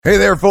Hey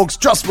there, folks.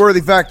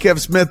 Trustworthy Fat Kev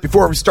Smith.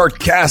 Before we start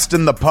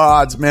casting the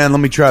pods, man, let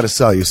me try to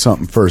sell you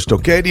something first,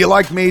 okay? Do you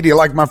like me? Do you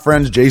like my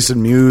friends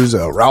Jason Mewes,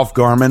 Ralph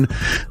Garman?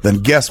 Then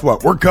guess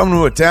what? We're coming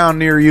to a town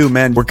near you,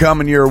 man. We're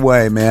coming your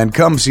way, man.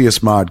 Come see a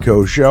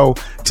Smodco show.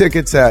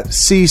 Tickets at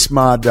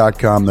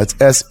csmod.com. That's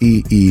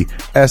SEESMOD.com.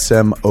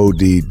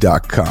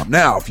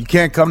 Now, if you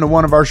can't come to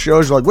one of our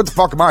shows, you're like, what the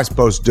fuck am I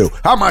supposed to do?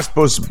 How am I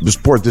supposed to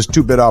support this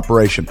two-bit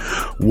operation?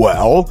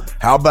 Well,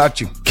 how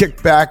about you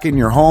kick back in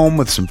your home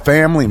with some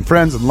family and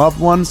friends and loved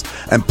ones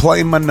and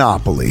play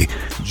Monopoly?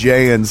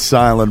 Jay and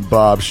Silent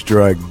Bob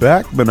Strike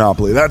Back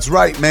Monopoly. That's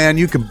right, man.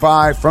 You can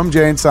buy from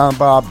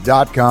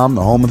jayandsilentbob.com,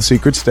 the home of the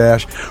secret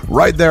stash,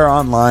 right there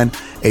online,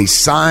 a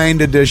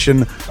signed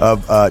edition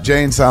of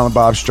Jay and Silent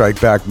Bob Strike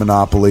Back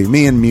Monopoly.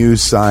 Me and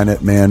Mewes sign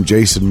it, man.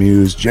 Jason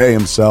Mewes, Jay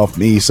himself,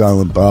 me,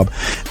 Silent Bob.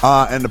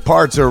 And the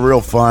parts are real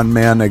fun,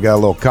 man. They got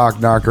a little cock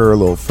knocker, a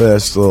little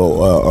fist, a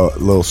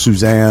little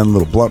Suzanne, a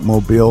little blunt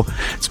mobile.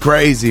 It's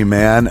crazy,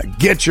 man.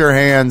 Get your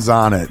hands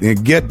on it. You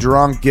get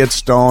drunk, get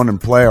stoned, and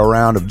play a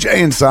round of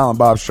Jay and Silent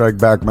Bob Strike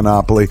Back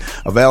Monopoly.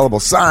 Available,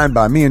 signed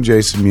by me and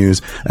Jason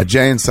Mewes at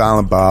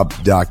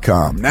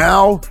jayandsilentbob.com.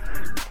 Now,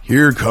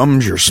 here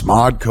comes your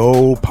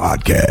Smodco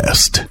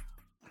podcast.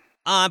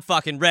 I'm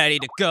fucking ready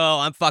to go.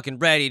 I'm fucking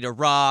ready to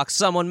rock.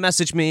 Someone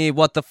message me.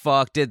 What the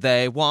fuck did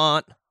they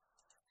want?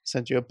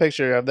 Sent you a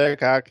picture of their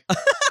cock.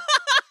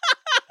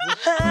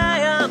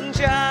 Hi, I'm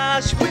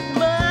Josh with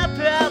my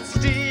pal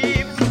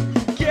Steve.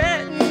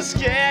 Getting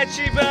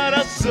sketchy about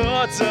all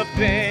sorts of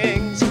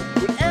things.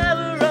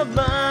 Whatever our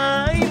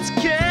minds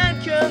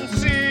can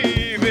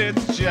conceive,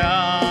 it's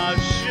Josh.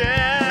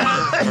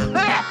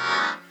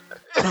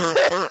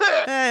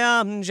 Hey,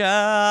 I'm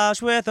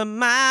Josh with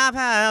my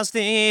pal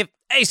Steve.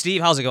 Hey,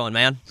 Steve, how's it going,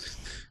 man?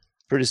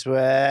 Pretty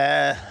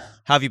sweat.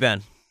 How have you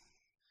been?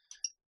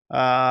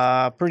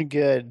 Pretty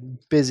good.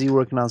 Busy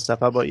working on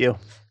stuff. How about you?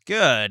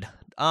 Good.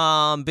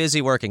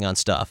 Busy working on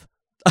stuff.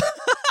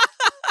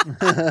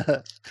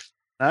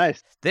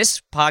 Nice.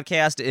 This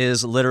podcast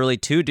is literally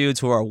two dudes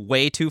who are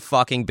way too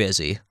fucking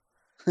busy.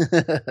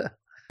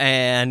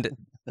 And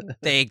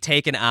they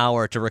take an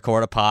hour to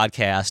record a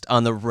podcast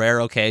on the rare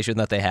occasion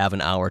that they have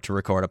an hour to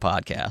record a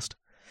podcast.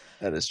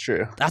 That is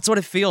true. That's what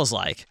it feels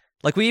like.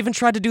 Like, we even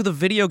tried to do the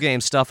video game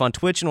stuff on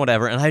Twitch and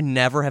whatever, and I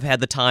never have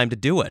had the time to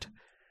do it.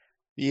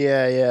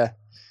 Yeah.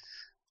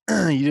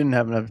 You didn't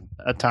have enough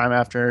time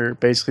after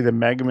basically the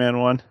Mega Man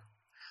one.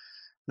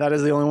 That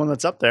is the only one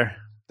that's up there.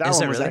 That Is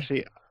one it was really?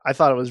 actually, I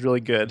thought it was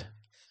really good.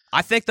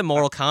 I think the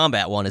Mortal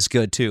Kombat one is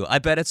good, too. I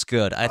bet it's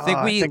good. I think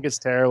I think it's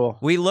terrible.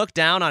 we look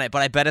down on it,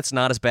 but I bet it's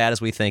not as bad as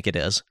we think it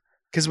is.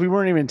 Because we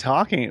weren't even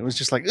talking. It was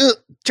just like, ugh,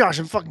 Josh,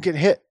 I'm fucking getting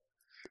hit.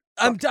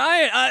 I'm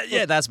dying.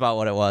 Yeah, that's about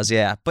what it was.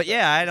 Yeah, but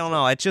yeah, I don't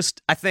know. I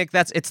think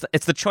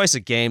it's the choice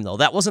of game though.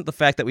 That wasn't the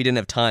fact that we didn't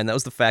have time. That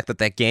was the fact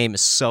that game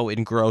is so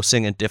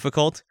engrossing and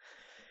difficult.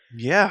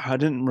 Yeah, I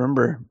didn't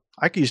remember.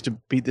 I used to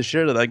beat the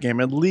shit out of that game,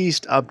 at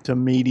least up to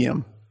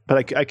medium.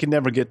 But I could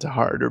never get to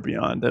hard or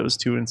beyond. That was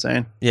too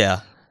insane.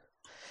 Yeah,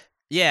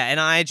 and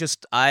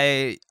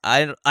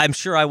I'm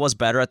sure I was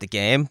better at the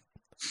game,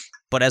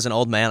 but as an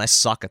old man, I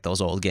suck at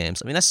those old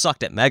games. I mean, I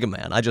sucked at Mega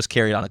Man. I just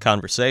carried on a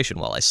conversation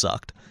while I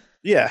sucked.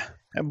 Yeah,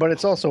 but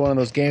it's also one of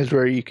those games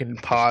where you can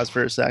pause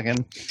for a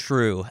second.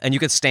 True, and you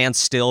can stand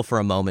still for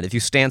a moment. If you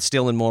stand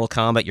still in Mortal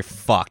Kombat, you're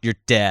fucked. You're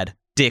dead.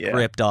 Dick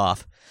ripped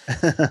off.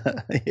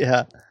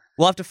 Yeah.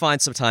 We'll have to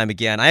find some time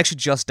again. I actually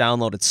just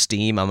downloaded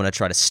Steam. I'm going to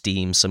try to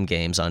Steam some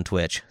games on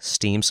Twitch.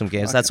 Steam some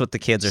games. That's what the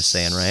kids are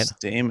saying, right?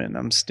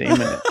 I'm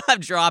steaming it. I'm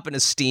dropping a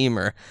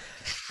steamer.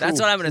 That's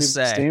what I'm going to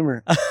say.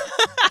 Steamer.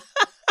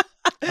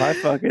 I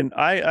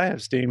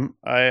have Steam.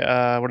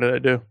 What did I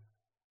do?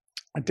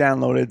 I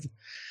downloaded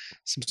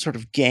some sort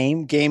of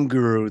Game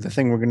Guru, the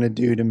thing we're going to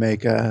do to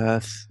make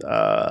a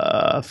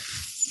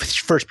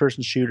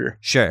first-person shooter.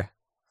 Sure.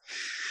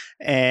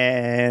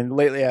 And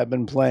lately I've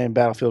been playing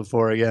Battlefield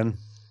 4 again.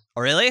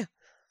 Oh, really?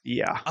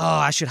 Yeah. Oh,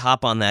 I should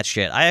hop on that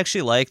shit. I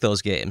actually like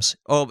those games.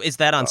 Oh, is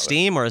that on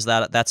Steam or is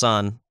that's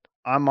on?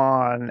 I'm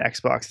on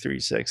Xbox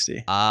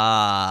 360.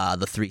 Ah,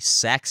 the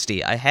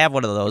 360. I have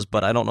one of those,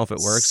 but I don't know if it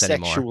works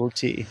anymore.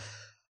 Sexuality.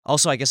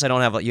 Also, I guess I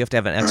don't have. You have to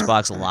have an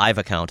Xbox Live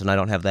account, and I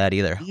don't have that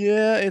either.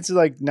 Yeah, it's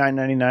like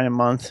 $9.99 a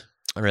month.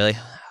 Really?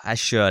 I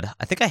should.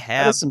 I think I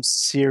have. That's some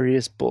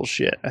serious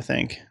bullshit, I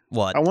think.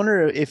 What? I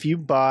wonder if you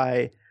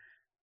buy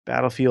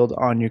Battlefield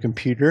on your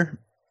computer,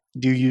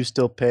 do you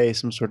still pay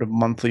some sort of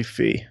monthly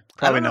fee?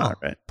 Probably not,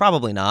 right?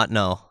 Probably not,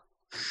 no.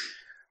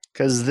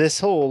 Because this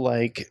whole,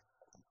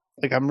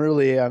 I'm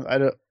really,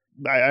 I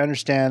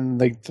understand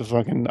like the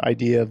fucking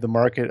idea of the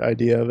market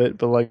idea of it,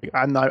 but like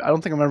I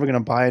don't think I'm ever going to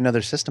buy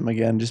another system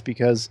again just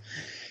because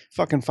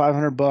fucking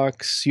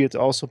 $500, you have to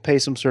also pay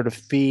some sort of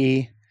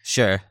fee.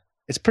 Sure.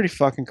 It's pretty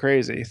fucking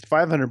crazy. It's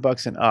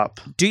 $500 and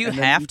up. Do you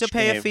have to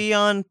pay a fee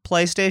on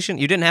PlayStation?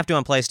 You didn't have to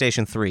on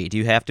PlayStation 3. Do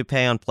you have to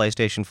pay on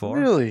PlayStation 4?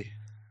 Really?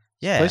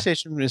 Yeah.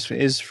 PlayStation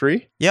is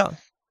free? Yeah.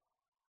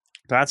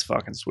 That's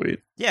fucking sweet.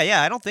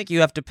 Yeah. I don't think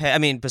you have to pay. I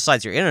mean,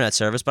 besides your internet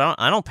service, but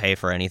I don't pay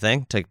for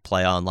anything to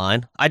play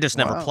online. I just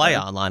never play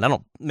online. I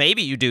don't.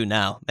 Maybe you do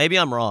now. Maybe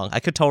I'm wrong. I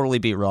could totally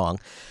be wrong.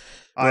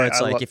 Where it's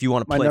like if you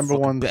want to play number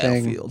one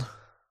Battlefield.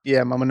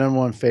 Yeah, my number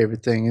one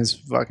favorite thing is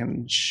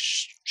fucking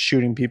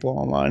shooting people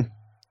online.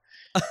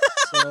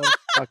 So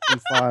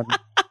fucking fun.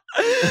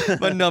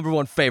 My number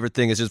one favorite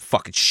thing is just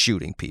fucking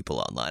shooting people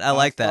online. I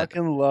like that. I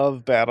fucking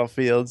love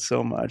Battlefield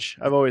so much.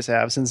 I've always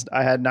have since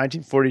I had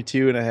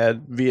 1942 and I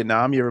had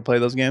Vietnam. You ever play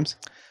those games?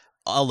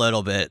 A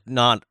little bit,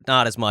 not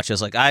as much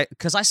as like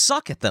because I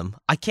suck at them.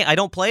 I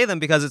don't play them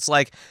because it's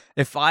like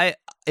if I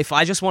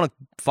just want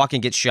to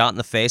fucking get shot in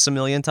the face a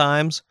million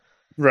times,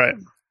 right?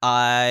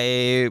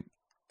 I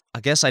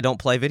guess I don't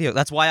play video.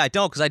 That's why I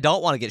don't, because I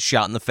don't want to get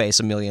shot in the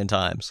face a million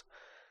times.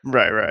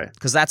 Right.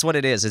 Because that's what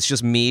it is. It's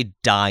just me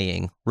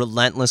dying,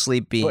 relentlessly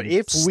being But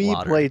if we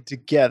played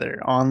together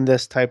on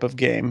this type of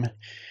game,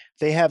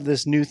 they have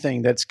this new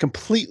thing that's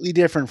completely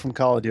different from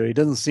Call of Duty. It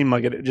doesn't seem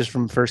like it just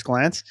from first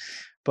glance,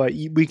 but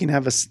we can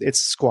have it's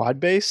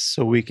squad based,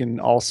 so we can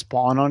all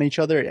spawn on each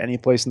other at any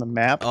place in the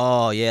map.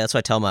 Oh, yeah, that's what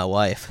I tell my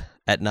wife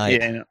at night.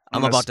 Yeah,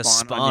 I'm about to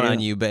spawn on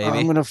you, baby.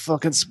 I'm going to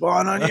fucking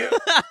spawn on you.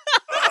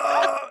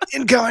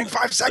 Incoming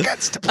 5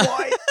 seconds,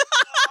 deploy.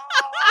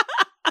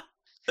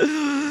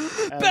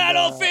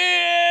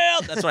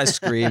 Battlefield! That's what I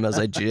scream as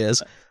I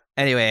jizz.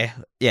 Anyway,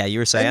 yeah, you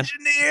were saying?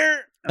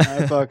 Engineer! And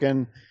I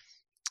fucking...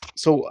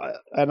 So,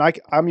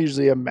 I'm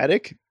usually a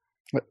medic.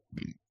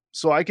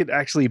 So I could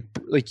actually,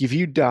 like, if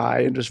you die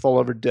and just fall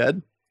over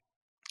dead,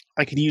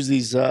 I could use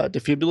these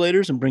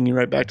defibrillators and bring you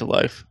right back to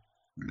life.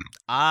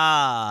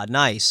 Ah,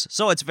 nice.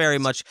 So it's very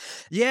much...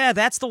 Yeah,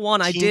 that's the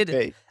one I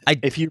did.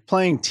 If you're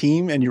playing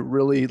team and you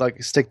really,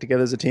 like, stick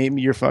together as a team,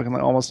 you're fucking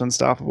like, almost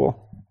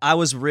unstoppable. I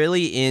was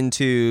really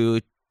into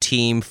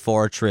Team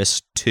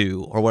Fortress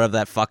 2, or whatever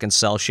that fucking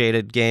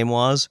cell-shaded game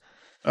was.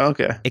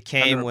 Okay. It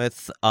came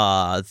with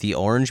the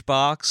orange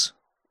box,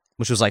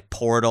 which was like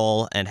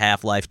Portal and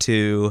Half-Life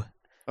 2.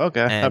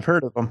 Okay, I've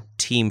heard of them.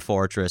 Team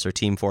Fortress or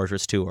Team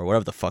Fortress 2 or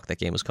whatever the fuck that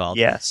game was called.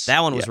 Yes.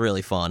 That one was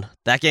really fun.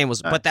 That game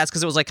was, but that's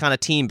because it was like kind of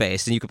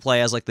team-based, and you could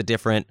play as like the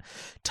different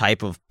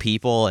type of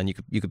people, and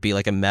you could be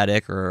like a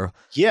medic or...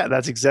 Yeah,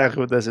 that's exactly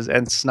what this is.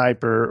 And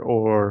sniper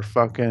or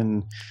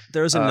fucking...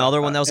 There's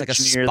another one that was like a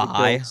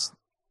spy.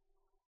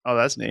 Oh,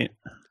 that's neat.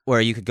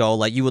 Where you could go,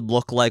 like, you would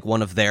look like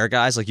one of their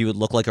guys, like you would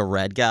look like a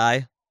red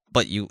guy,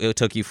 but it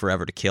took you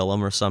forever to kill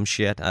him or some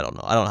shit. I don't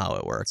know. I don't know how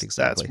it worked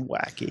exactly. That's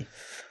wacky.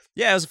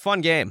 Yeah, it was a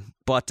fun game,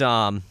 but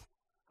I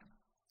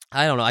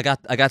don't know. I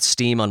got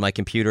Steam on my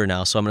computer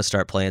now, so I'm gonna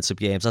start playing some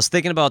games. I was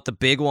thinking about the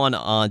big one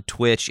on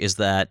Twitch is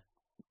that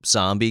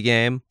zombie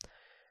game.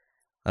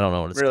 I don't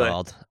know what it's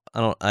called.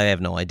 I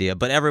have no idea,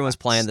 but everyone's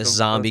playing this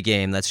zombie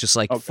game that's just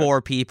like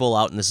 4 people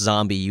out in this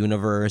zombie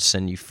universe,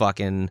 and you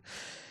fucking...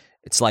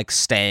 It's like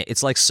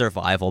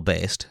survival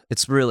based.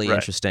 It's really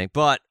interesting,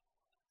 but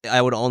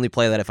I would only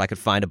play that if I could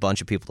find a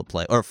bunch of people to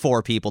play, or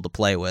 4 people to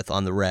play with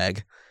on the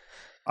reg.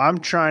 I'm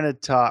trying to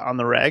talk on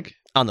the reg.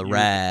 On the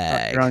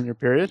reg. You're on your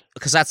period?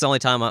 Because that's the only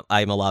time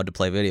I'm allowed to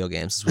play video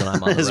games is when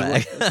I'm on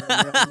the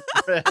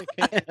reg.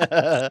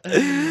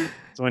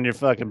 It's when you're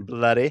fucking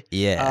bloody.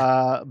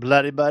 Yeah.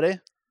 Bloody buddy.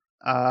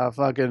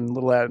 Fucking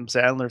little Adam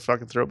Sandler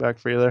fucking throwback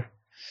for you there.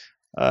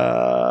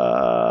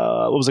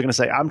 What was I going to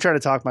say? I'm trying to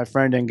talk my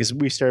friend in because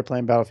we started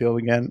playing Battlefield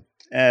again.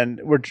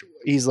 And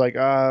he's like,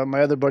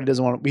 my other buddy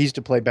doesn't want. We used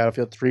to play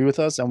Battlefield 3 with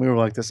us, and we were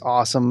like this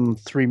awesome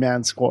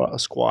 3-man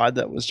squad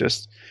that was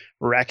just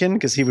wrecking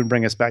because he would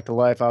bring us back to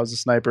life. I was a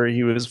sniper,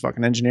 he was a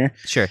fucking engineer.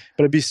 Sure,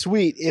 but it'd be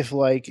sweet if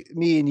like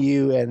me and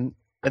you and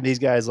these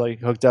guys like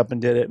hooked up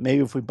and did it.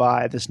 Maybe if we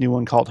buy this new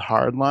one called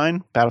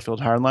Hardline, Battlefield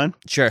Hardline.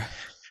 Sure,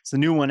 it's the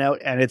new one out,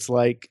 and it's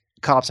like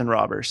cops and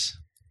robbers.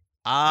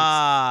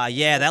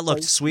 Yeah, that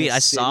looked sweet. I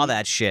saw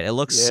that shit. It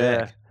looks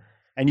sick.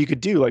 And you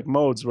could do like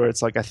modes where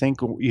it's like I think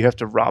you have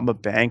to rob a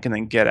bank and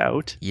then get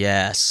out.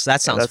 Yes,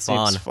 that sounds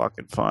fun. Seems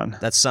fucking fun.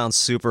 That sounds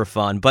super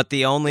fun. But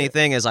the only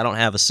thing is I don't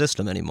have a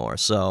system anymore,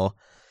 so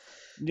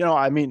you know,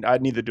 I mean,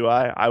 neither do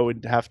I. I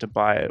would have to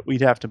buy it.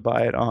 We'd have to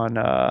buy it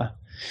on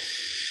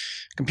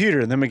computer,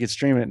 and then we could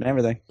stream it and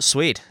everything.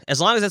 Sweet. As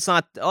long as it's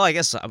not... Oh, I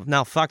guess...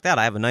 Now, fuck that.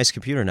 I have a nice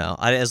computer now.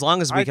 As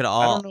long as we could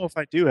all... I don't know if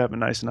I do have it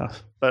nice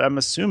enough, but I'm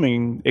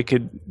assuming it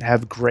could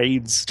have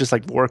grades, just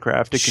like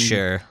Warcraft. It can,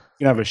 sure. You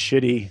can have a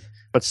shitty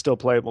but still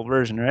playable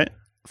version, right?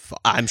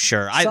 I'm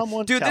sure.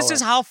 Dude, this is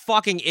how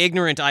fucking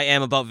ignorant I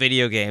am about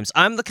video games.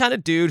 I'm the kind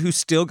of dude who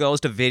still goes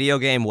to video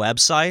game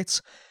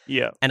websites.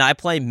 Yeah. And I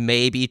play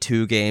maybe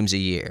 2 games a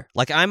year.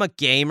 Like, I'm a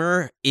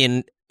gamer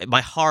in...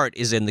 My heart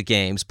is in the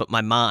games, but my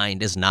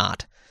mind is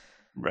not.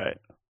 Right.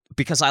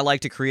 Because I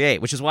like to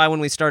create, which is why when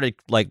we started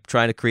like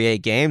trying to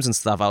create games and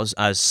stuff, I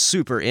was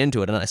super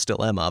into it, and I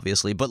still am,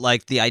 obviously. But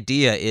like the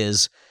idea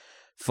is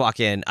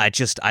fucking...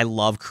 I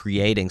love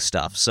creating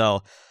stuff.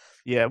 So...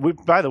 Yeah,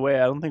 by the way,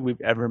 I don't think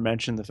we've ever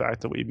mentioned the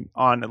fact that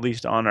at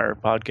least on our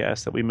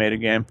podcast, that we made a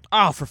game.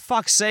 Oh, for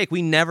fuck's sake,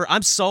 we never...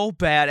 I'm so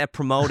bad at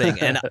promoting,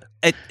 and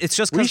it's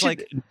just because,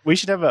 like... We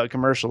should have a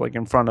commercial, like,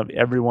 in front of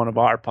every one of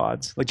our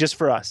pods, like, just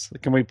for us.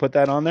 Like, can we put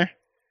that on there?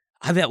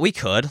 I bet we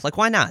could. Like,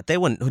 why not? They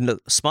wouldn't.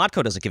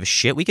 Smodco doesn't give a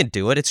shit. We can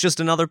do it. It's just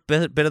another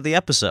bit of the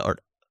episode.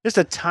 Just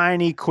a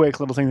tiny, quick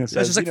little thing that It's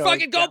says, just like, you know,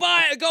 fucking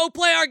go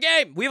play our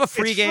game. We have a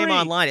free It's game free.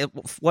 online.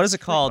 What is it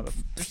called?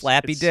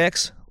 Flappy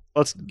Dicks?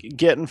 Let's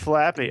getting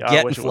flappy. I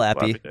Getting wish it was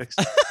flappy. dicks.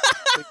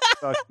 Big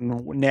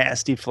fucking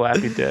nasty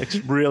flappy dicks.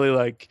 Really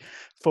like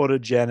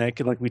photogenic,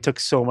 and like we took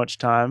so much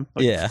time.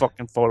 Like, Yeah.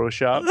 fucking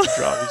Photoshop to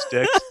draw these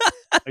dicks.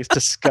 It's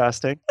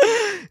disgusting.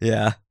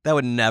 Yeah. That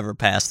would never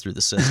pass through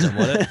the system,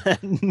 would it?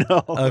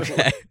 No.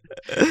 Okay.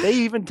 They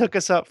even took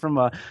us up from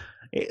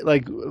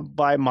like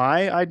by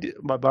my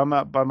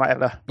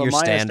Your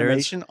standards?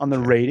 estimation on the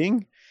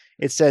rating.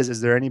 It says,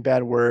 is there any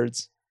bad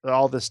words?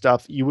 All this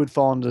stuff, you would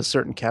fall into a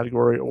certain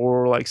category,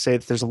 or like say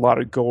that there's a lot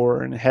of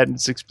gore and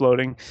heads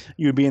exploding,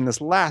 you would be in this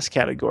last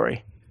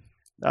category.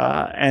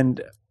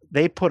 And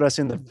they put us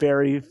in the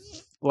very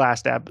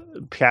last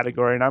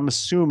category, and I'm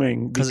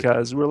assuming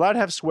because we're allowed to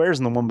have swears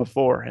in the one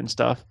before and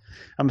stuff.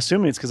 I'm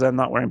assuming it's because I'm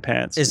not wearing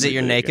pants. Is it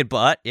your naked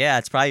butt? Yeah,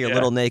 it's probably your Yeah.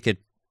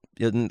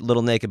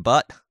 little naked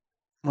butt.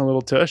 A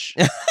little tush.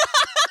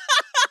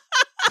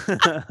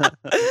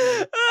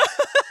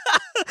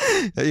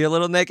 Your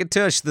little naked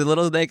tush, the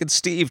little naked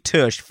Steve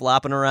tush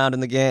flopping around in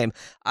the game.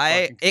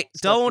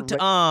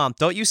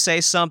 Don't you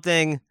say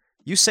something.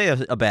 You say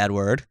a bad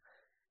word.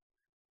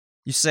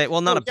 You say,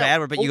 well, not a bad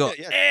word, but you go,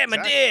 I'm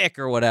a dick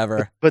or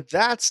whatever. But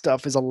that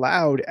stuff is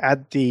allowed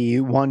at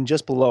the one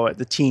just below it,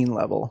 the teen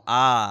level.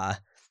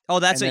 Oh,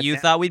 that's And what then you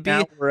thought we'd be?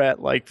 Now we're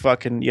at like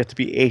fucking, you have to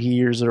be 80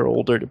 years or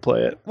older to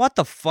play it. What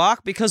the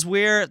fuck? Because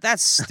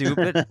that's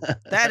stupid.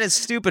 That is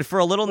stupid for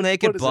a little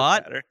naked What does it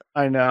butt. matter?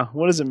 I know.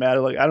 What does it matter?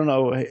 Like, I don't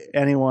know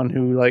anyone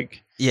who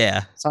like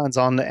Yeah. signs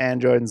on to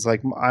Android and is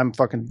like, I'm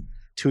fucking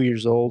 2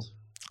 years old.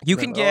 You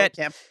And can then, I get,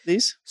 can't play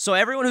these. so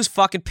everyone who's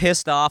fucking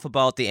pissed off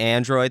about the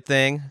Android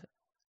thing,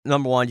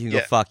 number one, you can go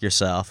Yeah. fuck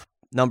yourself.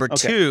 Number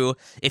Okay. two,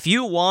 if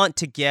you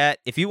want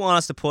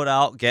us to put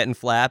out Getting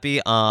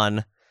Flappy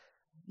on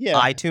Yeah.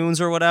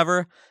 iTunes or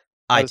whatever,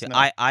 Let us know.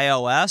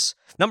 iOS.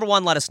 Number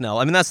one, let us know.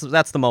 I mean, that's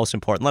the most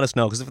important. Let us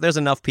know, because if there's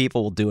enough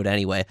people, we'll do it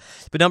anyway.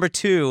 But number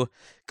two,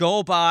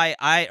 go play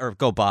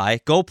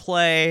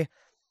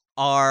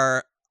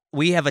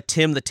we have a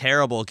Tim the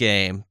Terrible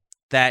game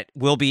that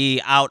will be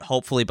out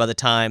hopefully by the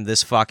time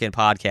this fucking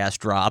podcast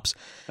drops,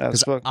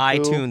 That's because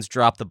fucking cool. iTunes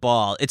dropped the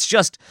ball. It's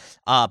just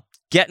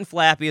Getting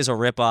Flappy is a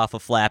ripoff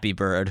of Flappy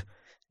Bird.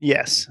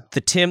 Yes.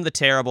 The Tim the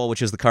Terrible,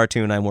 which is the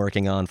cartoon I'm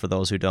working on for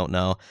those who don't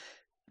know.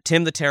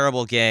 Tim the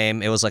Terrible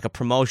game, it was like a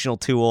promotional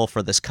tool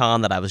for this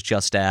con that I was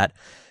just at,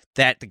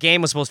 that the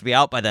game was supposed to be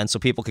out by then so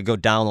people could go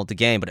download the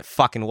game, but it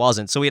fucking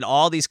wasn't. So we had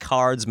all these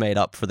cards made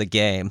up for the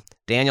game.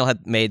 Daniel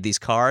had made these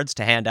cards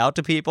to hand out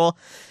to people,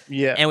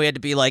 Yeah. and we had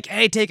to be like,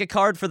 hey, take a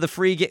card for the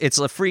free it's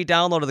a free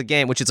download of the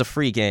game, which is a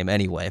free game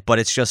anyway, but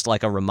it's just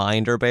like a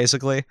reminder,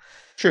 basically.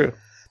 True.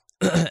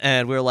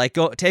 And we were like,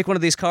 go take one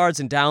of these cards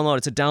and download.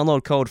 It's a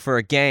download code for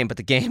a game, but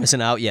the game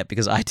isn't out yet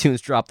because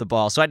iTunes dropped the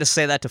ball. So I had to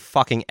say that to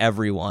fucking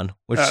everyone,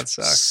 which That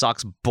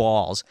sucks.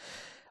 balls.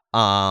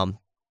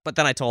 But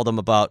then I told them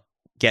about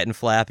Getting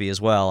Flappy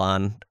as well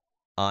on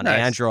Nice.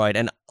 Android,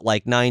 and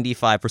like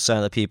 95%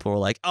 of the people were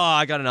like, oh,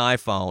 I got an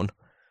iPhone.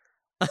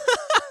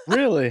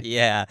 Really?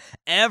 Yeah,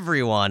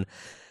 everyone.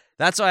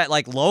 That's why,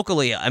 like,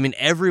 locally, I mean,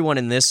 everyone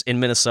in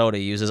Minnesota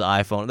uses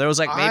iPhone. There was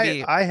like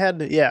maybe I had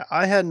an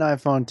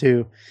iPhone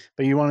too,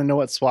 but you want to know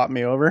what swapped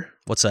me over?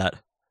 what's that?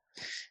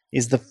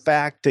 Is the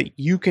fact that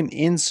you can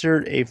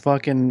insert a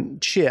fucking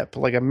chip,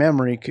 like a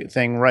memory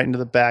thing, right into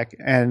the back,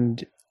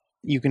 and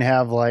you can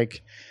have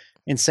like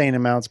insane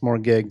amounts more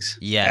gigs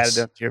Yes.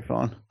 added up to your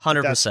phone.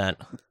 100%.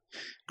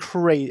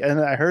 Crazy. And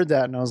I heard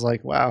that and I was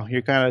like, wow,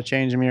 you're kind of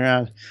changing me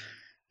around.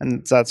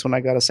 And that's when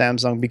I got a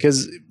Samsung,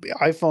 because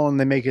iPhone,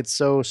 they make it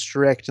so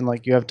strict, and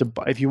like you have to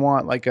buy, if you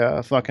want like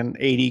a fucking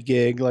 80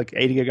 gig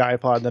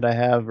iPod that I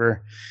have,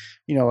 or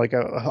you know, like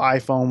a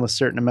iPhone with a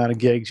certain amount of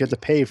gigs, you have to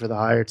pay for the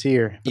higher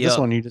tier. But this Yep.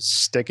 one, you just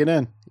stick it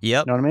in.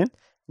 Yep. You know what I mean?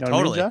 You know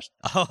Totally. what I mean,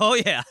 Josh? Oh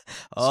yeah.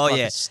 Oh Just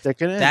yeah. fucking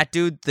stick it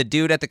in. The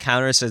dude at the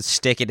counter says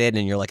stick it in,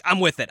 and you're like, I'm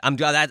with it. I'm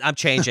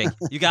changing.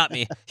 You got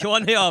me. You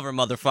won me over,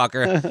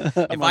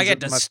 motherfucker. If I get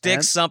to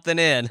stick something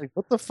in, like,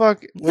 what the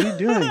fuck? What are you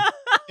doing?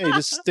 Yeah, you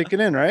just stick it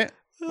in, right?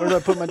 Where do I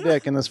put my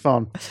dick in this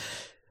phone?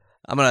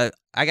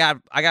 I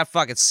got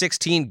fucking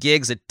 16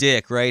 gigs of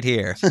dick right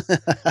here.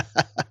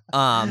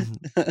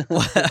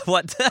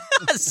 What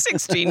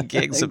 16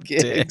 gigs of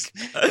dick. Gigs.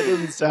 It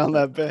doesn't sound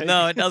that bad.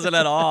 No, it doesn't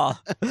at all.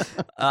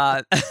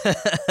 I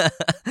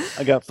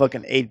got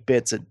fucking 8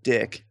 bits of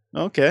dick.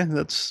 Okay,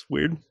 that's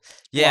weird.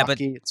 Yeah,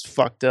 Blocky, it's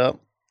fucked up.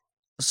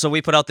 so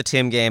we put out the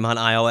Tim game on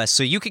iOS,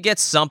 so you could get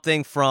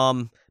something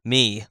from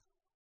me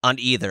on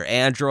either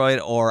Android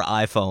or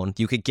iPhone.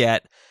 You could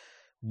get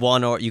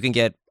one, or you can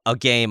get a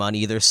game on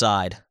either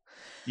side.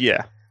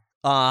 Yeah.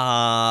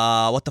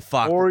 What the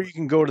fuck? Or you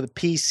can go to the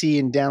PC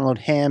and download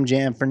Ham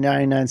Jam for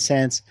 99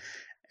 cents,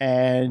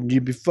 and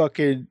you'd be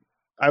fucking.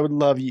 I would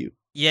love you.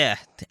 Yeah,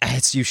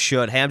 you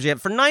should. Ham Jam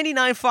for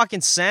 99 fucking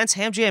cents.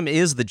 Ham Jam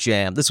is the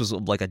jam. This was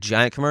like a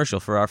giant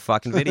commercial for our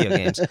fucking video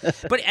games.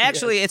 But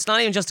actually, it's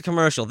not even just a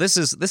commercial. This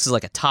is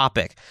like a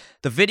topic.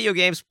 The video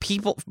games,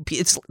 people,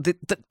 it's the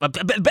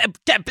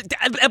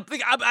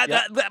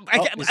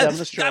he's having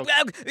a stroke.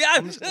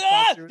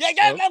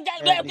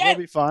 He'll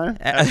be fine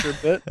after a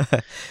bit.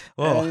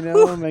 Whoa. And,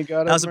 oh my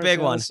God, That was a big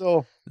one.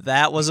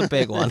 That was a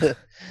big one.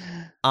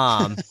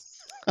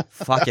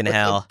 Fucking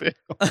hell.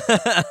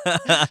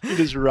 You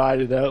just ride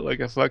it out like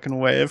a fucking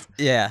wave.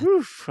 Yeah.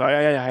 Oof.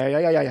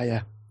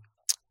 Yeah.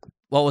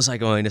 What was I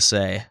going to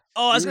say?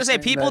 Oh, I was going to say,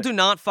 people do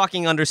not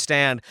fucking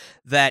understand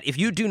that if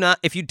you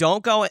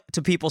don't go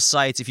to people's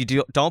sites, if you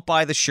don't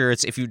buy the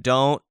shirts, if you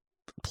don't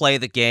play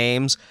the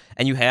games,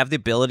 and you have the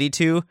ability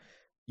to,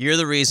 you're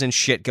the reason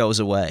shit goes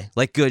away.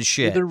 Like good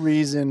shit. You're the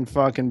reason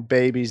fucking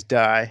babies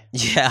die.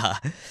 Yeah.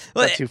 Is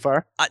that too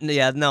far?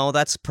 Yeah, no,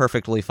 that's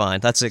perfectly fine.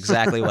 That's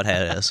exactly what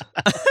it is.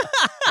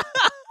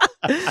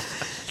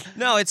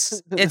 No,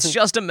 it's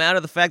just a matter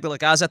of the fact that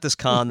like I was at this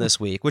con this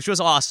week, which was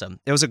awesome.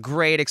 It was a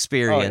great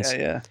experience. Oh,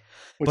 yeah.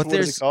 What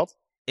is it called?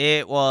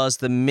 It was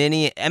the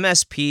mini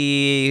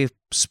MSP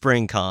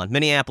Spring Con,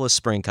 Minneapolis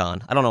Spring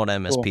Con. I don't know what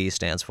MSP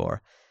stands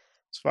for.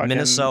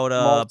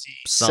 Minnesota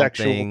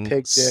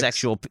something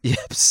sexual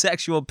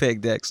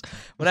pig dicks,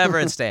 whatever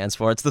it stands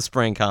for. It's the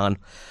Spring Con.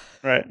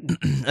 Right.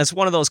 It's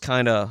one of those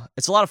kind of.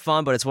 It's a lot of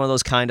fun, but it's one of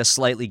those kind of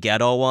slightly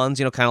ghetto ones.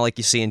 You know, kind of like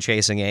you see in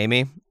Chasing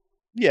Amy.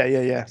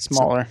 Yeah.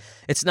 Smaller.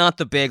 It's not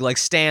the big, like,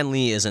 Stan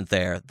Lee isn't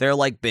there. They're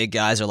like big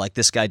guys are like,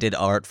 this guy did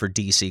art for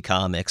DC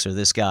Comics, or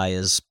this guy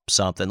is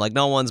something. Like,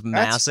 no one's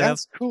massive.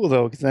 That's cool,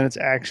 though, because then it's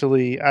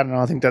actually, I don't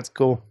know, I think that's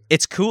cool.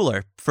 It's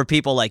cooler for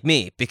people like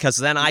me, because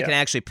then I can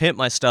actually pimp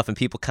my stuff and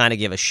people kind of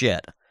give a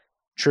shit.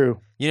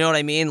 True. You know what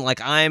I mean? Like,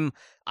 I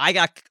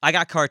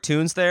got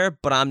cartoons there,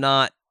 but I'm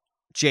not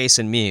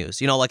Jason Mewes.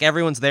 You know, like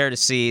everyone's there to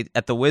see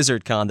at the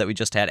Wizard Con that we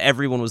just had.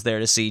 Everyone was there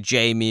to see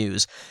Jay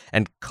Mewes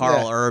and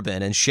Carl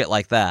Urban and shit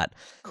like that.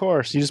 Of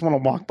course, you just want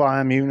to walk by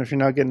him, even if you're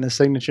not getting a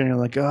signature. And you're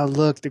like, oh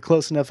look, they're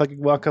close enough. I could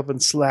walk up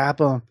and slap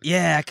them.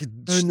 Yeah, I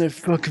could. And they're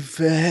fucking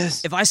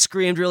fast. If I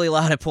screamed really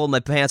loud, I pulled my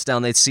pants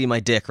down, they'd see my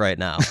dick right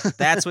now.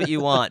 That's what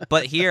you want.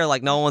 But here,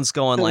 like, no one's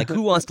going like,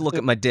 who wants to look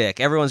at my dick?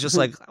 Everyone's just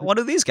like, what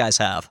do these guys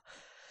have?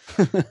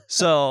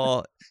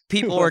 So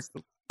people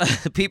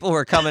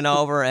were coming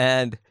over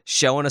and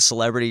showing a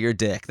celebrity your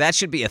dick. That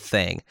should be a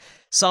thing.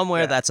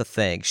 Somewhere that's a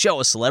thing. Show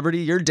a celebrity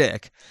your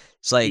dick.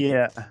 It's like,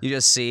 you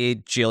just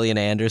see Gillian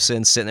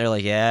Anderson sitting there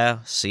like, yeah,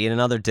 seeing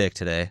another dick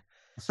today.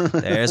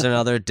 There's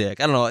another dick.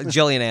 I don't know.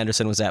 Gillian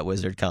Anderson was at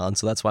WizardCon,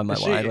 so that's why my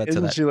mind went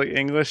to that. Isn't she like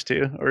English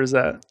too? Or is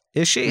that?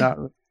 Is she?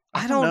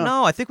 I don't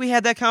know. I think we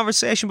had that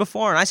conversation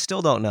before, and I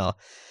still don't know.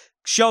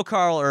 Show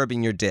Carl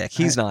Urban your dick.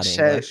 He's not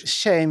English.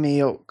 Show me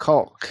your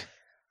cock.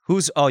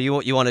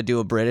 You want to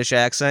do a British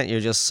accent? You're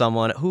just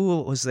someone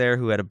who was there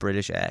who had a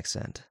British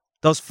accent.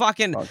 Those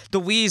fucking the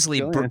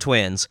Weasley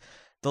twins,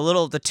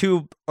 the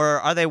two,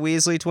 or are they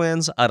Weasley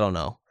twins? I don't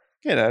know.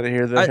 Get out of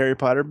here! The Harry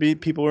Potter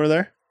people were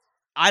there.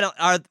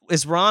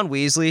 Is Ron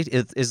Weasley?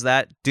 Is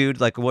that dude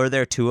like? Were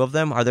there two of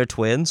them? Are there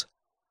twins?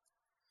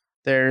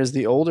 There's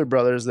the older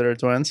brothers that are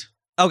twins.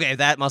 Okay,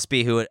 that must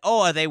be who it.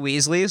 Oh, are they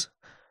Weasleys?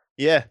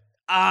 Yeah.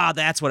 Ah,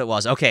 that's what it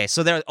was. Okay,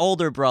 so their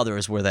older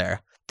brothers were there.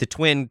 The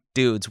twin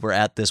dudes were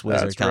at this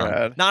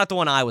WizardCon. Not at the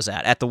one I was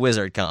at the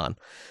WizardCon.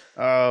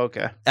 Oh,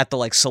 okay. At the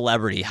like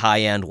celebrity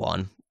high-end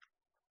one.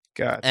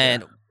 Gotcha.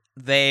 And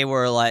they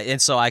were like, and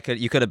so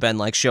you could have been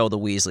like, show the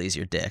Weasleys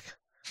your dick.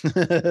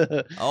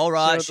 All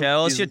right,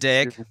 show us your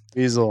dick.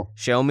 Weasel.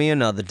 Show me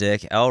another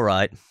dick. All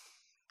right.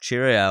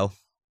 Cheerio.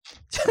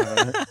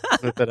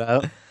 Whip it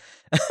out.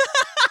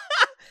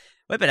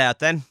 Whip it out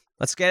then.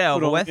 Let's get it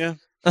over with. Yeah.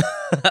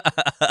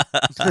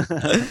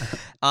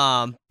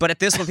 But at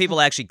this one, people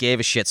actually gave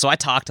a shit. So I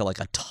talked to like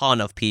a ton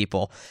of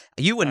people.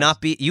 You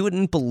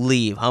wouldn't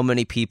believe how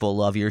many people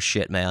love your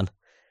shit, man.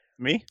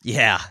 Me?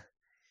 Yeah.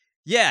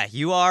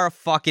 You are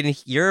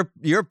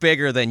you're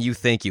bigger than you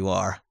think you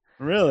are.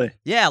 Really?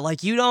 Yeah.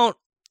 Like you don't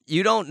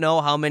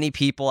know how many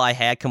people I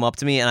had come up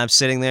to me, and I'm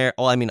sitting there.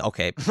 Oh, I mean,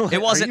 okay,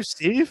 it wasn't. Are you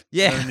Steve?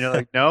 Yeah. And you're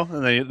like, no,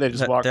 and they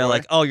just walk. They're away.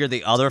 like, oh, you're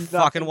the other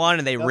fucking one,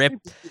 and they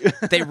ripped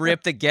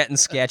the Getting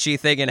Sketchy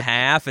thing in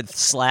half and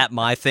slap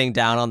my thing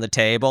down on the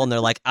table, and they're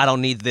like, I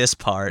don't need this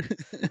part.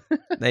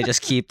 They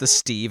just keep the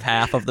Steve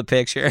half of the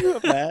picture. Can you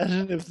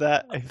imagine if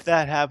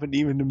that happened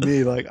even to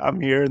me? Like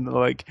I'm here and they're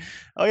like,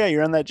 oh yeah,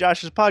 you're on that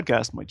Josh's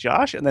podcast. I'm like,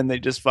 Josh, and then they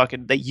just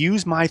they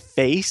use my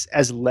face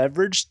as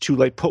leverage to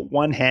like put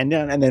one hand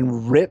down and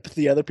then rip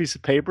the other piece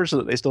of paper so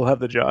that they still have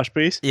the Josh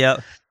piece.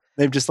 Yep.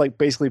 They've just like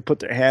basically put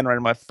their hand right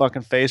in my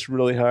fucking face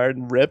really hard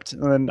and ripped,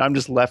 and then I'm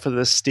just left with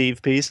this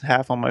Steve piece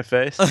half on my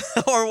face.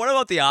 Or what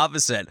about the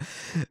opposite?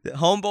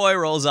 Homeboy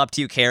rolls up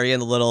to you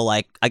carrying a little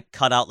I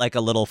cut out like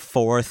a little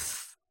fourth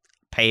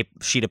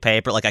sheet of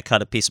paper, like I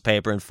cut a piece of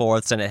paper in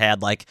fourths, and it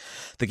had like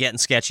the Getting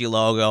Sketchy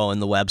logo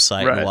and the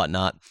website and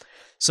whatnot.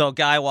 So a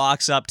guy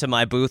walks up to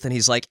my booth and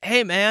he's like,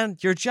 hey man,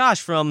 you're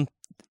Josh from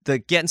the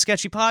Getting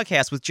Sketchy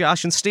podcast with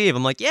Josh and Steve.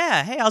 I'm like,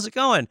 yeah, hey, how's it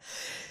going?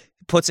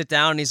 puts it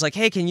down and he's like,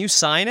 "Hey, can you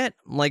sign it?"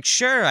 I'm like,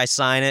 "Sure, I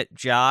sign it,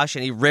 Josh."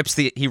 And he rips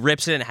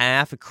it in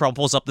half, and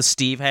crumples up the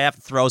Steve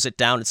half, throws it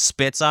down, and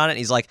spits on it. And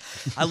he's like,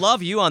 "I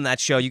love you on that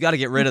show. You got to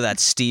get rid of that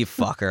Steve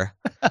fucker,"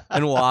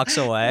 and walks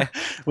away.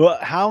 Well,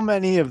 how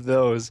many of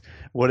those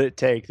would it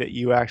take that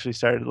you actually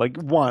started? Like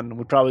one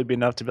would probably be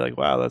enough to be like,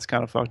 "Wow, that's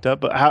kind of fucked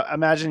up." But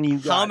imagine you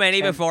got How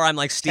many 10, before I'm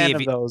like, 10 Steve,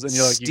 of those, and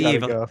you're like,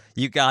 Steve,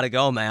 you gotta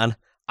go. man.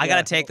 I Yeah.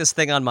 got to take this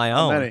thing on my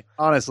How own. many?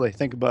 Honestly,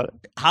 think about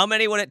it. How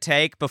many would it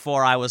take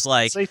before I was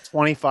like, Say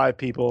 25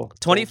 people.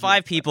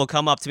 25 people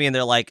come up to me and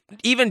they're like,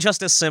 even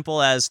just as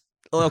simple as,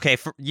 okay,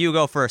 you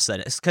go first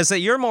then, because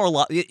you're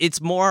more.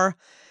 It's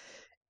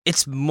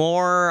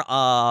more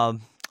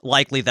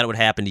likely that it would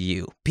happen to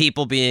you.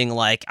 People being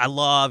like, "I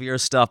love your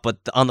stuff, but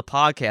on the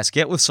podcast,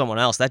 get with someone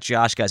else. That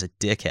Josh guy's a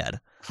dickhead."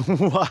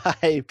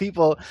 Why?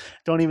 People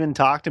don't even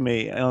talk to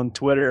me on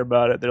Twitter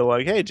about it. They're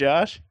like, "Hey,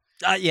 Josh."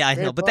 Yeah, I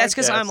Great know, but that's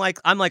because podcast.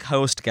 I'm like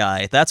host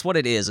guy. That's what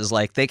it is. Is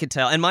like they could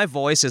tell, and my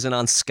voice isn't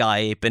on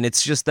Skype, and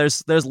it's just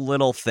there's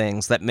little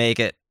things that make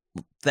it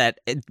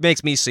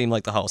makes me seem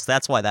like the host.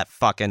 That's why that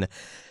fucking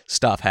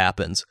stuff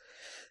happens.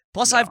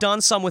 Plus, No. I've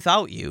done some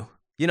without you.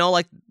 You know,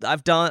 like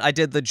I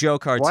did the Joe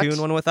cartoon What?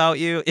 one without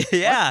you.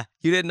 Yeah,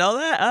 you didn't know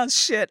that? Oh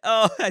shit!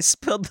 Oh, I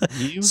spilled the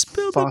You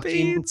spilled the fucking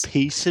beans.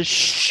 piece of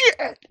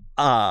shit.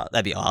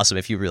 That'd be awesome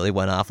if you really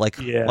went off. Like,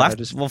 Yeah,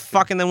 well,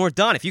 fucking, then we're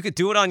done. If you could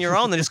do it on your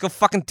own, then just go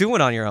fucking do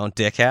it on your own,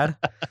 dickhead.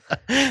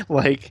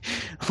 like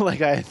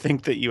I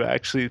think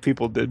that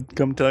people did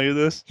come tell you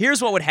this.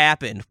 Here's what would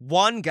happen.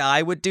 One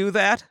guy would do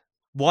that.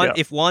 Yeah.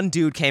 If one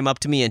dude came up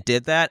to me and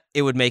did that,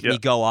 it would make me Yeah.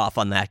 go off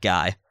on that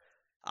guy.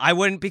 I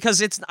wouldn't,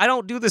 because I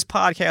don't do this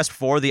podcast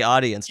for the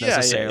audience Yeah, yeah,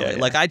 necessarily. yeah,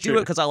 Like, I do true.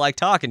 it because I like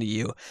talking to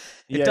you.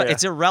 Yeah.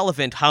 It's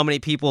irrelevant how many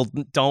people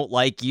don't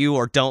like you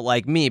or don't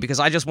like me, because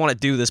I just want to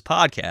do this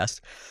podcast.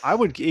 I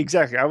would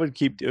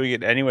keep doing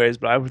it anyways,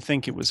 but I would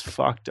think it was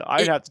fucked.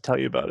 I'd have to tell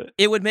you about it.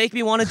 It would make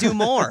me want to do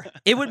more.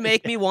 It would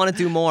make me want to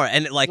do more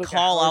and like It's like a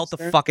call Howard out the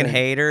Stern fucking thing.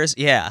 haters.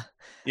 Yeah.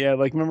 Yeah,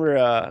 like remember,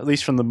 at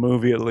least from the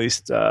movie,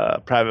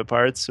 Private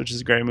Parts, which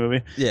is a great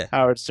movie. Yeah.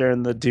 Howard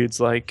Stern, the dude's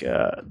like,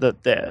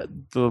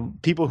 the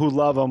people who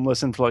love him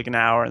listen for like an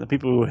hour, and the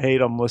people who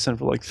hate him listen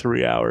for like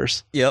 3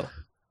 hours. Yep.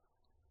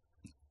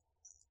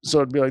 So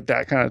it'd be like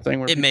that kind of thing.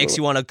 Where It makes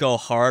you want to go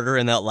harder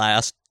in that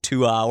last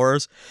 2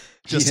 hours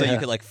just so you Yeah.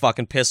 could like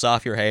fucking piss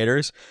off your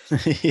haters.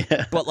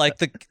 yeah. But like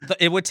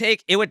it would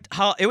take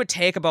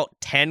about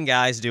 10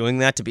 guys doing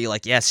that to be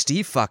like, yeah,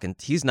 Steve fucking,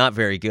 he's not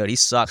very good. He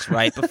sucks,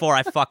 right? Before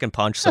I fucking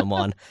punch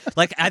someone.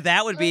 Like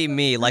that would be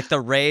me. Like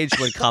the rage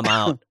would come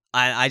out.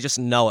 I just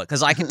know it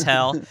because I could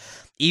tell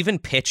even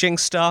pitching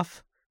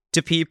stuff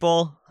to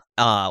people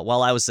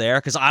while I was there,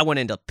 because I went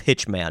into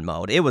pitch man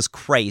mode. It was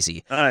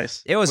crazy.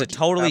 Nice. It was a What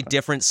totally happened?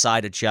 different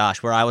side of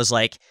Josh where I was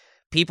like,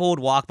 people would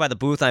walk by the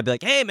booth and I'd be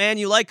like, "Hey, man,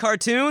 you like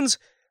cartoons?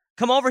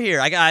 Come over here.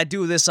 I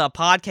do this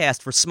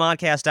podcast for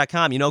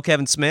smodcast.com. You know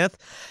Kevin Smith?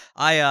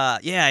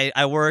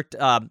 I worked,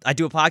 I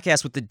do a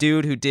podcast with the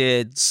dude who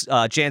did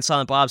Jay and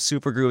Silent Bob's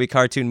super groovy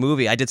cartoon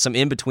movie. I did some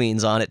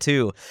in-betweens on it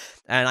too.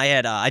 And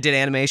I did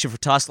animation for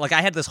Tusk. Like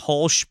I had this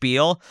whole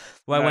spiel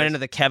where I went Nice. into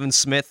the Kevin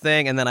Smith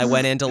thing, and then I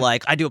went into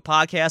like, I do a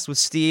podcast with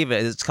Steve.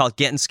 It's called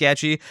Getting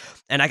Sketchy.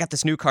 And I got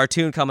this new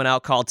cartoon coming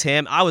out called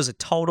Tim. I was a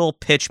total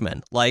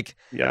pitchman. Like,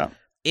 Yeah.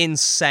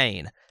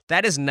 insane.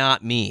 That is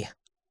not me.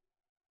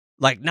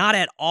 Like, not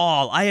at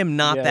all. I am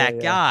not Yeah, that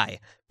yeah. guy.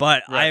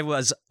 But Right. I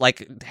was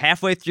like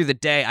halfway through the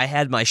day, I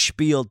had my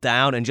spiel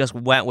down and just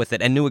went with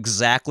it and knew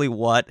exactly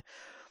what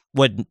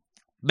would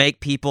make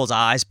people's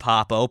eyes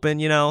pop open,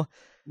 you know?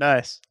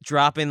 Nice.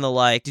 Drop in the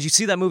like, did you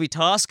see that movie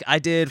Tusk? I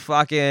did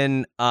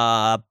fucking,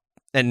 and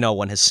no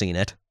one has seen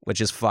it, which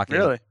is fucking.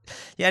 Really?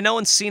 Yeah, no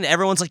one's seen it.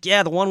 Everyone's like,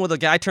 yeah, the one where the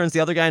guy turns the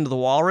other guy into the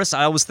walrus.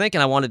 I was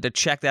thinking I wanted to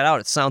check that out.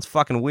 It sounds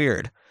fucking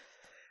weird.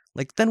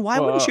 Like, then why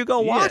wouldn't Well, you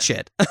go yeah. watch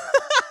it?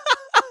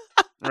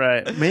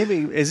 Right. Maybe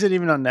is it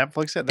even on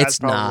Netflix yet? That's It's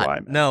probably not. why.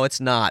 Man. No, it's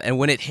not. And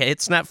when it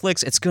hits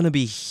Netflix, it's going to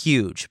be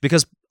huge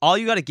because all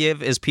you got to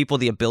give is people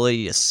the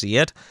ability to see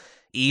it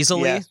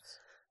easily, Yes.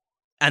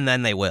 and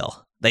then they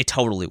will. They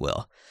totally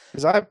will.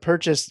 Because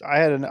I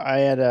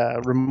had a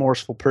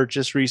remorseful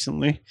purchase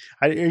recently.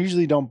 I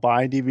usually don't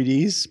buy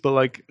DVDs, but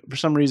like for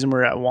some reason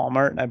we're at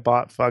Walmart and I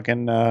bought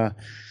fucking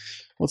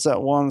what's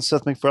that one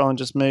Seth MacFarlane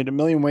just made, A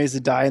Million Ways to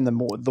Die in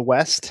the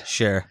West.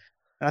 Sure.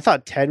 And I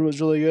thought Ted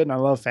was really good, and I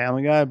love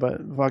Family Guy,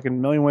 but fucking A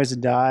Million Ways to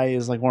Die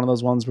is like one of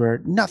those ones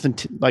where nothing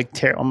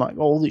terrible. I'm like,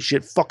 holy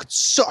shit, fucking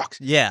sucks.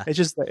 Yeah. It's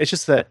just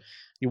that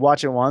you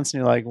watch it once and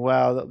you're like,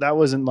 wow, that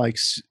wasn't like,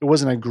 it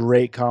wasn't a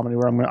great comedy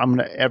where I'm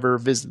gonna ever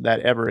visit that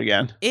ever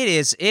again. It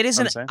is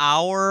I'm an saying.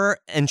 hour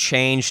and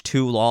change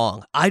too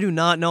long. I do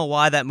not know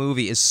why that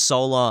movie is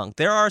so long.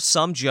 There are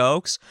some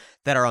jokes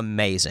that are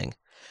amazing.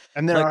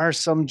 And there Like- are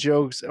some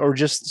jokes or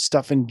just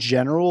stuff in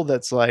general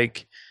that's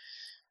like,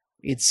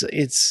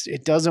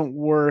 it doesn't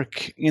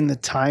work in the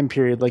time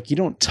period. Like you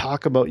don't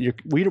talk about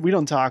we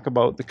don't talk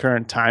about the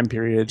current time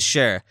period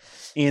Sure.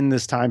 in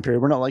this time period.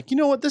 We're not like, you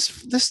know what,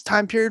 this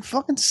time period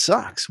fucking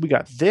sucks. We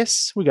got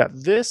this.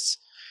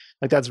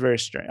 Like that's very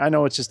strange. I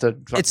know it's just a.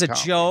 It's a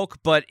comedy. joke,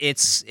 but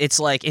it's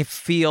like it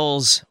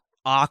feels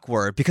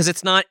awkward because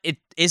it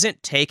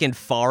isn't taken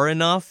far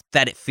enough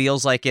that it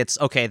feels like it's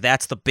okay.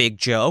 That's the big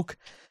joke,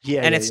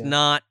 Yeah, and yeah, it's yeah.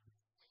 not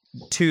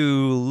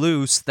too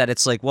loose that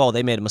it's like, whoa,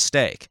 they made a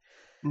mistake.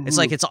 It's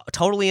like it's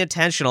totally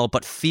intentional,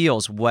 but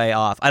feels way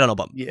off. I don't know,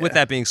 but Yeah. with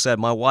that being said,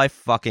 my wife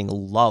fucking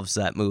loves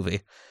that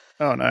movie.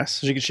 Oh, nice.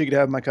 She could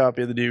have my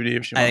copy of the DVD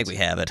if she I wants. think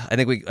we have it.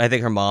 I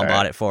think her mom All bought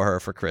right. it for her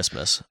for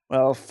Christmas.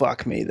 Well,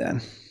 fuck me then.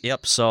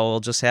 Yep. So we'll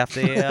just have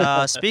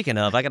to. Speaking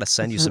of, I gotta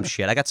send you some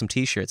shit. I got some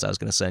T-shirts I was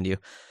gonna send you.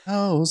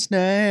 Oh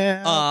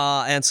snap!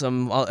 And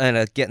some and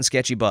a Getting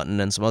Sketchy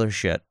button and some other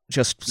shit,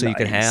 just so you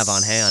can have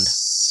on hand.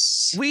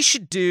 We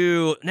should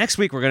do next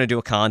week. We're gonna do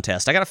a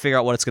contest. I gotta figure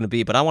out what it's gonna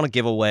be, but I want to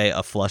give away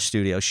a Flush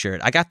Studio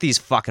shirt. I got these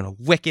fucking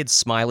wicked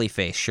smiley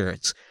face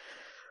shirts.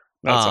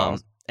 That's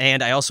awesome.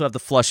 And I also have the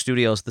Flush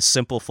Studios, the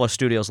simple Flush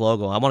Studios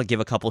logo. I want to give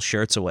a couple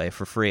shirts away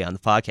for free on the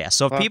podcast.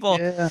 So if people,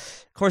 Yeah.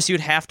 of course,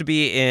 you'd have to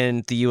be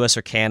in the U.S.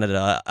 or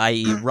Canada,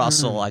 i.e.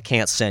 Russell, I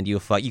can't send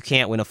you you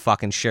can't win a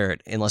fucking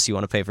shirt unless you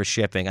want to pay for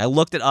shipping. I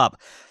looked it up.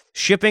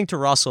 Shipping to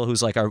Russell,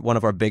 who's like one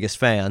of our biggest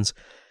fans,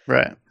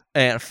 Right.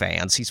 and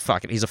fans, he's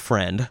a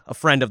friend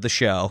of the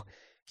show.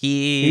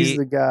 He's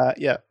the guy.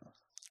 Yeah.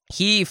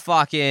 He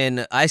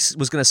fucking,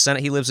 was going to send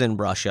it. He lives in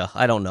Russia.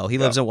 I don't know. He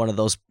lives in one of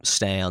those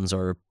stands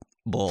or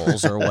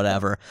bulls or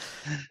whatever.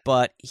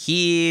 But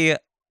to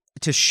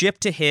ship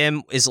to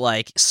him is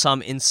like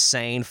some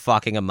insane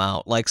fucking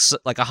amount, like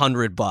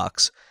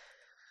 $100.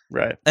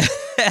 Right.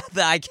 That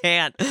I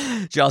can't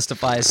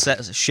justify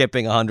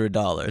shipping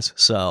 $100.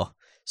 So,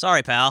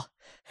 sorry, pal.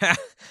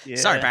 Yeah.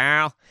 Sorry,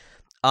 pal.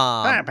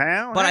 Hi,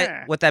 pal.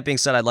 But with that being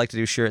said, I'd like to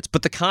do shirts.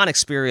 But the con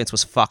experience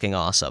was fucking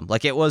awesome.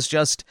 Like it was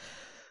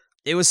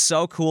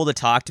so cool to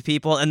talk to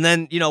people. And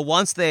then,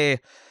 once the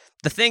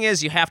thing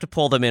is you have to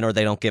pull them in or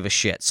they don't give a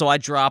shit. So I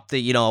dropped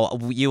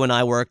you and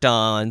I worked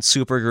on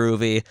Super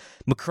Groovy.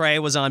 McCrae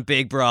was on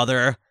Big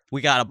Brother.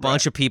 We got a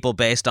bunch of people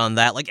based on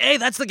that. Like, hey,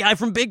 that's the guy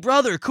from Big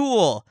Brother.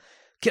 Cool.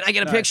 Can I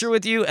get a picture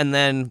with you? And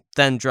then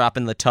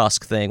dropping the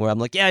Tusk thing where I'm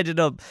like, yeah, I did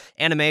a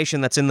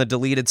animation that's in the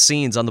deleted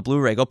scenes on the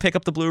Blu-ray. Go pick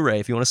up the Blu-ray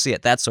if you want to see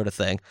it. That sort of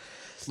thing.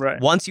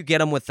 Right. Once you get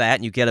them with that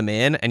and you get them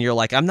in and you're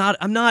like, I'm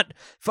not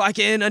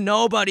fucking a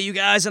nobody, you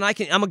guys, and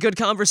I'm a good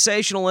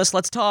conversationalist.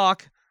 Let's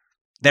talk.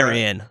 They're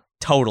in.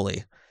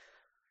 Totally.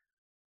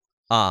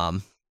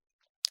 But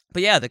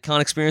yeah, the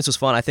con experience was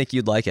fun. I think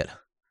you'd like it.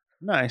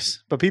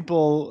 Nice. But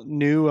people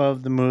knew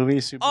of the movie.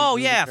 Super Oh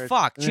Groovy yeah, Cartoon.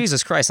 fuck.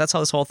 Jesus Christ, that's how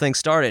this whole thing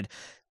started.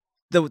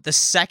 The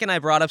second I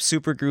brought up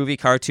Super Groovy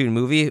Cartoon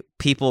Movie,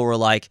 people were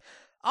like,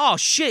 "Oh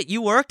shit,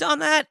 you worked on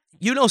that?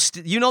 You know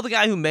the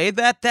guy who made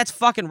that? That's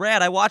fucking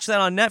rad. I watched that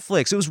on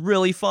Netflix. It was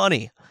really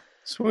funny."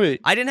 Sweet.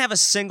 I didn't have a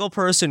single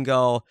person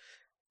go,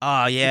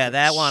 "Oh yeah,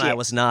 that one I Shit.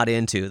 was not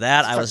into.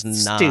 That I was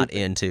fucking not stupid."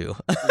 into."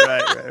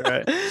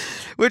 right.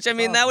 Which I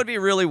mean, that would be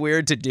really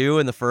weird to do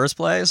in the first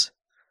place.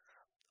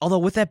 Although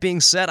with that being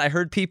said, I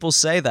heard people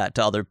say that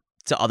to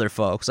other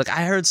folks. Like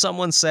I heard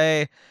someone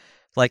say,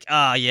 like,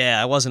 "Oh yeah,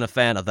 I wasn't a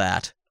fan of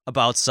that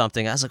about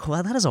something." I was like,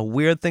 "Well, that is a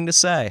weird thing to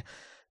say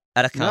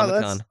at a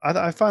Comic-Con."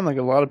 I find like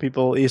a lot of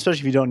people, especially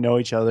if you don't know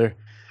each other,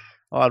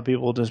 a lot of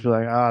people will just be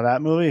like, "Oh,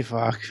 that movie,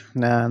 fuck,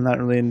 nah, I'm not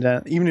really into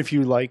that." Even if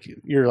you're like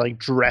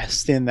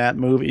dressed in that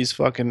movie's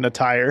fucking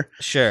attire,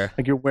 Sure.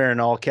 like you're wearing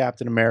all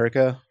Captain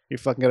America, you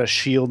fucking got a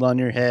shield on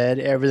your head,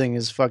 everything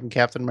is fucking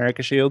Captain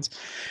America shields,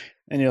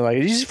 and you're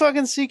like, "Did you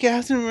fucking see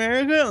Captain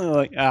America?" And they're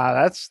like,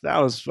 that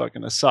was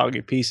fucking a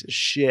soggy piece of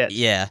shit.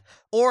 Yeah.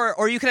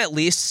 Or you can at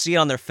least see it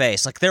on their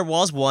face. Like there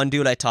was one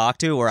dude I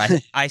talked to where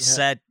I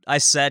said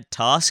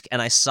Tusk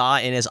and I saw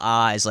in his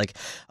eyes like,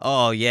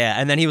 "Oh yeah."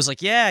 And then he was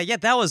like, "Yeah,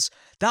 that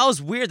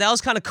was weird. That was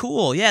kind of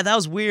cool. Yeah, that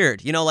was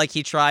weird." Like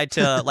he tried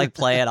to like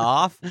play it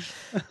off.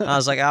 I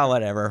was like, "Oh,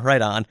 whatever.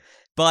 Right on."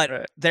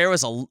 But there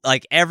was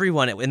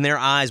everyone in their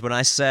eyes when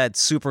I said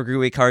Super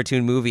Groovy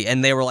Cartoon Movie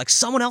and they were like,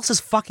 "Someone else has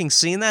fucking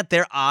seen that?"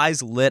 Their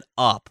eyes lit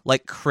up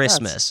like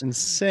Christmas. That's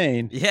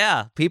insane.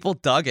 Yeah, people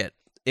dug it.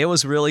 It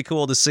was really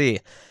cool to see.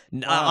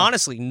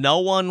 Honestly, no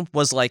one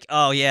was like,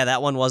 "Oh yeah,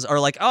 that one was," or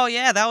like, "Oh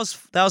yeah, that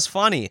was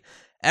funny."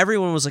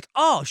 Everyone was like,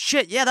 "Oh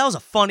shit, yeah, that was a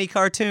funny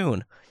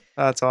cartoon."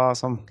 That's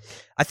awesome.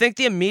 I think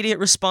the immediate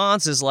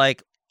response is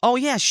like, "Oh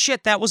yeah,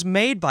 shit, that was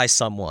made by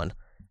someone."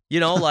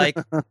 Like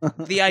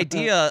the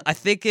idea. I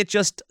think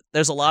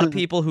there's a lot of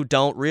people who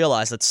don't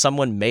realize that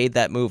someone made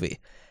that movie.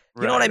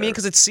 You know what I mean?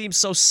 Because it seems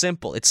so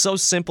simple. It's so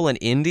simple and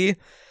indie.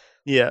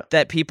 Yeah.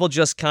 That people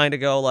just kind of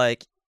go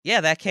like,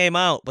 "Yeah, that came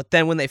out." But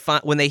then when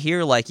they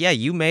hear like, "Yeah,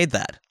 you made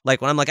that."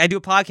 Like when I'm like, I do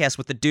a podcast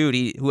with the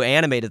dude who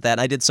animated that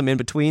and I did some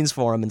in-betweens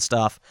for him and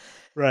stuff.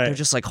 Right. They're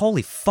just like,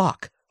 "Holy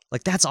fuck."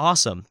 Like that's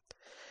awesome.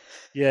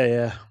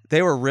 Yeah.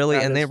 They were really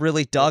they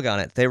really dug on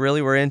it. They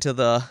really were into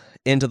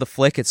the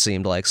flick, it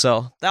seemed like.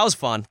 So that was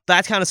fun.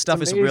 That kind of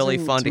stuff is really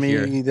fun to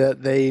hear. Me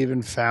that they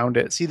even found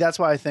it. See, that's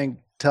why I think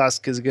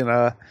Tusk is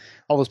gonna,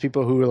 all those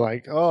people who are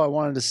like, "Oh, I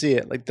wanted to see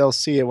it," like they'll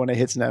see it when it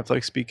hits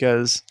Netflix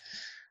because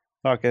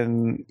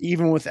fucking,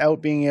 even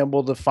without being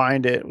able to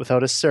find it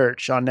without a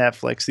search on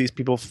Netflix, these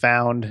people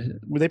found,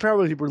 they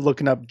probably were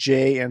looking up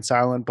Jay and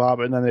Silent Bob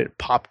and then it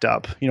popped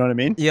up. You know what I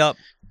mean? Yep.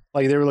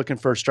 Like they were looking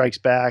for Strikes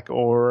Back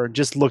or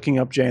just looking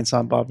up Jay and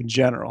Silent Bob in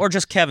general. Or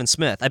just Kevin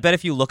Smith. I bet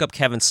if you look up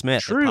Kevin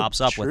Smith, it pops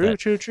up with it.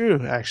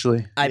 True,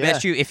 actually. I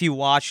bet you if you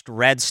watched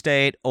Red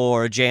State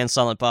or Jay and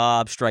Silent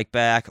Bob, Strike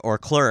Back, or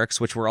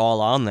Clerks, which were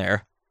all on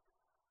there,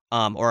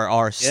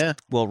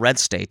 well, Red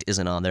State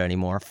isn't on there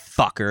anymore.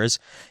 Fuckers.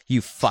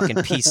 You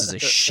fucking pieces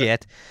of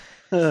shit.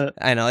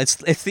 I know.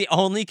 It's the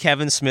only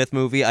Kevin Smith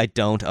movie I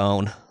don't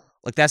own.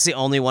 Like, that's the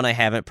only one I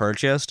haven't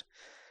purchased.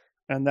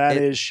 And that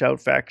is Shout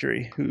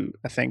Factory, who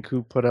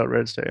put out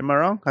Red State. Am I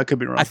wrong? I could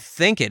be wrong. I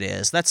think it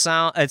is.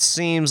 It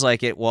seems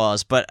like it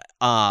was, but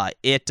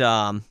that's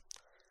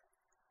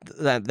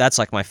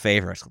like my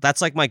favorite. That's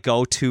like my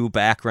go-to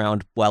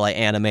background while I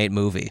animate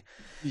movie.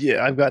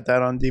 Yeah, I've got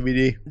that on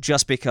DVD.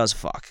 Just because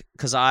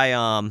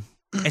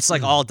it's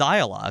like all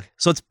dialogue.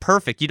 So it's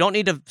perfect. You don't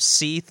need to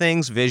see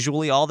things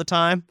visually all the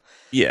time.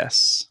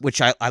 Yes. Which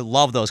I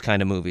love those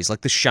kind of movies.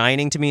 Like The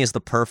Shining to me is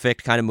the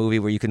perfect kind of movie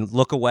where you can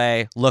look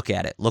away, look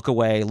at it, look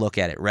away, look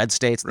at it. Red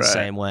State's the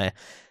same way.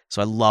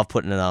 So I love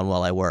putting it on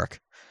while I work.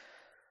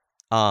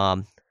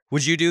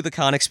 Would you do the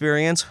con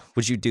experience?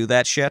 Would you do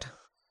that shit?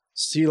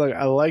 See, like,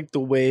 I like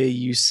the way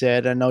you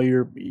said, I know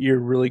you're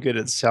really good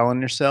at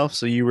selling yourself.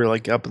 So you were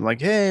like up and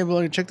like, hey,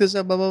 well, check this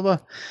out, blah, blah, blah.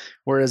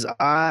 Whereas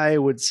I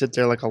would sit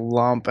there like a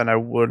lump and I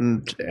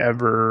wouldn't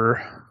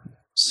ever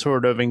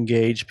sort of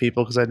engage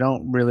people because I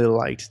don't really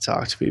like to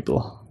talk to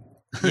people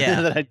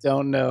that I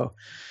don't know.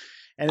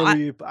 And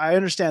I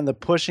understand the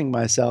pushing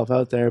myself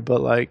out there,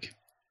 but like,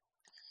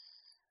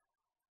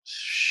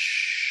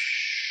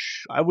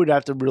 I would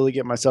have to really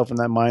get myself in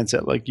that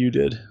mindset like you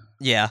did.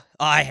 Yeah,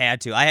 I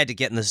had to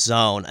get in the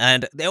zone,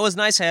 and it was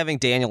nice having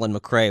Daniel and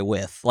McCrae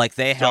with. Like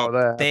they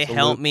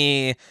helped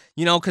me,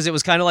 because it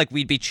was kind of like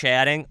we'd be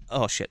chatting.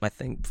 Oh shit, my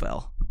thing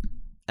fell.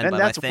 And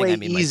that's way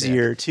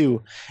easier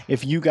too.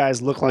 If you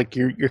guys look like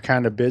you're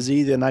kind of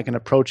busy, then I can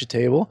approach a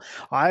table.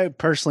 I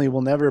personally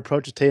will never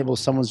approach a table if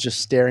someone's just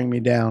staring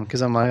me down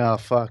because I'm like, oh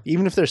fuck.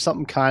 Even if there's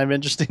something kind of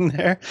interesting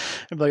there,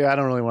 I'm like, I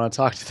don't really want to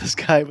talk to this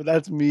guy. But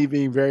that's me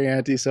being very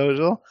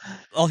antisocial.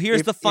 Oh,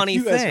 here's the funny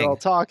thing. If you guys are all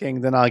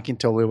talking, then I can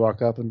totally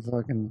walk up and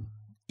fucking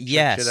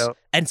yes. Shit out.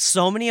 And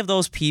so many of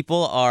those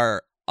people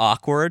are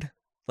awkward,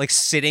 like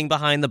sitting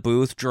behind the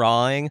booth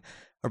drawing.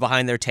 Or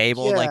behind their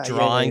table, like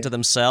drawing to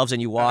themselves,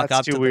 and you walk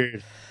up to them.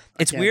 Weird.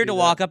 It's weird to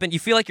walk up and you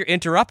feel like you're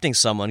interrupting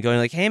someone, going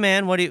like, "Hey,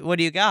 man, what do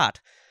you got?"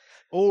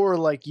 Or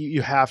like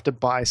you have to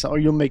buy some, or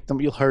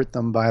you'll hurt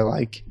them by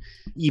like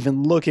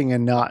even looking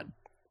and not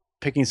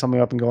picking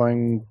something up and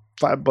going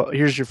 $5.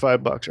 Here's your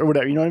 $5 or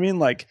whatever. You know what I mean?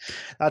 Like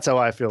that's how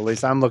I feel. At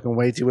least I'm looking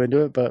way too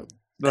into it, but.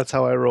 That's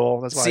how I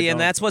roll. That's why. And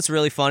that's what's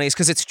really funny is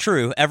because it's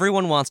true.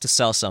 Everyone wants to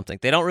sell something.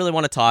 They don't really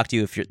want to talk to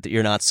you if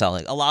you're not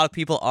selling. A lot of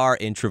people are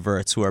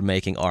introverts who are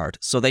making art,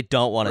 so they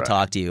don't want to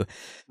talk to you.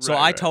 So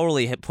I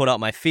totally put out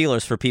my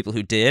feelers for people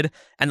who did,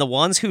 and the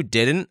ones who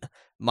didn't,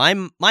 my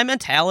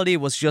mentality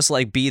was just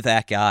like, be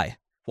that guy.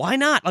 Why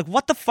not? Like,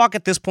 what the fuck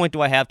at this point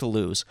do I have to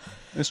lose?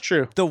 It's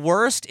true. The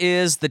worst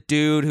is the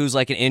dude who's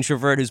like an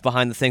introvert who's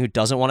behind the thing who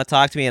doesn't want to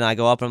talk to me, and I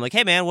go up and I'm like,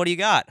 hey man, what do you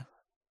got?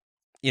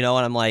 And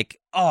I'm like,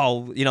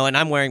 oh, and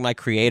I'm wearing my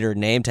creator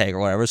name tag or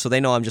whatever, so they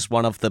know I'm just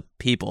one of the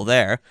people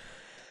there.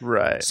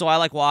 Right. So I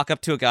like walk up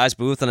to a guy's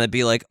booth and I'd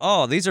be like,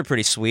 oh, these are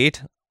pretty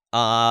sweet.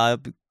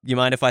 You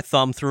mind if I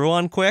thumb through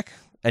one quick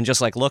and just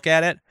like look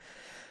at it?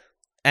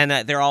 And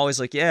they're always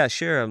like, yeah,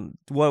 sure.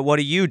 What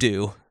do you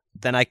do?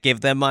 Then I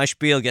give them my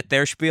spiel, get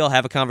their spiel,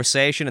 have a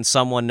conversation, and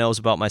someone knows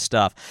about my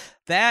stuff.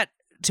 That,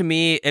 to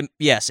me,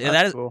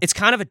 cool. It's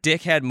kind of a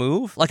dickhead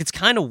move. Like, it's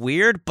kind of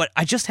weird, but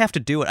I just have to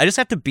do it. I just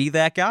have to be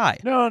that guy.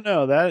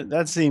 No,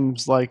 that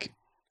seems like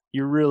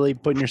you're really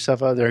putting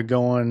yourself out there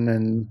going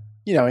and,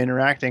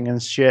 interacting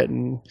and shit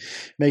and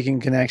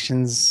making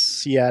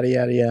connections, yada,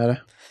 yada,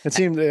 yada. It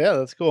seems,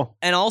 that's cool.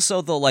 And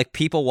also, the,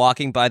 people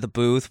walking by the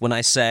booth, when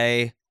I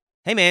say,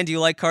 hey, man, do you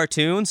like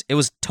cartoons? It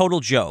was total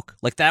joke.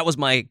 Like, that was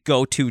my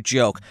go-to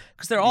joke.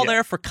 Because they're all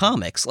there for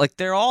comics. Like,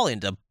 they're all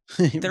into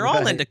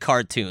all into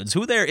cartoons.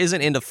 Who there isn't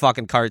into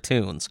fucking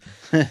cartoons?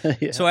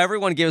 So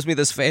everyone gives me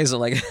this face of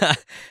like,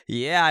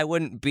 yeah, I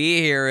wouldn't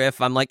be here if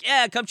I'm like,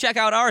 yeah, come check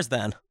out ours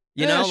then.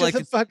 Shut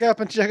the fuck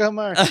up and check out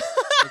mine.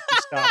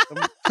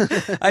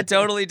 I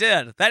totally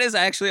did. That is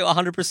actually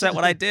 100%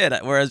 what I did.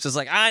 Where it's just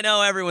like, I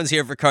know everyone's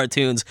here for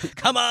cartoons.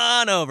 Come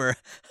on over.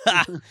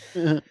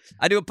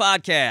 I do a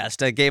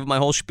podcast. I gave my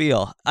whole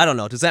spiel. I don't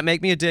know. Does that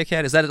make me a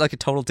dickhead? Is that like a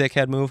total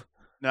dickhead move?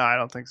 No, I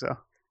don't think so.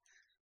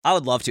 I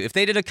would love to. If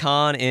they did a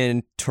con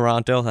in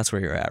Toronto, that's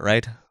where you're at,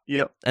 right?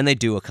 Yep. And they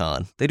do a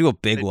con. They do a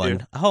big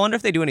one. I wonder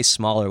if they do any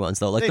smaller ones,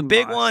 though. Like the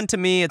big one, to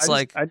me, it's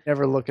like... I'd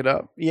never look it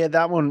up. Yeah,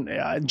 that one,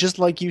 just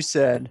like you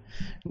said,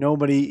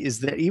 nobody is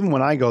there. Even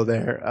when I go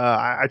there,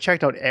 I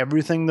checked out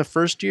everything the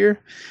first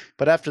year.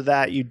 But after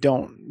that, you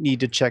don't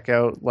need to check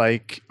out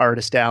like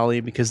Artist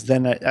Alley because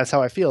then that's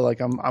how I feel.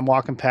 Like I'm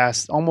walking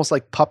past almost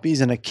like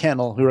puppies in a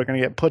kennel who are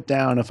going to get put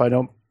down if I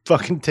don't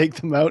fucking take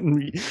them out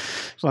and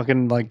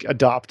fucking like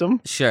adopt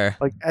them. Sure.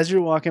 Like as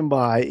you're walking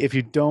by, if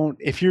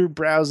you're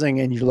browsing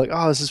and you're like,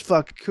 oh, this is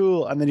fucking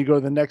cool, and then you go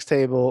to the next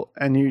table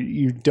and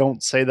you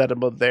don't say that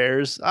about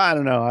theirs, I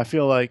don't know. I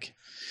feel like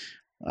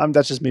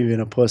that's just me being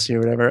a pussy or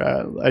whatever.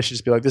 I should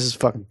just be like, this is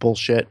fucking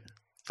bullshit.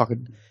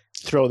 Fucking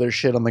throw their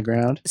shit on the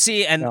ground.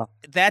 See, and No.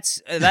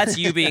 that's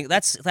you being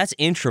that's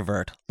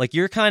introvert. Like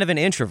you're kind of an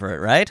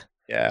introvert, right?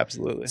 Yeah,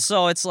 absolutely.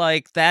 So it's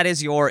like that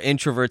is your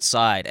introvert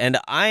side, and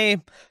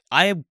I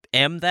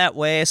am that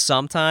way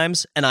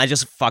sometimes, and I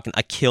just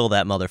I kill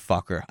that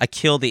motherfucker. I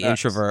kill the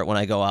introvert when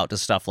I go out to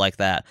stuff like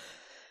that,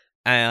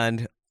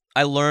 and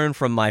I learn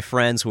from my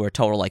friends who are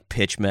total like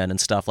pitchmen and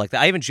stuff like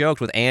that. I even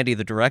joked with Andy,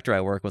 the director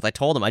I work with. I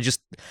told him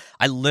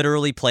I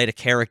literally played a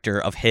character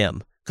of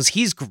him. Because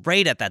he's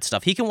great at that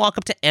stuff. He can walk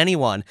up to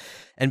anyone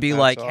and be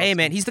like, hey,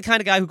 man, he's the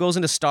kind of guy who goes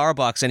into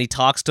Starbucks and he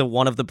talks to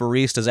one of the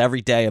baristas every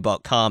day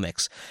about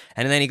comics.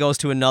 And then he goes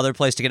to another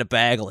place to get a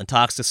bagel and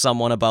talks to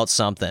someone about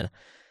something.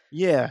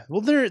 Yeah. Well,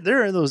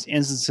 there are those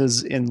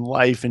instances in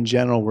life in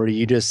general where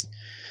you just,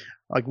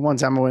 like one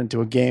time I went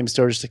to a game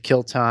store just to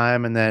kill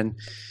time, and then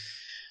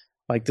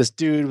like this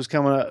dude was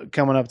coming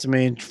up to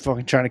me and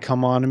fucking trying to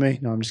come on to me.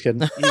 No, I'm just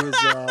kidding.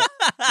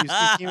 He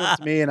came up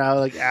to me and I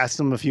like asked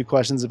him a few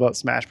questions about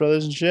Smash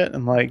Brothers and shit,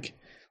 and like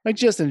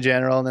just in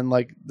general. And then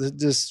like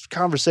this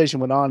conversation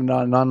went on and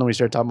on and on. And we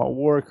started talking about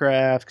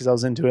Warcraft because I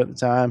was into it at the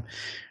time.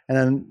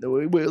 And then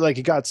we like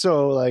it got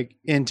so like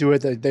into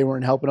it that they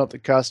weren't helping out the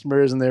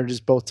customers and they were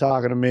just both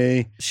talking to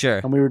me. Sure.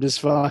 And we were just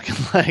fucking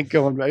like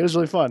going back. It was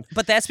really fun.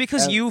 But that's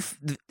because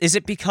is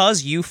it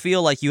because you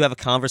feel like you have a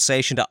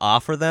conversation to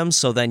offer them,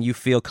 so then you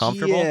feel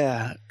comfortable?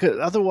 Yeah. 'Cause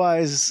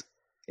otherwise,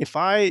 if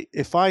I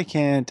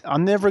can't,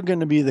 I'm never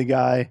going to be the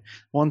guy.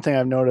 One thing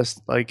I've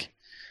noticed, like,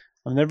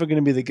 I'm never going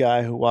to be the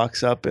guy who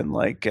walks up and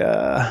like,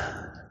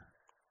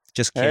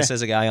 just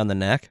kisses a guy on the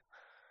neck.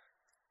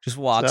 Just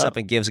walks up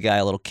and gives a guy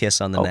a little kiss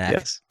on the neck.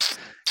 Yes.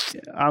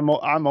 Yeah, I'm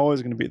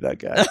always going to be that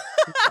guy.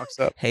 Who walks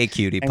up. Hey,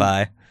 cutie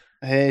pie.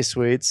 Hey,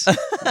 sweets.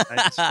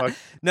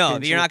 No,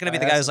 you're not going to be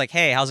the guy who's like,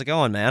 hey, how's it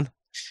going, man?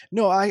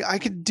 No, I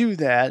could do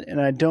that,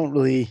 and I don't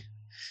really.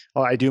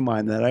 Well, I do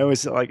mind that. I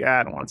always like,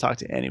 I don't want to talk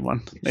to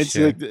anyone. It's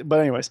Sure. like, but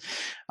anyways,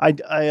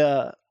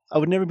 I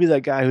would never be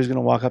that guy who's going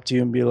to walk up to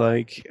you and be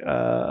like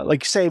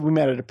say we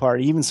met at a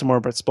party, even somewhere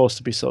but it's supposed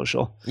to be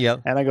social.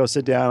 Yep. And I go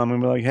sit down. I'm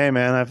going to be like, hey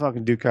man, I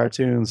fucking do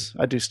cartoons.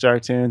 I do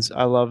Startoons.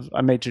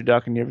 I made your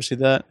duck, and you ever see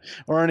that?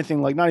 Or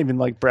anything like, not even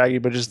like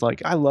braggy, but just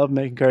like, I love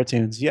making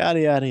cartoons.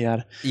 Yada, yada,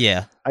 yada.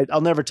 Yeah.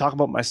 I'll never talk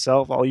about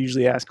myself. I'll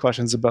usually ask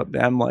questions about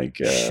them. Like,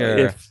 Sure.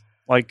 if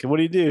like, what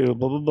do you do?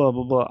 Blah, blah, blah,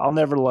 blah, blah. I'll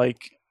never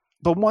like,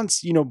 but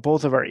once,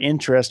 both of our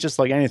interests, just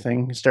like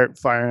anything, start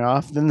firing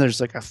off, then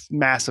there's like a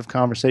massive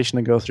conversation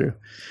to go through.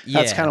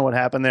 That's Yeah. kind of what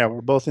happened there.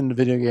 We're both into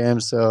video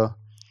games, so,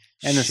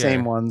 and the Sure.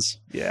 same ones.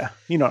 Yeah.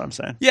 You know what I'm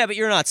saying? Yeah, but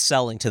you're not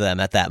selling to them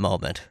at that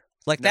moment.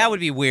 Like, that would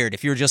be weird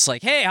if you were just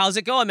like, hey, how's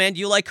it going, man? Do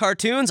you like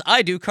cartoons?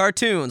 I do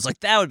cartoons. Like,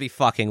 that would be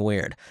fucking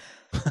weird.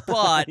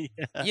 But,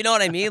 you know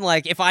what I mean?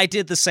 Like, if I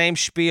did the same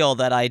spiel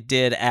that I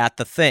did at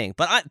the thing.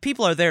 But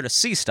people are there to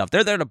see stuff.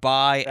 They're there to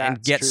buy and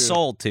That's get true.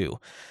 sold to.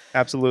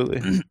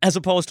 Absolutely. As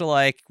opposed to,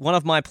 like, one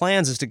of my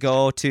plans is to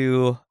go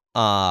to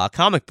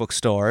comic book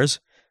stores,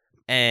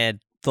 and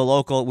the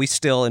local, we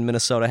still in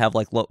Minnesota have,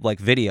 like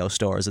video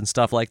stores and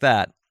stuff like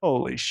that.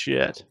 Holy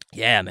shit.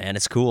 Yeah, man,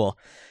 it's cool.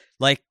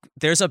 Like,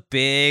 there's a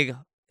big,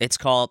 they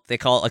call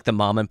it like the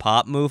mom and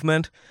pop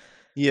movement,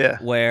 Yeah.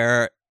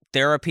 where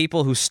there are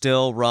people who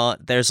still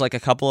there's like a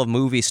couple of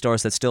movie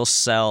stores that still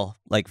sell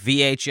like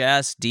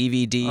VHS,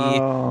 DVD,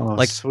 Oh,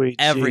 like sweet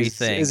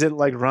everything. Jesus. Is it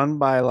like run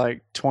by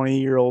like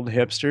 20-year-old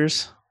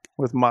hipsters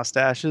with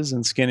mustaches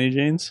and skinny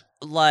jeans?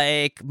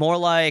 like more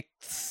like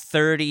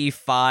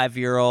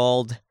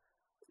 35-year-old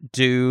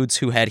dudes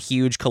who had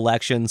huge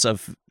collections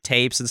of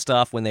tapes and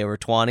stuff when they were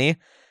 20.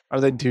 Are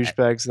they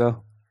douchebags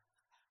though?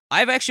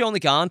 I've actually only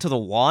gone to the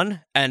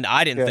one, and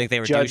I didn't think they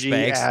were Judgy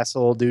douchebags.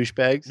 asshole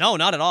douchebags. No,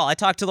 not at all. I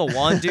talked to the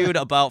one dude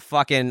about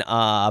fucking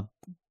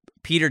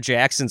Peter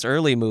Jackson's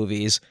early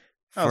movies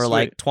Oh, for sweet.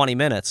 like 20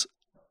 minutes,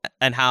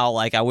 and how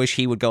like I wish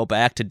he would go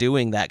back to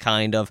doing that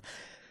kind of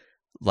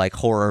like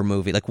horror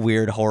movie, like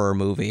weird horror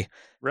movie.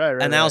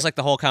 Right. And that was like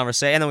the whole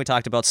conversation. And then we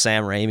talked about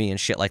Sam Raimi and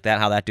shit like that,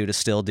 how that dude is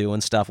still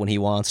doing stuff when he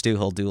wants to.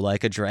 He'll do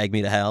like a Drag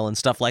Me to Hell and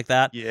stuff like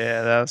that.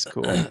 Yeah, that was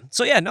cool.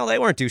 So yeah, no, they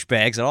weren't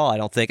douchebags at all, I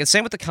don't think. And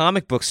same with the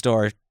comic book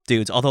store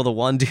dudes. Although the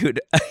one dude,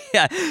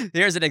 yeah,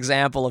 here's an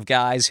example of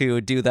guys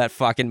who do that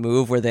fucking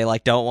move where they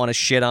like don't want to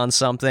shit on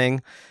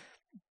something,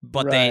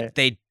 but Right.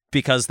 they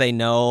because they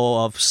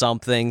know of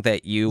something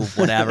that you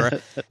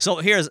whatever. So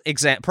here's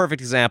perfect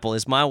example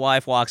is my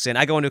wife walks in.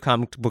 I go into a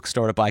comic book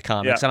store to buy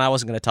comics, Yeah. and I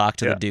wasn't going to talk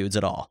to the dudes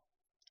at all.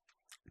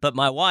 But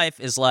my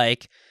wife is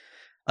like,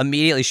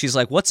 immediately she's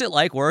like, "What's it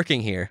like working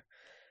here?"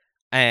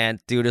 And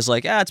dude is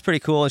like, "Ah, it's pretty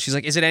cool." And she's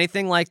like, "Is it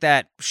anything like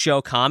that show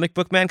Comic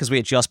Book Men?" Because we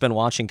had just been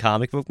watching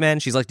Comic Book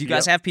Men. She's like, "Do you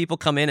guys have people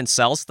come in and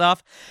sell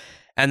stuff?"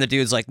 And the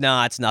dude's like,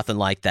 "Nah, it's nothing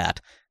like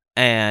that."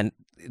 And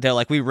they're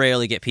like, "We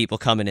rarely get people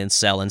coming in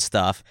selling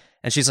stuff."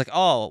 And she's like,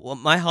 oh, well,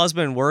 my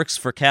husband works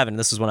for Kevin.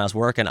 This is when I was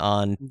working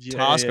on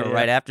Tosca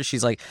right after.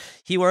 She's like,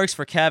 he works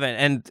for Kevin.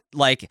 And,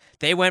 like,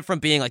 they went from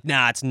being like,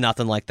 nah, it's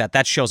nothing like that.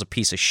 That show's a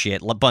piece of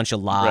shit, a bunch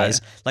of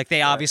lies. Right. Like,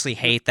 they obviously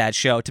hate that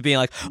show, to being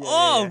like,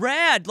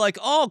 rad. Like,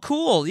 oh,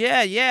 cool.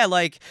 Yeah.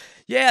 Like,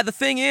 yeah, the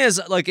thing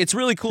is, like, it's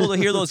really cool to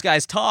hear those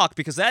guys talk,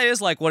 because that is,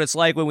 like, what it's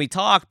like when we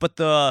talk. But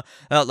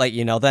like,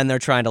 you know, then they're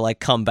trying to, like,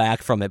 come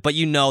back from it. But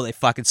you know they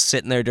fucking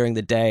sitting there during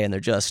the day and they're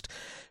just...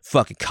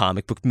 fucking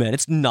comic book men.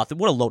 It's nothing.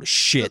 What a load of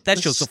shit. That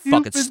show's so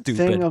fucking stupid.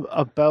 The thing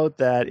about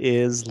that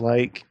is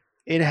like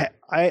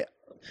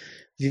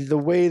the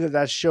way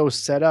that show's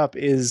set up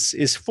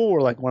is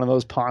for like one of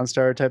those Pawn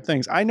Star type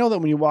things. I know that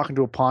when you walk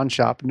into a pawn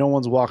shop, no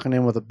one's walking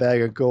in with a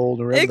bag of gold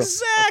or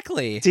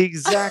exactly the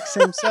exact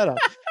same setup.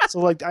 So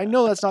like I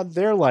know that's not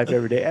their life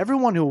every day.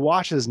 Everyone who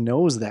watches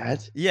knows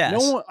that. Yes.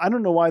 No one, I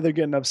don't know why they're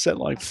getting upset.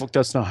 Like, fuck,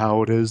 that's not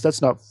how it is.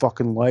 That's not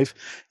fucking life.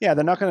 Yeah,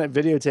 they're not gonna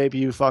videotape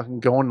you fucking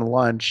going to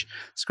lunch,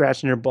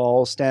 scratching your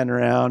balls, standing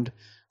around,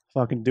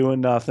 fucking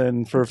doing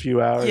nothing for a few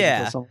hours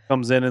until someone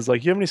comes in and is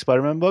like, you have any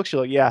Spider-Man books?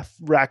 You're like, yeah,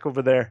 rack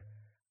over there.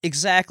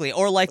 Exactly.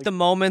 Or like the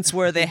moments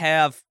where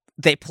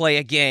they play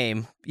a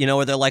game, you know,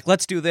 where they're like,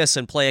 let's do this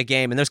and play a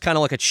game, and there's kind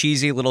of like a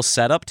cheesy little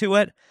setup to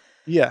it.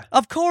 Yeah.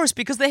 Of course,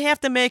 because they have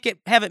to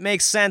have it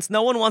make sense.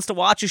 No one wants to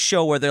watch a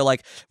show where they're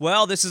like,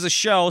 well, this is a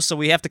show, so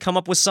we have to come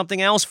up with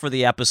something else for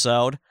the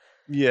episode.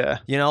 Yeah.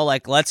 You know,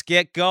 like, let's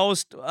get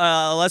ghosts.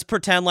 Let's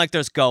pretend like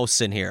there's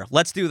ghosts in here.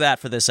 Let's do that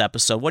for this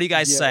episode. What do you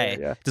guys say?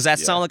 Yeah. Does that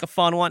sound like a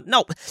fun one?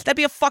 No, that'd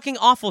be a fucking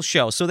awful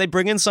show. So they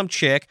bring in some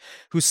chick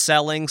who's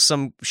selling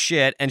some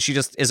shit, and she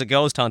just is a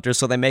ghost hunter,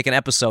 so they make an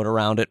episode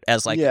around it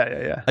as like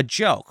a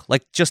joke,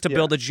 like just to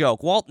build a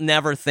joke. Walt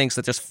never thinks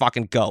that there's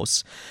fucking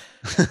ghosts.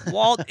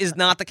 Walt is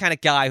not the kind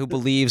of guy who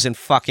believes in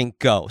fucking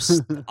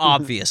ghosts,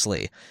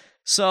 obviously.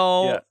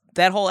 So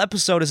that whole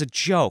episode is a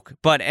joke.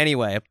 But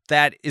anyway,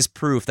 that is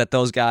proof that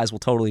those guys will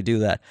totally do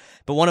that.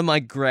 But one of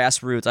my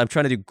grassroots, I'm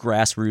trying to do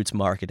grassroots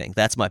marketing.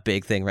 That's my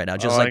big thing right now.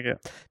 Just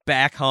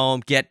back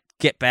home, get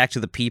back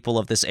to the people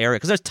of this area.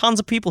 Because there's tons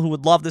of people who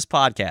would love this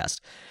podcast.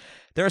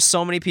 There are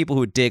so many people who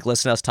would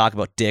listen to us talk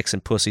about dicks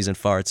and pussies and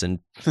farts and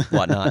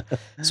whatnot.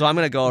 So I'm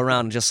going to go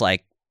around and just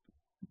like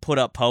put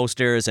up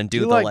posters and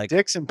do like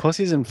dicks and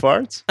pussies and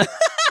farts?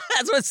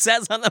 That's what it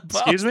says on the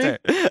poster.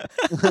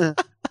 Excuse me?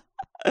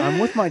 I'm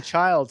with my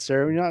child,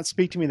 sir. You not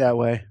speak to me that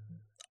way.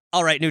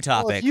 All right, new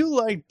topic. Well, if you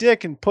like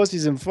dick and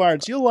pussies and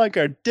farts, you'll like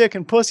our dick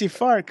and pussy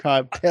fart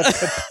cod.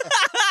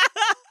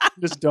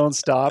 Just don't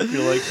stop.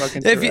 You're like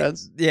fucking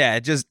Tourette's.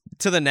 Just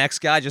to the next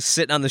guy just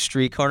sitting on the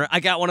street corner. I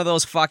got one of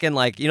those fucking,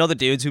 like, you know, the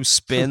dudes who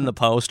spin the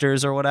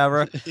posters or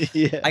whatever?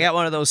 Yeah. I got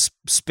one of those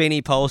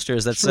spinny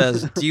posters that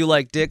says, do you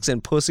like dicks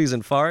and pussies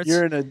and farts?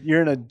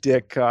 You're in a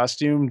dick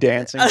costume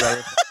dancing by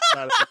the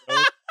side of the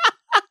road.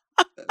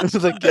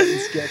 Like getting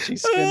sketchy,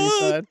 spinny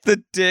side.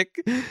 The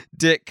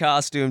dick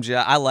costume.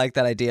 I like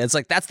that idea. It's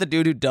like, that's the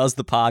dude who does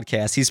the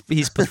podcast.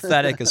 He's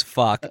pathetic as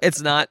fuck.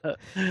 It's not.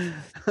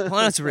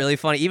 Well, it's really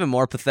funny. Even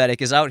more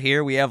pathetic is out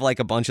here. We have like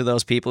a bunch of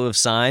those people who have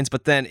signs,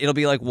 but then it'll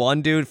be like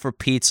one dude for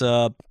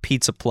pizza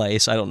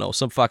place. I don't know,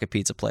 some fucking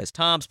pizza place.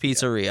 Tom's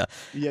Pizzeria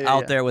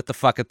out there with the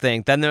fucking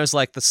thing. Then there's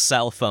like the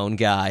cell phone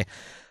guy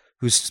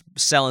who's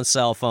selling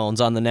cell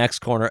phones on the next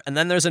corner, and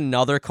then there's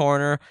another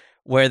corner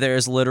where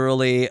there's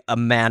literally a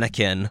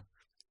mannequin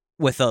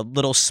with a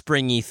little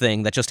springy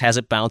thing that just has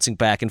it bouncing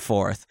back and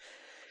forth.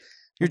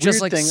 You're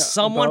just like,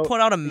 someone put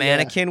out a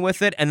mannequin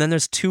with it, and then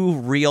there's two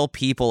real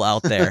people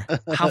out there.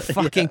 How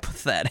fucking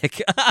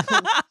pathetic.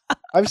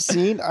 I've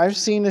seen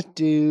a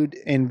dude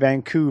in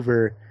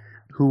Vancouver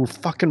who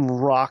fucking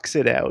rocks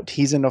it out.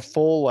 He's in a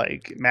full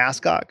like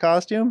mascot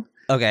costume.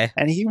 Okay.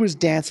 And he was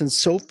dancing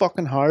so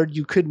fucking hard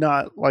you could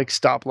not like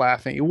stop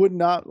laughing. It would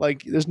not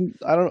like it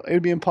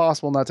would be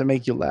impossible not to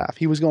make you laugh.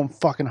 He was going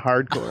fucking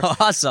hardcore.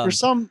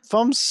 Awesome.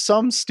 For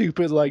some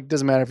stupid, like,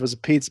 doesn't matter if it was a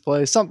pizza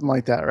place, something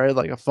like that, right?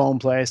 Like a phone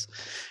place.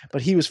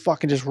 But he was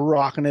fucking just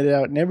rocking it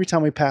out. And every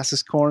time we passed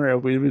this corner,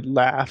 we would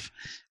laugh.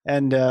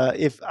 And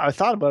if I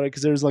thought about it,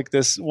 because there's like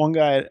this one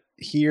guy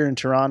here in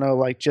Toronto,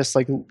 like just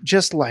like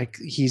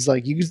he's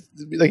like, you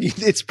like,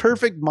 it's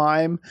perfect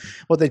mime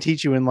what they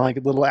teach you in like a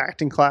little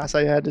acting class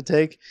I had to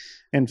take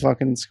in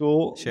fucking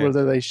school. Sure.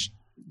 Where they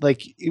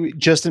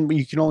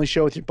you can only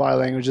show with your body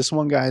language. This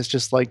one guy is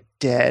just like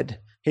dead.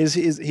 His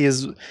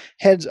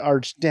head's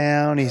arched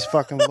down. He's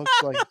fucking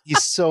looks like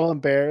he's so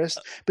embarrassed,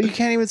 but you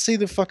can't even see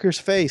the fucker's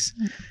face.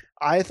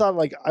 I thought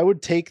like I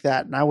would take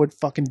that and I would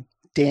fucking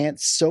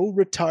dance so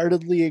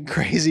retardedly and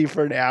crazy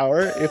for an hour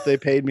if they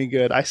paid me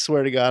good. I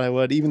swear to God I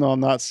would, even though I'm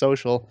not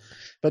social.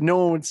 But no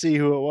one would see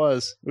who it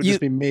was. It would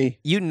just be me.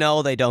 You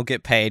know they don't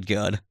get paid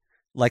good.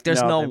 Like,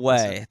 there's no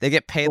way. They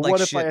get paid like shit.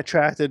 What if I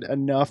attracted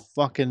enough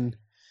fucking attention?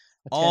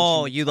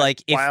 Oh, you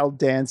like wild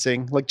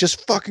dancing, like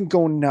just fucking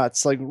going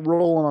nuts, like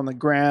rolling on the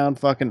ground,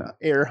 fucking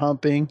air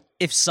humping.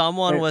 If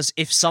someone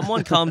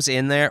comes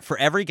in there, for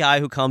every guy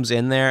who comes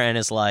in there and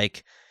is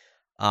like,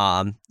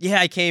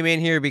 I came in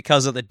here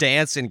because of the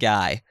dancing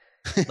guy.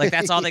 Like,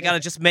 that's all they got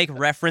to just make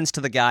reference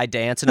to the guy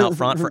dancing out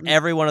front. For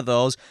every one of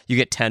those, you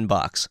get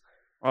 $10.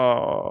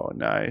 Oh,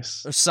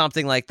 nice. or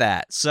something like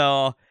that.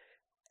 So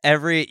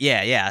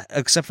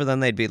except for then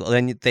they'd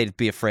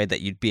be afraid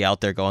that you'd be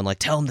out there going like,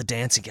 tell them the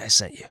dancing guy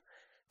sent you.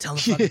 Tell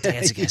them the fucking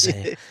dancing guy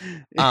sent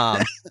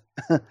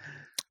you.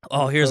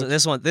 Oh, here's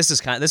this one.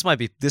 This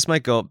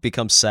might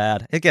become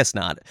sad. I guess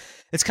not.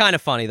 It's kind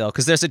of funny though,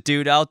 because there's a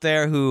dude out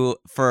there who,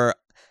 for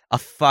a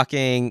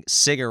fucking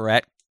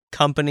cigarette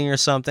company or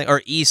something,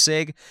 or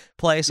e-cig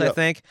place, I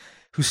think,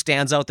 who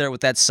stands out there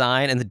with that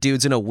sign, and the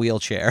dude's in a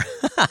wheelchair,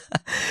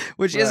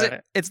 which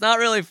isn't. It's not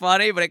really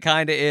funny, but it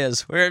kind of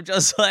is. Where I'm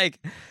just like,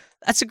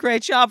 that's a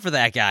great job for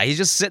that guy. He's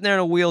just sitting there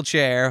in a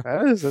wheelchair,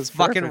 That's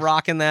fucking perfect.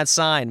 rocking that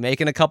sign,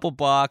 making a couple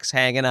bucks,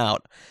 hanging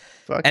out.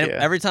 Fuck And yeah.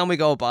 every time we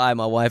go by,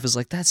 my wife is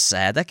like, that's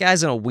sad. That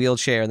guy's in a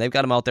wheelchair, and they've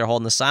got him out there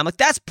holding the sign. I'm like,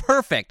 that's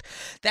perfect.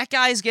 That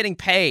guy is getting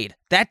paid.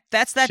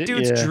 That's that Shit,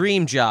 dude's yeah.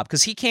 dream job,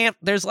 because he can't,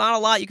 there's not a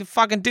lot you can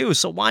fucking do,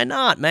 so why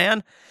not,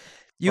 man?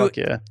 Fuck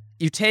yeah.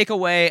 You take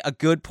away a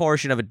good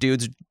portion of a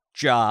dude's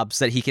jobs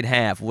that he can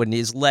have when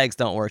his legs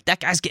don't work. That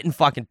guy's getting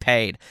fucking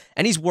paid,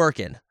 and he's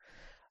working.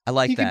 I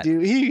like that.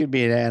 He could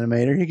be an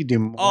animator. He could do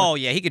more. Oh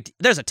yeah, he could.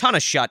 There's a ton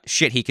of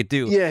shit he could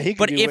do. Yeah, he could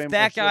But do way if more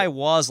that guy shit.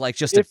 was like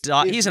just If- a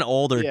doc, if- he's an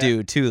older yeah.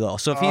 dude too, though.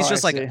 So if he's Oh,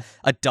 just I like see.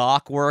 a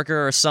dock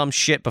worker or some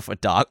shit, before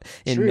dock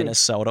in True.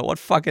 Minnesota, what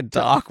fucking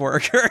dock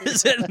worker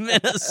is in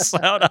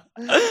Minnesota?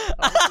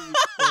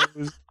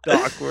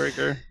 Dock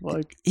worker.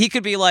 Like, He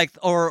could be like,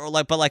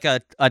 but like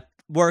a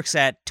works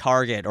at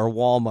Target or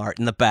Walmart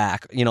in the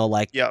back,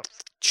 like yep.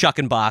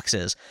 chucking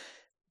boxes.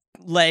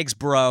 Legs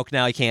broke.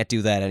 Now he can't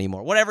do that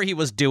anymore. Whatever he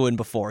was doing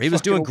before, he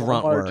was doing Fucking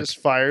grunt Walmart work. Just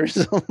fires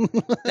him.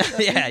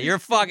 Yeah, you're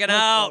fucking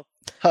out.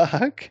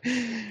 Fuck.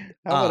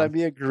 How would I Um,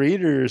 be a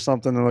greeter or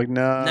something? I'm like,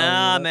 nah.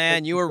 Nah, that man,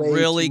 takes you were way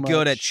really too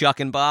good at much.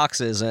 chucking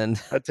boxes, and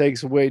That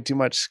takes way too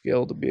much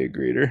skill to be a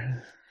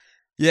greeter.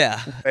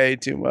 yeah. Way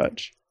too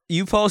much.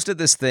 You posted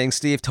this thing,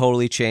 Steve,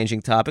 totally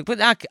changing topic, but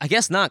I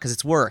guess not, because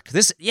it's work.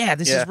 This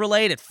is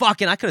related.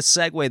 Fucking, I could have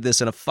segued this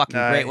in a fucking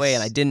great way,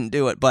 and I Nice. didn't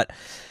do it. But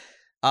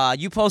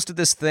you posted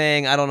this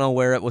thing. I don't know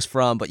where it was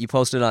from, but you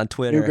posted it on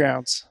Twitter.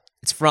 Newgrounds.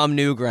 It's from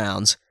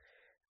Newgrounds,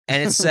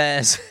 and it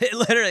says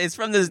it's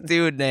from this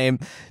dude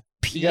named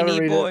You gotta Peony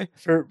read Boy. it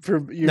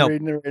for you're No.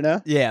 reading it right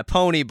now. Yeah,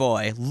 Pony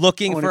Boy,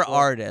 looking Pony for Boy.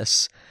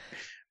 artists.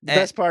 The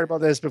best part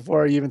about this,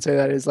 before you even say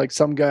that, is like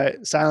some guy,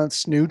 Silent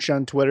Snooch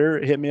on Twitter,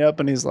 hit me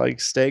up and he's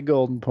like, "Stay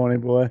golden, Pony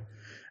Boy,"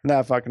 and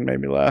that fucking made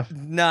me laugh. But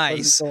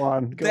Nice. Go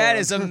on. That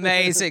is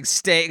amazing.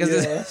 Stay,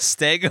 Yeah.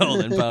 stay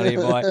golden, Pony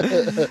Boy.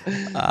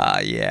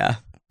 Yeah.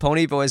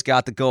 Pony Boy's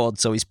got the gold,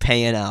 so he's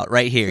paying out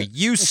right here.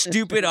 You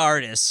stupid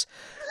artists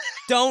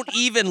don't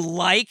even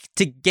like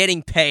to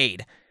getting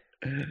paid.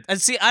 And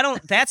see,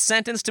 that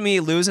sentence to me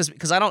loses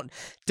because I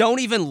don't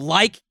even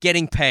like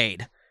getting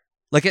paid.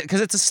 Like,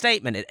 because it's a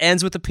statement. It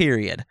ends with a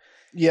period.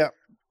 Yeah.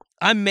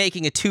 I'm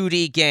making a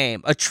 2D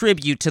game, a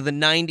tribute to the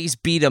 90s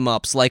beat 'em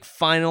ups like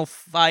Final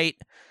Fight,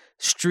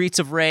 Streets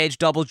of Rage,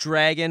 Double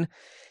Dragon.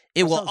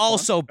 It will sounds fun,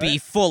 also be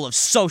right? full of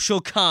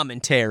social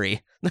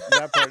commentary.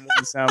 That part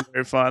doesn't sound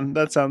very fun.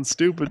 That sounds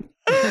stupid.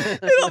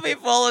 It'll be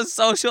full of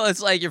social.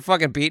 It's like you're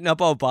fucking beating up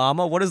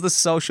Obama. What is the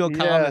social Yeah.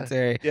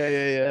 commentary?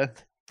 Yeah.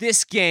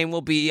 This game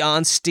will be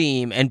on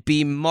Steam and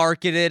be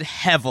marketed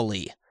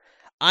heavily.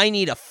 I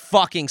need a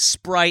fucking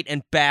sprite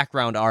and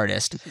background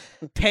artist.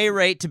 Pay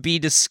rate to be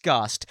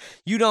discussed.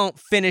 You don't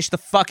finish the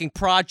fucking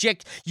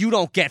project, you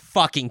don't get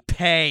fucking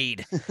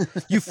paid.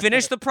 You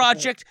finish the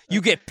project, you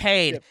get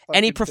paid. Get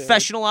Any fucking paid.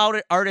 professional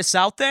artists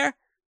out there?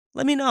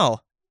 Let me know.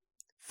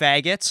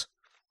 Faggots.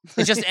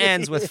 It just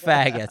ends with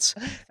faggots.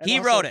 And He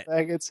also wrote it.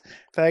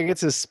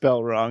 Faggots is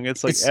spelled wrong.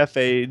 It's like It's-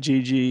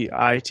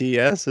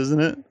 Faggits,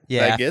 isn't it?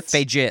 Yeah,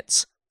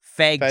 Faggots.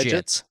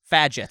 Faggots.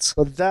 Faggots.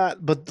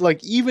 But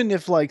like, even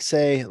if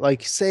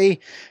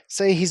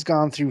say he's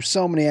gone through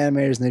so many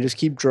animators and they just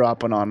keep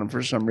dropping on him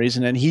for some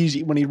reason, and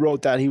when he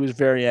wrote that, he was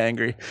very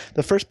angry.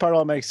 The first part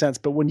all makes sense,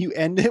 but when you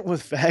end it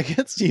with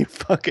faggots, you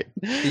fucking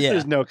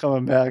there's no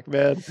coming back,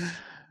 man.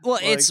 Well,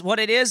 Like, it's what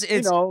it is.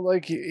 It's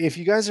like, if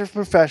you guys are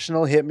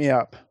professional, hit me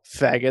up,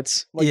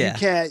 faggots. Like,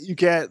 Yeah. you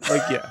can't,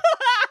 like, yeah.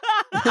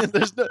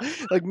 There's no,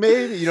 like,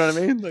 maybe, you know what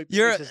I mean? Like,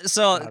 You're it's just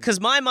so not- because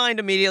my mind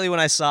immediately when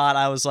I saw it,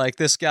 I was like,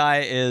 this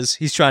guy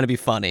he's trying to be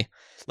funny.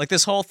 Like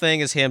this whole thing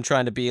is him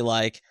trying to be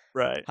like,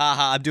 right.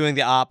 haha, I'm doing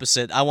the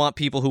opposite. I want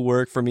people who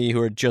work for me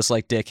who are just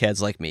like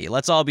dickheads like me.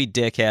 Let's all be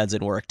dickheads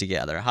and work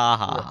together. Ha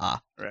ha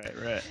ha.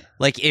 Right.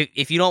 Like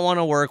if you don't want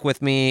to work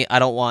with me, I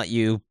don't want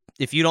you.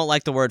 If you don't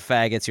like the word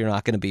faggots, you're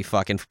not going to be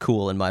fucking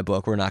cool in my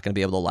book. We're not going to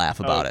be able to laugh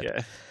about it.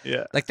 Okay.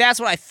 Yeah. Like that's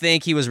what I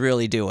think he was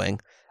really doing.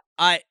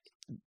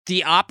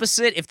 The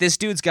opposite, if this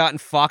dude's gotten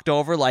fucked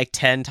over like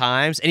 10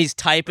 times and he's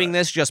typing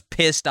this just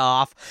pissed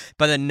off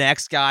by the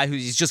next guy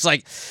who's just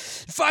like,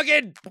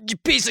 fucking you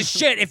piece of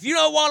shit. If you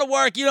don't want to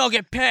work, you don't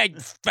get paid,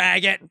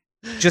 faggot.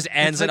 Just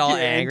ends It's it all you're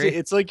angry.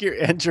 it's like you're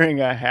entering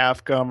a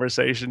half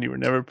conversation you were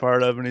never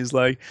part of, and he's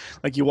like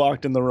you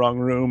walked in the wrong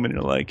room, and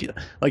you're like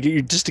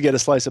you're just to get a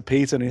slice of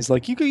pizza, and he's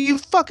like, you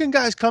fucking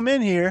guys come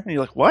in here, and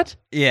you're like, what?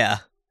 Yeah.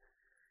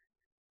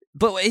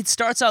 But it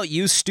starts out,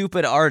 you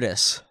stupid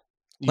artists.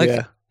 Like,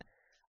 yeah.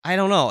 I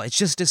don't know. It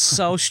just is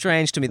so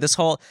strange to me. This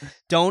whole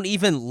don't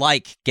even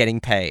like getting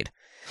paid.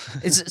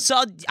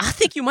 So I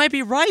think you might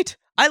be right.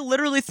 I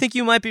literally think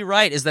you might be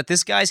right, is that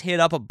this guy's hit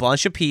up a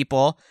bunch of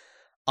people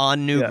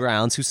on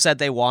Newgrounds who said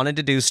they wanted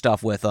to do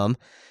stuff with him.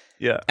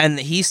 Yeah. And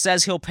he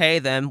says he'll pay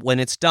them when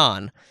it's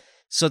done.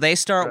 So they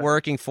start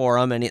working for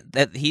him, and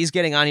that he's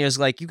getting on here is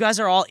like, you guys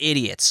are all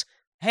idiots.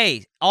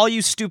 Hey, all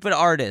you stupid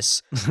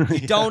artists,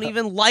 you don't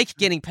even like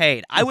getting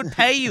paid. I would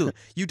pay you.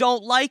 You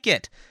don't like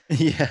it.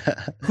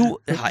 Yeah.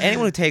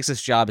 Anyone who takes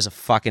this job is a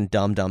fucking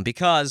dum-dum,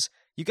 because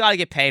you got to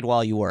get paid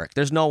while you work.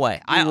 There's no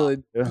way.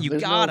 You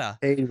There's gotta.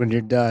 no paid when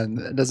you're done.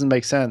 It doesn't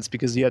make sense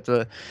because you have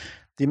to.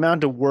 The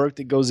amount of work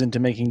that goes into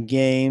making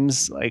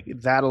games like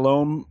that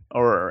alone,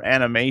 or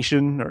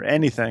animation, or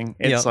anything,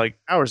 it's like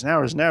hours and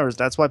hours and hours.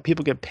 That's why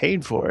people get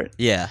paid for it.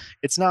 Yeah.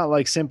 It's not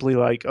like simply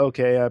like,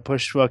 okay, I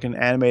push fucking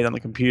animate on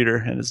the computer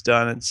and it's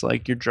done. It's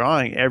like you're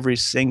drawing every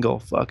single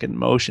fucking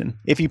motion.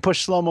 If you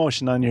push slow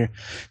motion on your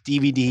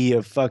DVD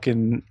of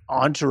fucking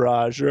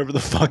Entourage, or whatever the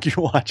fuck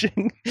you're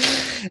watching,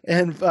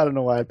 and I don't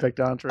know why I picked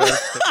Entourage.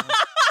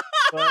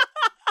 But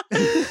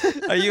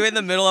Are you in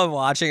the middle of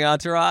watching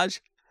Entourage?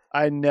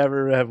 I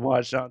never have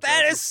watched Entourage.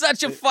 That is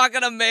such a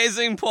fucking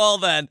amazing pull,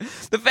 then.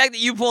 The fact that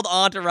you pulled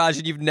Entourage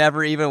and you've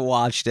never even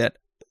watched it.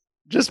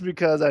 Just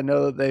because I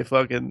know that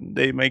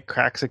they make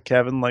cracks at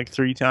Kevin like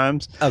 3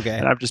 times. Okay.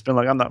 And I've just been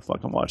like, I'm not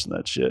fucking watching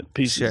that shit.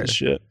 Pieces of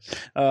shit.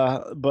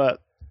 But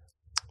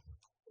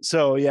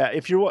so yeah,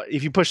 if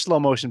you push slow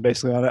motion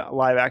basically on a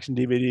live action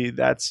DVD,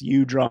 that's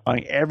you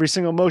drawing every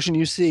single motion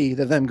you see,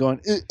 that them going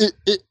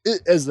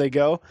as they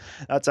go.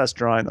 That's us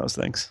drawing those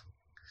things.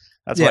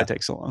 That's why it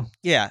takes so long.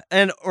 Yeah,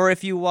 or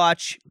if you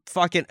watch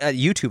fucking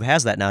YouTube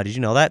has that now. Did you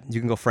know that? You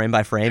can go frame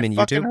by frame in YouTube.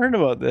 I fucking heard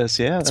about this.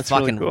 Yeah, it's that's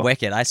fucking really cool.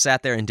 wicked. I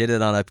sat there and did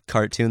it on a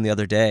cartoon the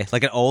other day,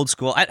 like an old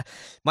school.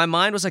 My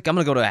mind was like, I'm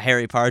gonna go to a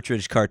Harry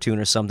Partridge cartoon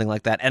or something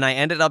like that, and I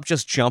ended up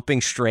just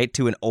jumping straight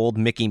to an old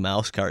Mickey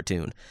Mouse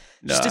cartoon,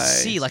 just to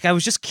see. Like, I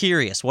was just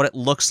curious what it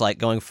looks like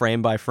going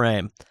frame by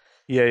frame.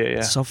 Yeah.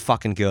 It's so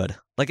fucking good.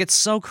 Like, it's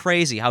so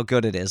crazy how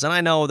good it is, and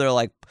I know they're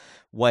like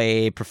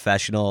way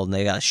professional and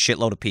they got a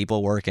shitload of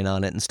people working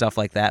on it and stuff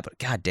like that, but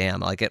goddamn,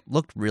 like, it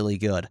looked really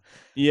good.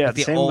 Yeah, like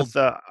same with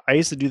I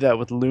used to do that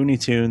with Looney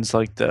Tunes,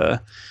 like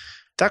the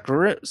Duck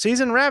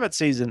season, Rabbit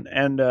season,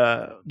 and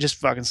just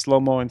fucking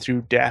slow-moing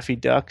through Daffy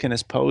Duck and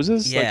his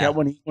poses. Yeah.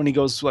 Like when he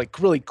goes like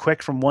really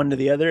quick from one to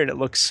the other, and it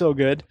looks so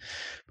good.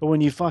 But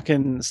when you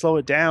fucking slow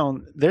it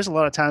down, there's a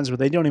lot of times where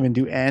they don't even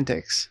do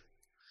antics.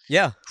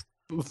 Yeah.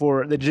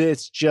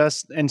 It's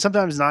just, and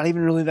sometimes not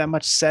even really that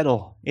much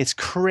settle. It's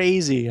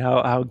crazy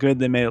how good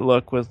they made it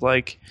look with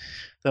like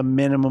the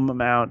minimum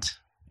amount,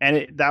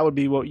 and that would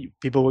be what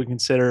people would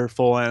consider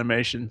full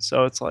animation.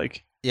 So it's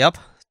like, yep,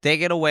 they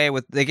get away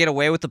with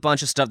a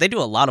bunch of stuff. They do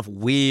a lot of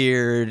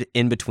weird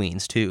in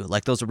betweens too,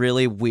 like those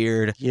really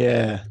weird.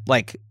 Yeah,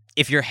 like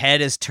if your head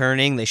is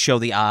turning, they show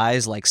the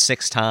eyes like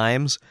 6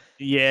 times.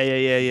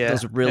 Yeah.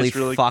 Those really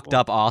fucked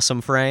up awesome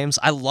frames.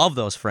 I love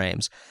those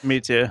frames. Me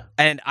too.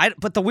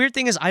 But the weird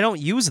thing is I don't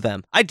use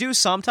them. I do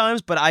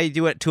sometimes, but I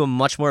do it to a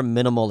much more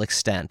minimal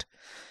extent.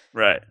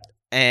 Right.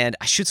 And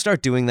I should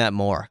start doing that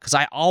more, because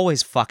I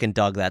always fucking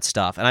dug that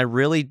stuff, and I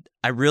really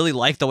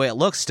like the way it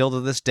looks still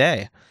to this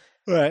day.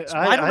 Right. So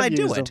why don't I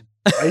do it?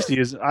 I used to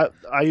use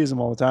I use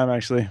them all the time,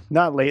 actually.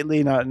 Not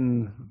lately, not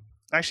in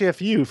actually a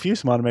few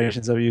some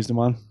automations I've used them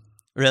on.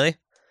 Really?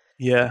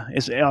 Yeah,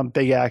 it's on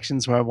big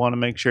actions where I want to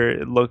make sure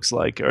it looks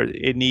like, or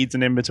it needs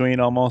an in between,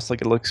 almost like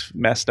it looks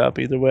messed up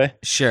either way.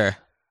 Sure.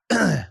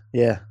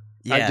 Yeah.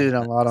 I did it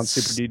a lot on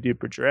Super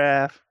Duper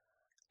Giraffe,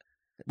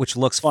 which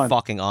looks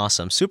fucking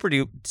awesome. Super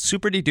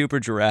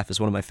Duper Giraffe is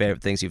one of my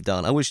favorite things you've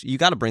done. I wish you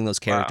got to bring those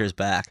characters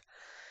back.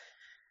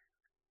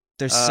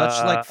 They're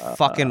such like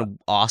fucking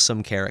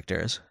awesome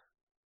characters.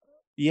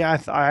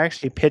 Yeah, I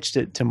actually pitched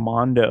it to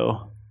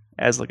Mondo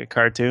as like a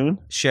cartoon.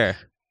 Sure.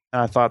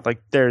 And I thought,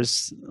 like,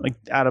 there's like,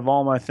 out of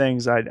all my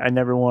things, I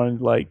never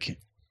wanted, like,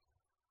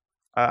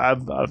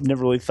 I've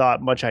never really thought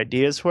much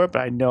ideas for it,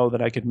 but I know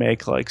that I could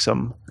make like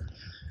some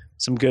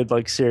good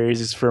like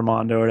series for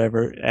Mondo or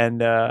whatever.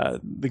 And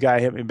the guy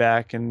hit me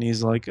back, and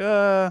he's like,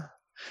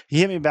 he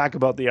hit me back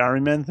about the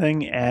Army Men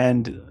thing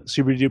and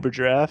Super Duper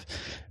Giraffe.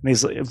 And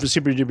he's like, for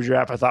Super Duper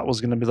Giraffe, I thought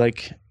was going to be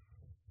like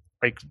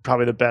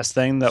probably the best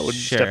thing that would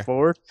step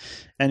forward.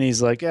 And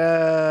he's like,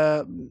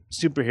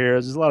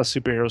 superheroes. There's a lot of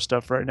superhero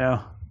stuff right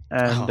now.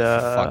 And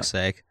for fuck's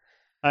sake.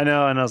 I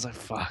know, and I was like,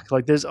 fuck.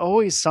 Like, there's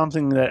always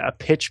something that a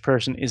pitch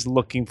person is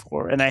looking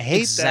for. And I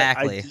hate that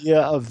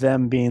idea of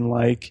them being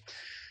like,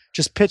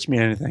 just pitch me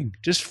anything.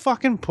 Just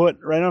fucking put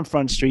right on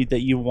Front Street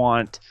that you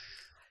want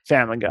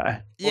Family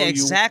Guy. Yeah,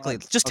 exactly.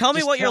 Just tell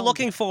me what you're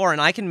looking for,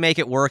 and I can make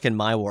it work in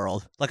my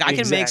world. Like, I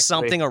can make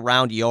something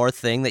around your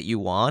thing that you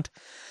want.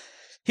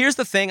 Here's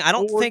the thing. I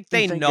don't think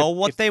they know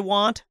what they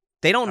want.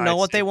 They don't know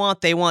what they want.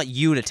 They want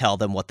you to tell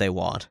them what they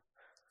want.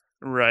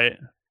 Right.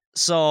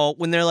 So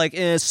when they're like,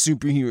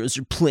 superheroes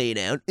are played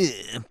out,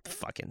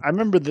 fucking. I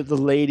remember that the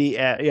lady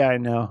at, I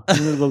know. I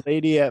remember the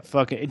lady at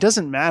fucking, it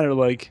doesn't matter,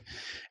 like,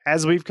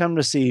 as we've come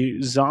to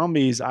see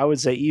zombies, I would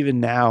say even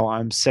now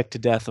I'm sick to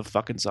death of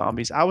fucking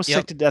zombies. I was Yep.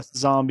 sick to death of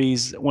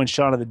zombies when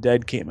Shaun of the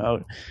Dead came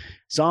out.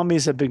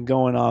 Zombies have been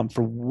going on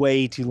for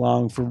way too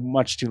long, for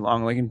much too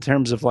long. Like in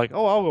terms of like,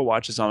 oh, I'll go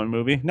watch a zombie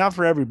movie. Not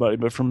for everybody,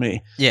 but for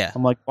me. Yeah.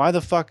 I'm like, why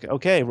the fuck?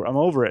 Okay, I'm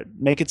over it.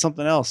 Make it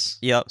something else.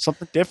 Yep.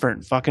 Something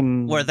different.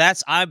 Fucking. Where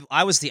that's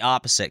I was the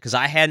opposite because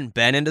I hadn't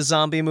been into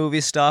zombie movie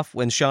stuff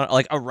when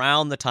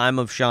around the time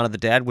of Shaun of the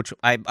Dead, which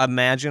I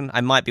imagine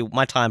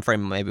my time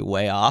frame may be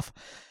way off.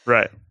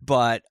 Right.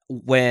 But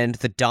when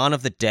the Dawn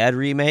of the Dead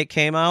remake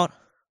came out,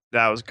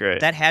 That was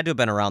great. that had to have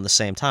been around the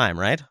same time,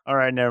 right? All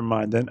right, never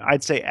mind. Then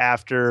I'd say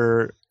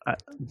after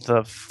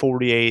the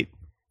 48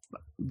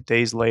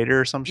 days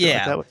later or some shit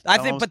like that. I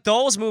think, but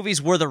those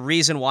movies were the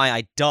reason why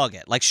I dug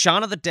it. Like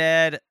Shaun of the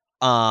Dead,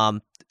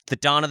 the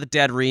Dawn of the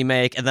Dead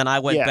remake, and then I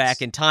went Yes.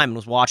 back in time and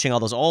was watching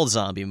all those old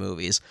zombie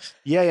movies,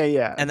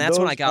 yeah. and that's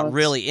when I Those got ones-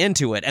 really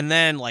into it. And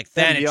then it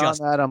beyond just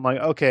that, I'm like,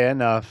 okay,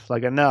 enough.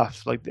 Like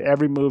enough. Like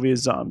every movie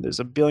is zombie. There's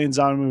a billion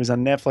zombie movies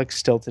on Netflix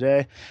still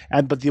today.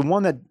 But the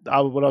one that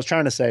what I was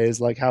trying to say is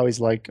like how he's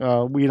like,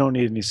 we don't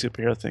need any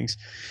superhero things.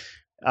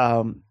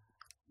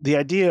 The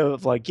idea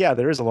of like, yeah,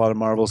 there is a lot of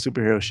Marvel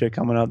superhero shit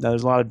coming out.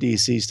 There's a lot of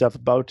DC stuff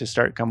about to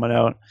start coming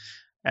out.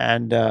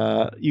 And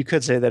you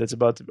could say that it's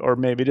about to, or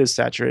maybe it is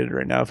saturated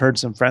right now. I've heard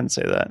some friends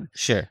say that.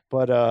 sure.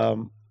 But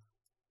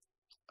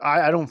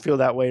I don't feel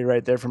that way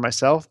right there for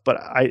myself. But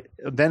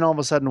then all of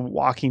a sudden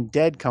Walking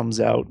Dead comes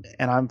out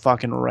and I'm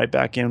fucking right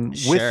back in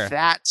Sure. with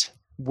that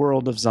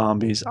world of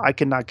zombies. I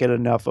cannot get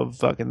enough of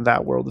fucking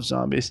that world of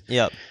zombies.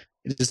 Yep.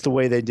 It's just the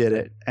way they did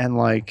it. And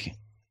like,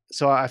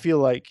 so I feel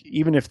like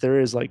even if there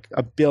is like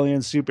a billion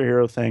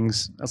superhero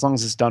things, as long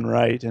as it's done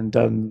right and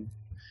done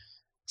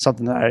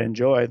something that I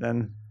enjoy,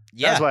 then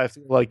Yeah. that's why I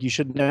feel like you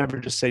should never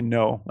just say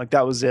no. Like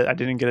that was it. I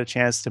didn't get a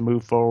chance to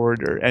move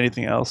forward or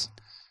anything else.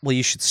 Well,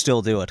 you should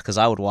still do it because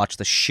I would watch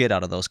the shit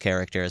out of those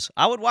characters.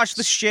 I would watch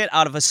the shit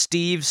out of a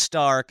Steve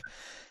Stark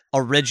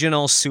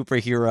original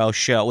superhero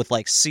show with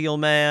like Seal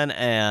Man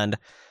and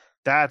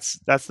That's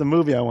the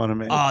movie I want to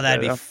make. oh, that'd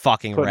be I'm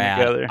fucking putting rad.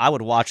 together. I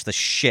would watch the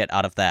shit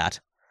out of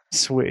that.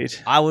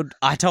 Sweet.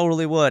 I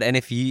totally would. And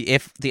if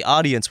the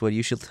audience would,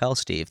 you should tell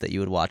Steve that you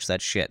would watch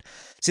that shit.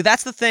 See,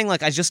 that's the thing.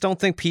 Like, I just don't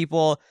think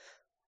people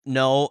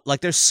know.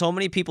 Like, there's so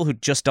many people who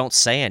just don't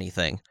say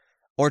anything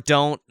or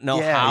don't know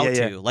how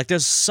to. Like,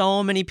 there's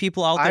so many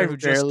people out there who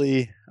just.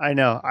 I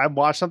know. I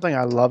watch something,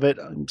 I love it.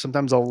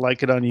 Sometimes I'll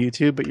like it on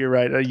YouTube, but you're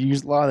right. A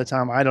lot of the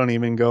time, I don't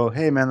even go,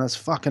 hey, man, that's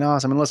fucking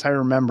awesome, unless I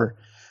remember.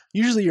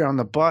 Usually you're on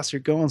the bus,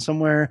 you're going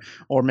somewhere,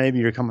 or maybe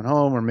you're coming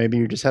home, or maybe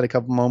you just had a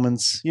couple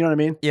moments. You know what I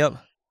mean? Yep.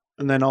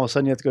 And then all of a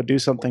sudden you have to go do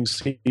something,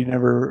 so you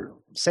never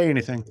say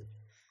anything.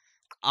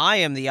 I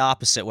am the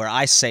opposite, where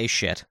I say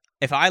shit.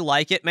 If I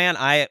like it, man,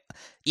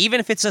 even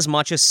if it's as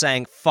much as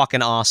saying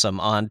fucking awesome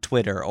on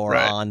Twitter or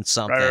Right. on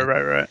something.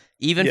 Right.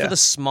 Even Yeah. for the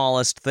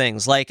smallest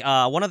things. Like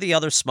one of the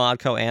other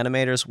Smodco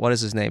animators, what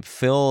is his name?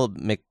 Phil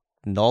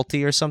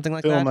McNulty or something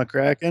like Phil that?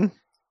 McCracken.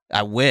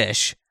 I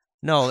wish.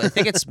 No, I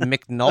think it's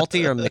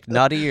McNulty or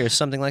McNutty or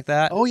something like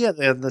that. Oh yeah,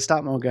 the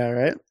stop mo guy,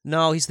 right?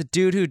 No, he's the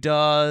dude who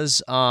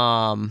does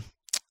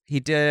he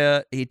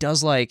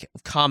does like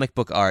comic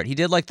book art. He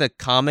did like the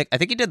comic, I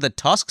think he did the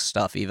Tusk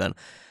stuff even.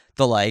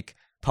 The like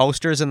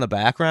posters in the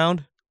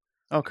background.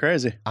 Oh,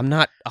 crazy. I'm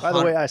not By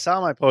the way, I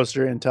saw my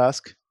poster in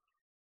Tusk.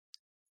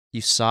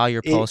 you saw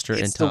your poster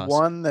in It's the Tusk.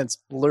 one that's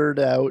blurred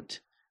out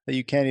that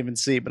you can't even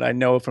see, but I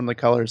know from the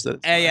colors that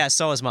it's mine. Yeah,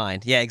 so is mine.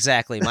 Yeah,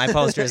 exactly. My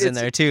poster is in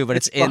It's- there too, but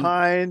it's in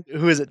behind,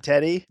 who is it,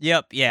 Teddy?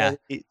 Yep, yeah.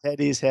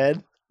 Teddy's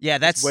head. Yeah,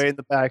 It's that's way in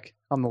the back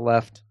on the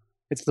left.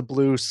 It's the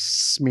blue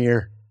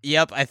smear.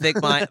 Yep, I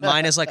think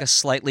mine is like a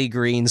slightly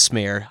green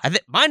smear. I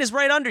think mine is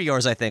right under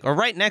yours, I think, or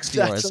right next to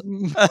yours. That's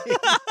amazing.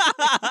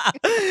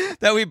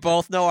 That we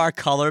both know our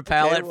color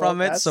palette well,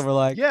 from it, so that's- we're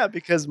like, Yeah,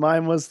 because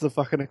mine was the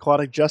fucking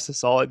Aquatic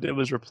Justice. All I did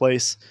was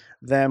replace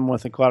them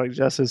with Aquatic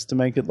Justice to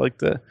make it like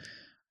a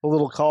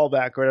little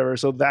callback or whatever.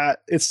 So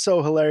that it's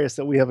so hilarious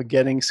that we have a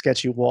Getting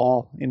Sketchy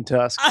wall in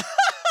Tusk.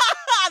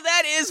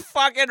 that is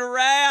fucking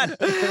rad.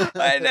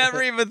 I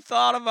never even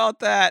thought about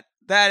that.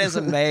 That is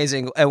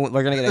amazing. And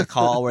we're gonna get a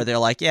call where they're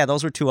like, "Yeah,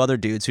 those were two other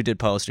dudes who did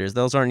posters.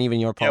 Those aren't even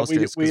your Yeah, posters."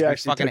 'cause we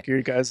actually fucking took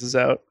your guys'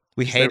 out.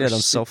 we they hated were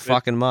them so stupid.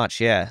 fucking much.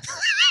 Yeah,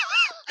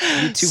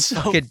 you two So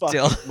fucking fucking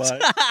dills.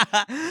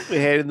 We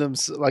hated them.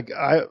 Like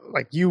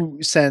you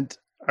sent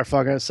our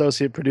fucking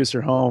associate producer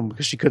home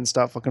because she couldn't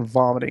stop fucking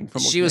vomiting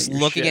from. She was your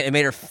looking shit. at it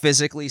made her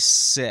physically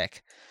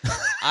sick.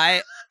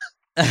 I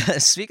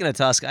speaking of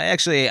Tusk, I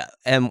actually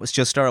was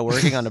just started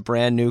working on a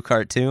brand new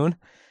cartoon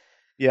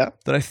Yeah.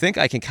 that I think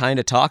I can kind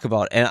of talk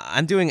about, and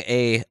I'm doing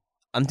a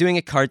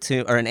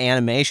cartoon or an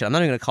animation. I'm not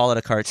even going to call it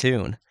a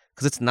cartoon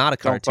because it's not a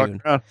Don't fuck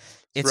cartoon. around.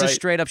 It's a right.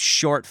 straight up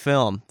short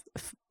film.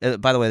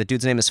 By the way, the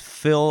dude's name is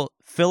Philip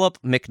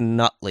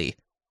McNulty.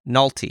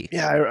 Nulty.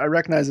 Yeah, I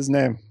recognize his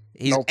name.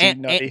 He's Nulty,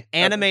 Nutty.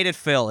 Animated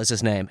Phil is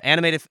his name.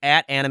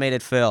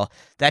 Animated Phil.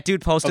 That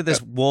dude posted Okay.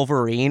 this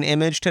Wolverine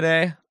image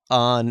today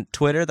on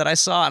Twitter that I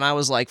saw, and I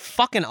was like,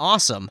 fucking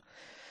awesome.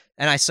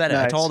 And I said it.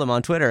 I Nice. told him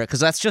on Twitter because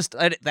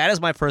that is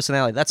my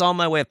personality. That's all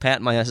my way of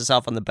patting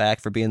myself on the back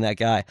for being that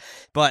guy.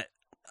 But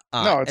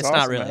No, it's not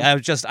awesome, really.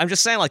 man. I'm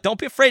just saying, like, don't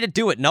be afraid to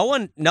do it. No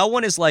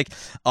one is like,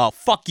 oh,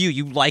 fuck you.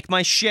 You like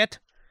my shit?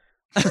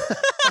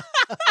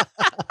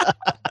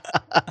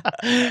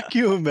 Can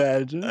you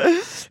imagine?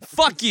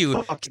 Fuck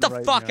you. Fucking Get the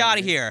right fuck now, out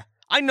of dude. here.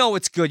 I know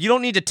it's good. You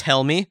don't need to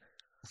tell me.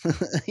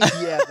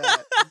 Yeah,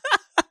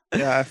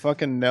 yeah, I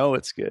fucking know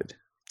it's good.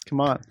 Come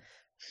on.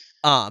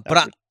 But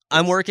That's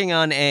I'm working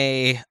on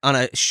a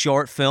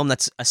short film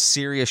that's a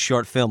serious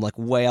short film, like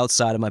way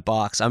outside of my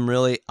box. I'm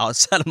really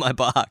outside of my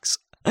box.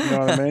 You know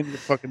what I mean? You're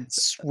fucking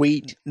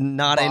sweet.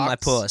 Not in my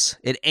Box. puss.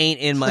 It ain't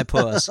in my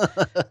puss.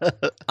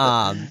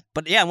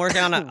 But yeah, I'm working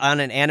on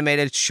an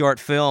animated short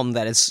film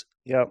that is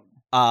Yep.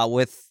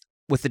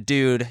 with a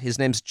dude. His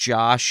name's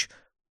Josh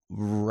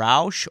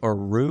Roush or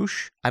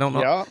Roosh. I don't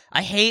know. Yeah.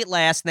 I hate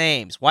last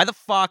names. Why the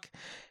fuck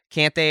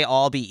can't they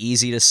all be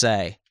easy to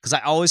say? Because I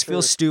always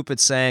feel Sure. stupid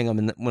saying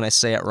them when I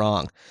say it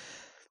wrong.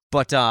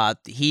 But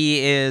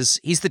he's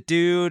the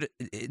dude.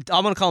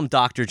 I'm gonna call him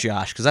Dr.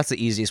 Josh because that's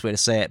the easiest way to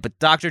say it. But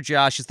Dr.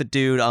 Josh is the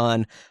dude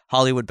on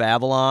Hollywood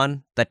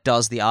Babylon that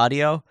does the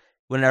audio.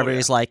 Whenever Oh, yeah.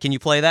 he's like, "Can you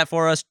play that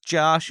for us,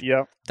 Josh?"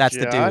 Yep. That's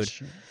the dude.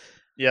 Josh.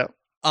 Yep.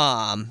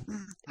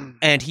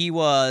 And he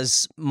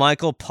was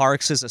Michael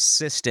Parks'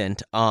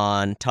 assistant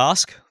on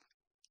Tusk.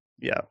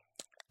 Yeah.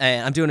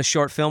 And I'm doing a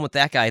short film with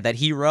that guy that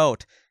he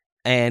wrote.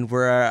 And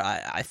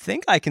I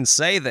think I can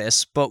say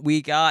this, but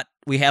we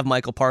have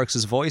Michael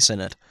Parks' voice in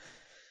it.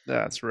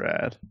 That's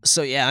rad.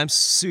 So yeah, I'm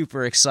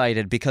super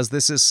excited because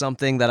this is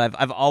something that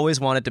I've always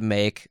wanted to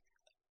make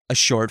a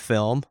short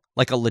film,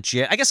 like a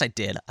legit. I guess I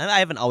did. I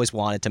haven't always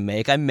wanted to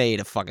make. I made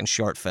a fucking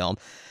short film.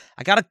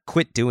 I gotta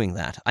quit doing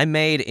that. I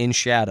made In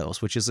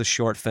Shadows, which is a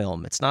short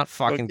film. It's not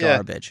fucking yeah.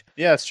 garbage.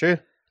 Yeah, it's true.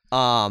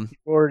 Um,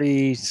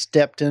 Already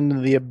stepped into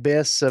the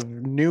abyss of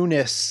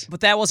newness. but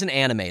that wasn't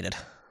animated.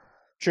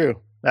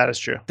 True. That is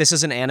true. This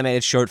is an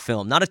animated short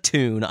film, not a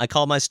tune. I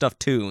call my stuff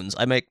tunes.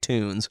 I make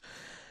tunes.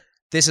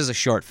 This is a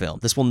short film.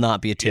 This will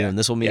not be a tune. Yeah.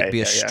 This will be Yeah, a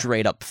yeah.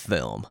 straight up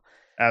film.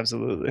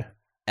 Absolutely.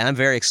 And I'm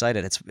very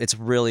excited. It's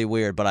really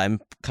weird, but I'm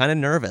kind of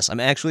nervous. I'm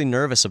actually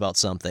nervous about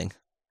something.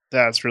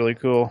 That's really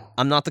cool.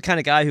 I'm not the kind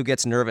of guy who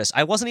gets nervous.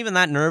 I wasn't even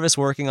that nervous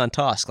working on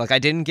Tusk. Like, I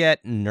didn't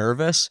get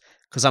nervous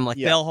because I'm like,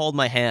 Yeah. they'll hold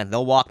my hand,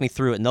 they'll walk me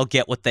through it, and they'll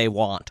get what they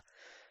want.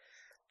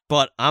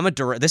 But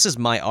this is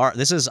my art.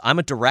 I'm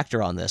a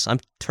director on this. I'm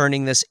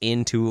turning this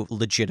into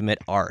legitimate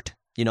art.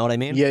 You know what I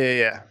mean?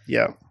 Yeah.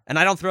 And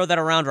I don't throw that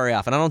around very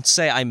often. I don't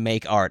say I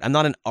make art. I'm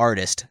not an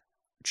artist,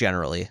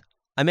 generally.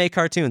 I make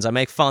cartoons. I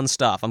make fun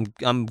stuff.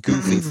 I'm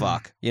goofy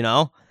fuck, you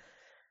know?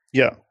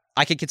 Yeah.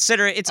 I could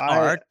consider it's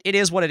art. It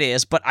is what it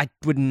is, but I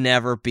would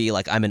never be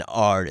like, I'm an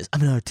artist.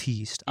 I'm an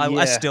artiste. I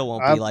Yeah, still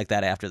won't be like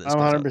that after this. I'm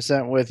goes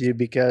up. 100% with you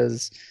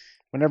because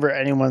whenever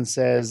anyone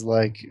says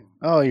like,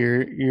 "Oh,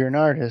 you're an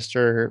artist,"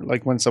 or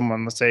like when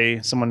someone, let's say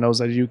someone knows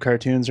I do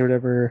cartoons or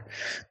whatever,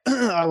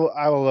 I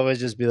will always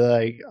just be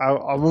like,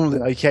 I'll be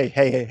like,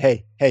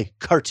 hey,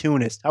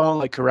 cartoonist. I won't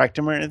like correct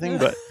him or anything,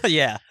 but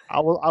Yeah. I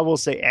will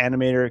say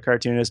animator or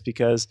cartoonist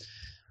because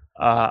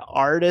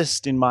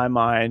artist in my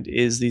mind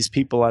is these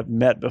people I've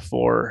met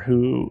before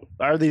who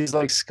are these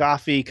like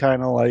scoffy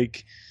kind of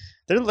like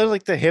they're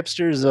like the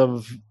hipsters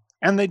of,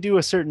 and they do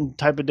a certain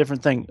type of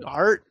different thing.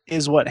 Art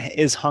is what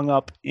is hung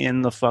up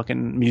in the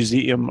fucking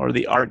museum or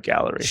the art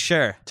gallery.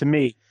 Sure. To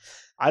me,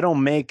 I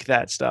don't make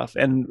that stuff,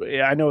 and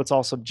I know it's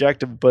all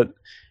subjective, but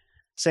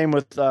same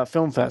with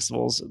film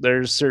festivals.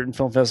 There's certain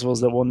film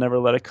festivals that will never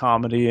let a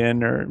comedy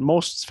in, or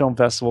most film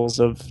festivals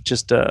of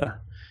just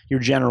your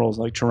generals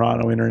like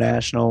Toronto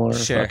International or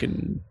Sure.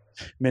 fucking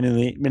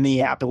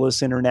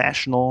Minneapolis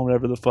International,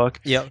 whatever the fuck.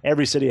 Yep.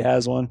 Every city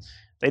has one.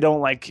 They don't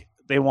like,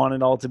 they want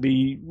it all to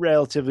be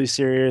relatively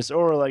serious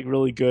or like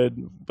really good,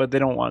 but they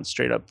don't want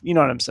straight up. You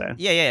know what I'm saying?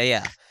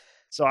 Yeah.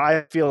 So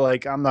I feel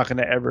like I'm not going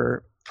to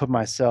ever put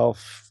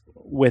myself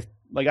with,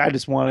 like, I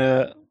just want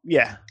to,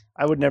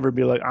 I would never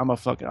be like, I'm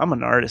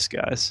an artist,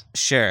 guys.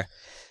 Sure.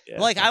 Yeah,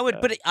 Like I would,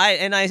 that. but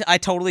I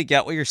totally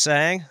get what you're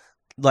saying.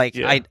 Like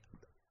Yeah.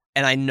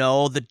 I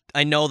know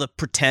the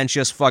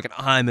pretentious fucking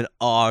I'm an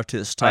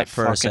artist type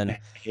person. I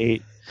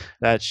hate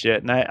that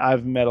shit. And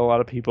I've met a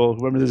lot of people.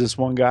 Remember, there's this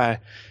one guy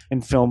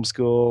in film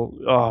school.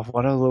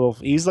 Oh,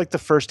 he's like the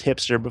first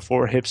hipster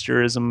before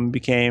hipsterism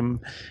became,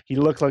 he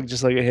looked like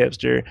just like a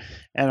hipster.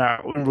 And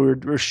when we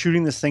were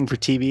shooting this thing for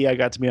TV, I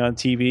got to be on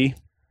TV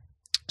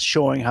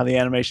showing how the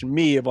animation,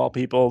 me of all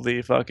people,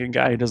 the fucking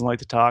guy who doesn't like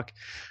to talk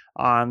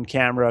on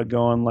camera,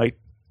 going like,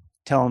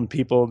 telling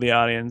people, the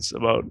audience,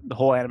 about the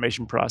whole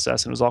animation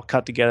process, and it was all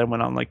cut together,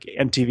 went on like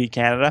MTV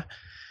Canada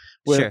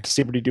with Sure.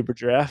 Super Duper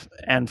Giraffe,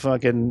 and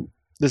fucking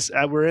this,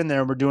 we're in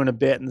there and we're doing a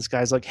bit, and this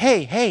guy's like,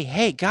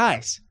 hey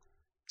guys,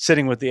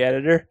 sitting with the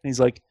editor, and he's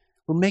like,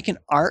 we're making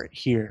art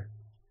here.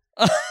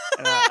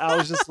 And I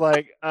was just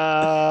like,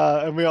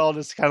 and we all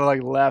just kind of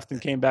like left and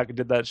came back and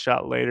did that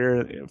shot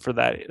later for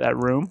that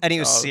room. And he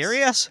was So it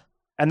serious?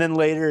 and then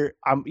later,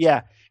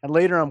 And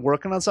later I'm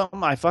working on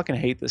something. I fucking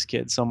hate this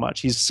kid so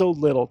much. He's so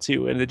little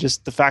too, and it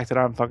just the fact that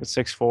I'm fucking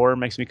 6'4"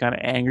 makes me kind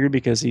of angry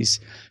because he's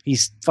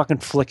fucking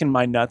flicking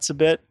my nuts a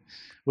bit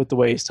with the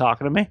way he's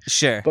talking to me.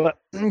 Sure. But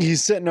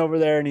he's sitting over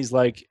there, and he's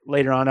like,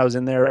 later on, I was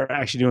in there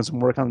actually doing some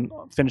work on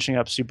finishing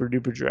up Super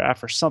Duper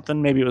Giraffe or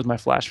something. Maybe it was my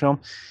Flash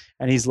film.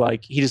 And he's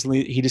like, he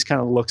just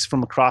kind of looks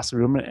from across the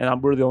room,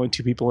 and we're the only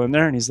two people in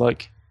there. And he's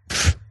like,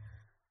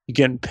 "You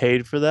getting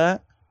paid for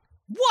that?"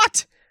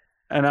 What?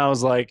 And I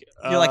was like,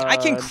 You're like, I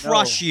can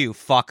crush no. you,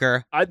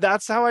 fucker.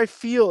 That's how I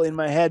feel in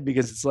my head,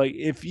 because it's like,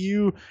 if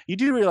you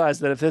do realize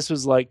that if this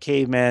was like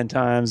caveman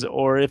times,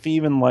 or if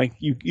even like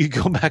you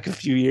go back a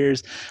few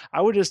years,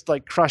 I would just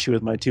like crush you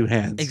with my two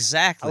hands. I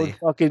Exactly. would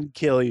fucking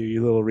kill you,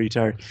 you little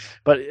retard.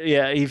 But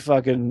yeah, he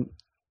fucking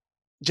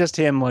just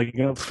him like,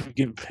 you know,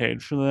 get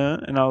paid for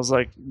that. And I was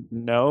like,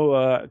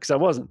 no, because I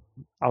wasn't.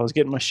 I was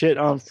getting my shit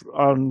on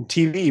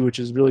TV, which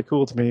is really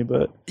cool to me,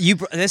 but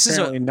This is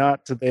apparently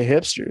not to the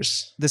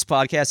hipsters. this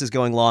podcast is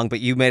going long, but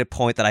you made a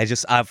point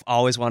that I've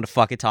always wanted to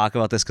fucking talk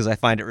about this because I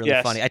find it really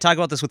Yes. funny. I talk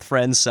about this with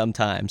friends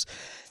sometimes,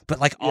 but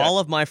like all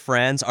of my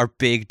friends are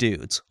big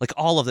dudes, like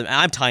all of them.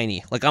 I'm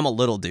tiny, like I'm a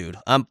little dude.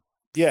 I'm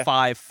Yeah.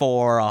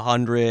 5'4",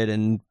 100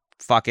 and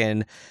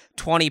fucking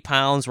 20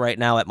 pounds right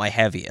now at my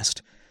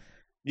heaviest.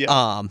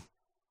 Yeah.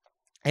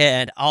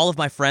 And all of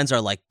my friends are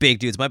like big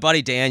dudes. My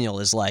buddy Daniel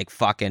is like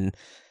fucking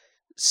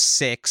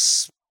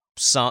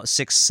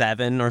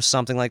 6'7" or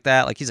something like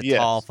that. Like he's a Yes.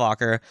 tall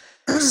fucker.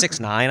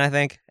 6'9", I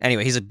think.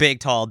 Anyway, he's a big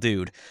tall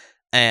dude.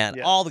 And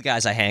Yeah. all the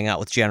guys I hang out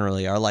with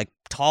generally are like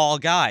tall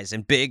guys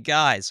and big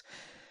guys.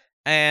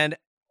 And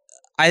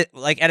I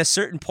like at a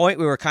certain point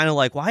we were kind of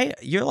like, why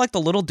you're like the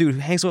little dude who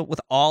hangs out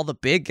with all the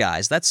big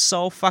guys? That's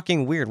so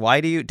fucking weird.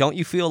 Why don't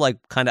you feel like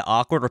kind of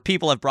awkward? Or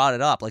people have brought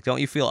it up. Like,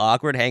 don't you feel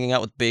awkward hanging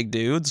out with big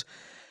dudes?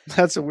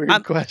 That's a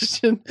weird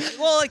question.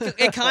 Well, like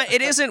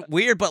it isn't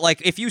weird, but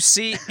like it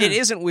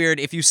isn't weird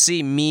if you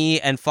see me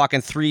and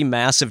fucking three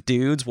massive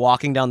dudes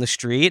walking down the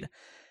street.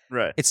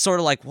 Right. It's sort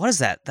of like, what is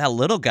that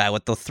little guy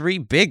with the three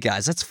big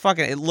guys? That's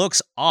fucking, it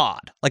looks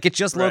odd. Like it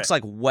just looks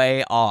like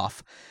way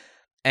off.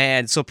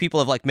 And so people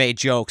have like made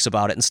jokes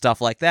about it and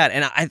stuff like that.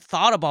 And I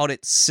thought about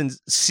it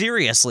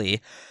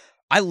seriously.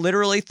 I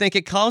literally think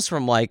it comes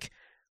from like,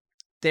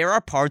 there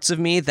are parts of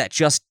me that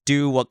just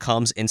do what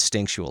comes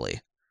instinctually.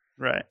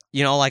 Right.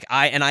 You know, like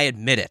I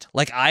admit it.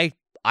 Like I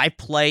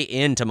play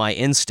into my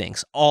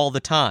instincts all the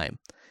time.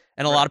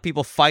 And a lot of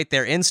people fight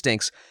their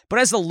instincts. But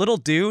as the little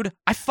dude,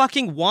 I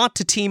fucking want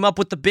to team up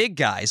with the big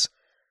guys.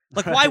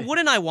 Like, why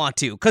wouldn't I want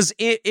to? Because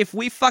if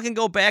we fucking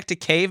go back to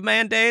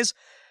caveman days,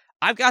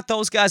 I've got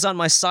those guys on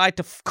my side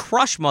to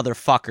crush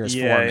motherfuckers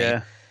for me.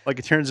 Yeah. Like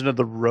it turns into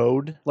The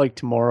Road, like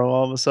tomorrow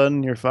all of a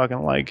sudden you're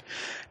fucking like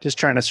just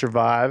trying to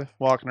survive,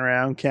 walking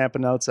around,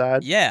 camping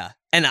outside. Yeah.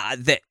 And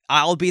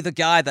I'll be the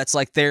guy that's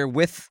like there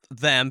with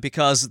them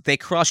because they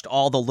crushed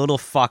all the little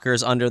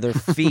fuckers under their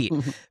feet.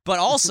 But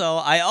also,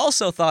 I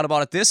also thought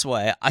about it this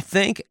way. I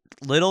think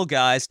little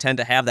guys tend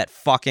to have that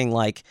fucking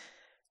like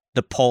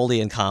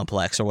Napoleon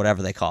complex or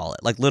whatever they call it,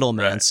 like little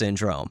man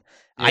syndrome.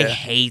 Yeah. I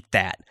hate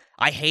that.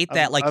 I hate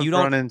that. Like I've you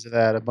don't run into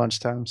that a bunch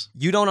of times.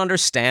 You don't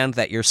understand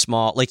that you're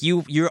small. Like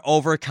you're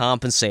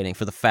overcompensating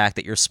for the fact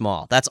that you're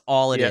small. That's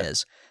all it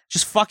is.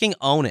 Just fucking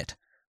own it.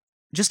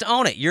 Just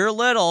own it. You're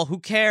little. Who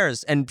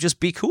cares? And just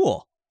be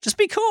cool. Just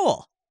be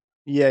cool.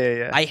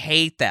 Yeah. I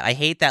hate that. I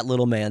hate that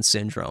little man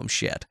syndrome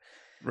shit.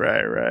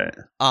 Right.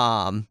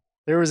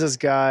 There was this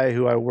guy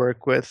who I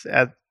work with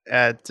at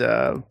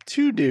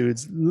two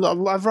dudes.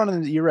 I've run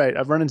into. You're right.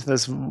 I've run into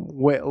this a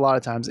lot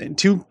of times. And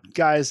two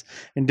guys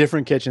in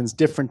different kitchens,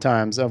 different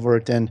times I've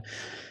worked in.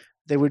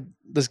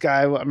 This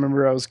guy, I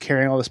remember I was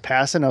carrying all this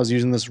pasta and I was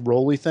using this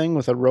rolly thing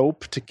with a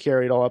rope to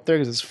carry it all up there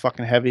because it's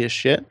fucking heavy as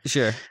shit.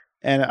 Sure.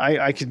 And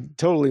I could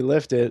totally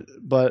lift it,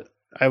 but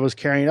I was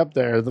carrying it up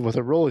there with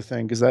a rolly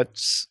thing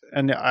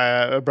and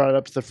I brought it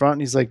up to the front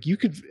and he's like,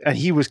 and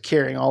he was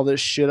carrying all this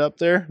shit up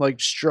there,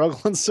 like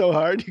struggling so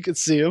hard. You could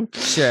see him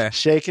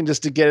shaking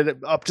just to get it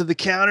up to the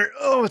counter.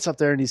 Oh, it's up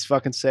there and he's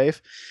fucking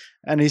safe.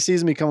 And he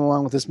sees me come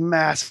along with this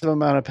massive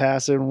amount of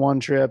pasta in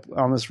one trip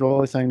on this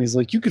rolly thing. And he's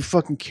like, you could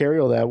fucking carry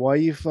all that. Why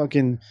don't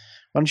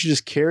you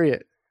just carry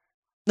it?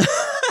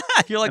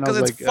 You're like, because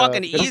it's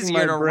fucking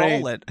easier to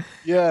roll it.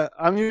 Yeah,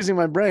 I'm using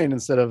my brain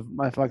instead of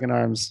my fucking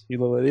arms, you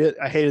little idiot.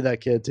 I hated that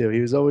kid too. He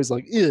was always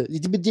like,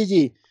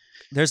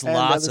 there's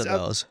lots of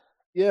those.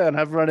 Yeah, and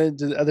I've run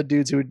into other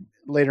dudes who would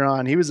later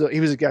on. He was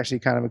actually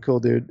kind of a cool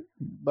dude,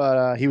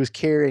 but he was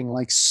carrying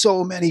like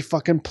so many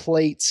fucking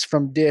plates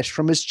from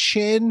his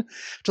chin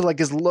to like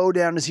as low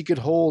down as he could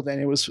hold,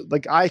 and it was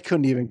like I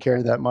couldn't even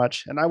carry that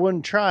much, and I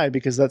wouldn't try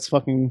because that's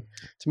fucking,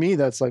 to me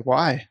that's like,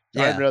 why?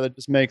 Yeah. I'd rather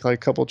just make like a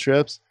couple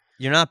trips.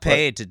 You're not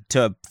paid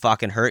to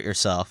fucking hurt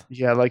yourself.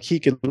 Yeah, like he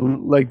could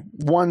like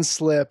one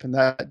slip and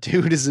that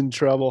dude is in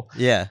trouble.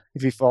 Yeah.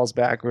 If he falls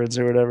backwards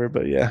or whatever,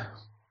 but yeah.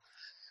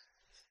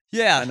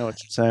 Yeah. I know what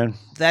you're saying.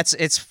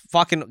 It's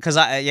fucking, because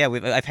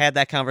I've had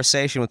that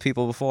conversation with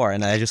people before,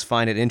 and I just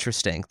find it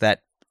interesting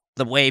that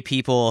the way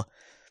people,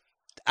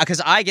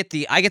 because I get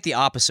the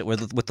opposite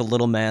with the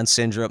little man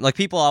syndrome. Like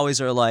people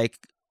always are like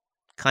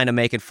kind of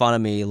making fun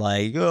of me,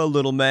 like, oh,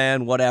 little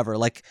man, whatever,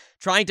 like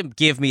trying to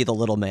give me the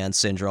little man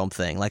syndrome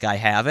thing, like I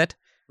have it,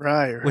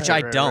 right, which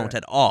I don't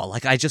at all.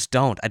 Like I just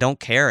don't. I don't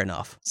care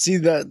enough. See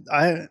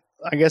that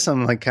I guess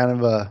I'm like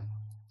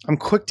I'm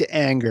quick to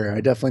anger.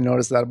 I definitely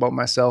noticed that about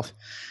myself.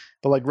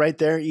 But like right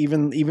there,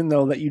 even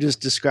though that you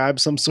just described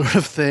some sort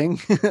of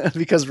thing,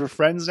 because we're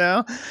friends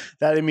now,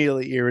 that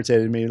immediately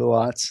irritated me a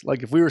lot.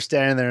 Like if we were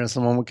standing there and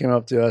someone came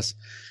up to us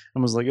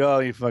and was like, "Oh,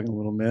 you fucking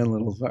little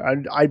man,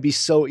 I'd be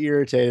so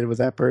irritated with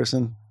that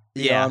person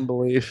beyond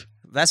belief.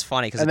 That's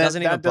funny because it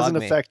doesn't even bug me. That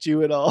doesn't affect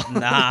you at all.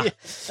 Nah.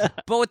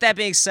 But with that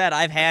being said,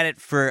 I've had it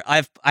for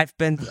I've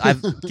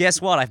guess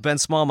what? I've been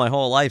small my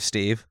whole life,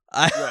 Steve.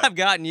 I've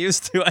gotten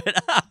used to it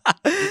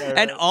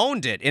and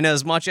owned it in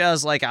as much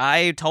as like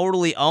I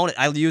totally own it.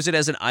 I use it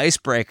as an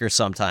icebreaker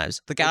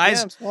sometimes. The guys,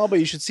 yeah, I'm small, but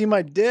you should see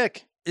my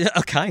dick.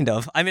 Kind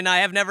of. I mean, I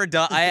have never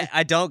done.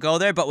 I don't go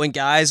there, but when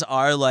guys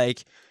are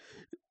like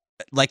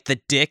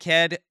the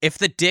dickhead, if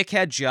the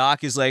dickhead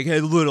jock is like, "Hey,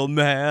 little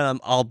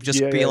man," I'll just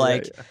be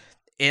like. Yeah.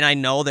 And I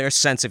know their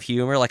sense of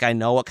humor, like I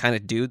know what kind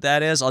of dude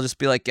that is. I'll just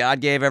be like,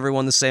 God gave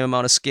everyone the same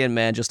amount of skin,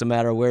 man, just a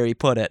matter of where he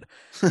put it.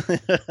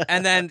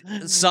 And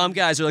then some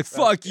guys are like,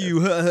 fuck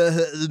you.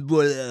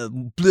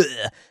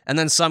 And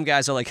then some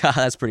guys are like,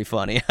 that's pretty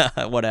funny.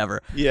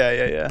 Whatever.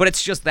 Yeah. But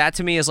it's just that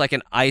to me is like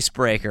an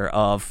icebreaker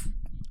of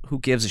who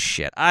gives a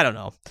shit. I don't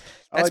know.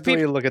 I like the way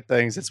you look at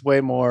things. It's way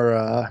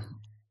more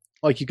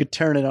like you could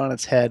turn it on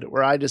its head,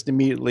 where I just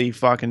immediately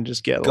fucking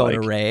just get go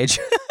to rage.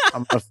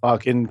 I'm gonna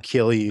fucking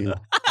kill you.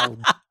 How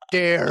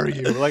dare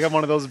you? Like I'm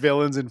one of those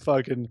villains in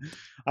fucking.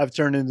 I've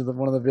turned into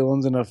one of the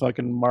villains in a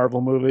fucking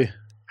Marvel movie.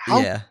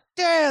 How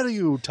dare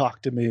you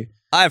talk to me?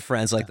 I have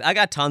friends like I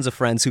got tons of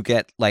friends who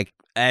get like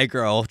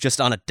aggro just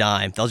on a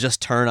dime. They'll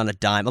just turn on a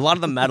dime. A lot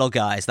of the metal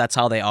guys, that's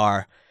how they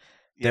are.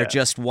 They're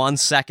just 1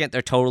 second,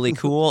 they're totally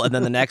cool, and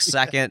then the next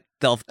second,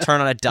 they'll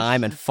turn on a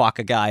dime and fuck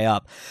a guy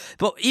up.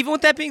 But even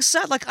with that being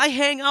said, like, I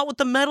hang out with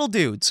the metal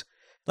dudes.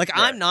 Like,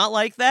 I'm not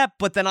like that,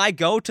 but then I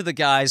go to the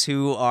guys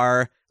who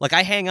are, like,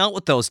 I hang out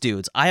with those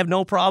dudes. I have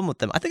no problem with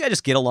them. I think I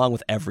just get along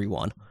with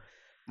everyone.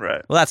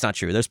 Right. Well, that's not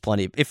true. There's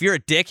plenty. If you're a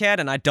dickhead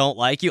and I don't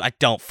like you, I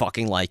don't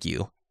fucking like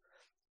you.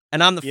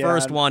 And I'm the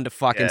first one to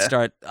fucking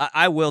start.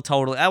 I won't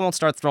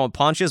start throwing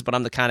punches, but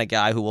I'm the kind of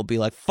guy who will be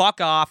like, fuck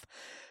off.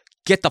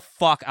 Get the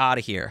fuck out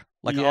of here.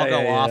 Like, I'll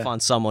go off on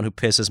someone who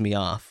pisses me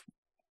off.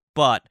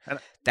 But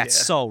that's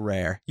so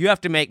rare. You have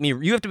to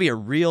be a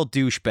real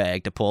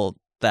douchebag to pull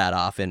that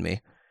off in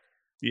me.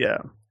 Yeah.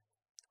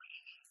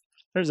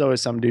 There's always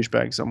some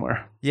douchebag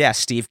somewhere. Yeah,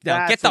 Steve.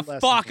 Now get the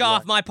fuck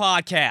off my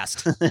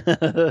podcast.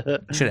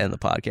 Should end the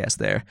podcast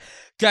there.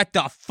 Get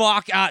the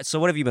fuck out. So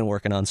what have you been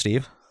working on,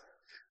 Steve?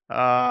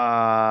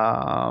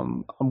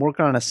 I'm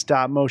working on a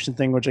stop motion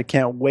thing, which I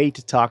can't wait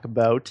to talk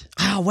about.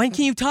 When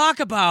can you talk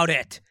about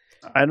it?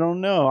 I don't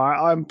know.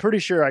 I'm pretty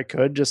sure I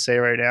could just say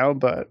right now,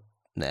 but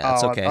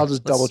that's okay. I'll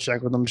just double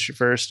check with him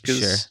first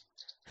because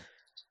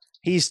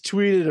he's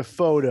tweeted a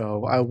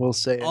photo. I will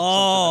say.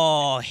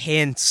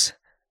 Hints.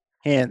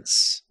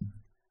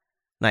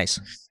 Nice.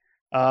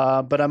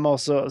 But I'm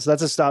also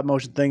that's a stop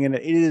motion thing, and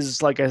it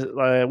is like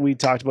we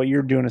talked about.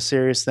 You're doing a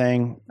serious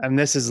thing, and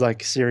this is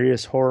like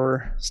serious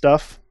horror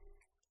stuff.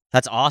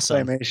 That's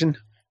awesome. Claymation.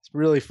 It's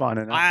really fun,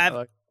 and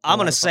I'm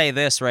gonna say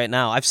this right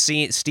now.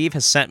 Steve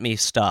has sent me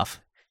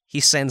stuff. He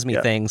sends me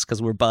things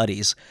because we're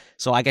buddies,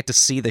 so I get to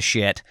see the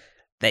shit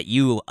that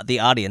you, the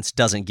audience,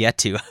 doesn't get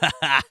to.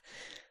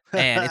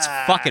 And it's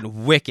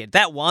fucking wicked.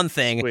 That one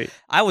thing, sweet.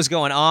 I was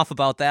going off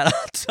about that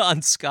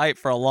on Skype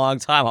for a long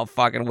time, how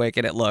fucking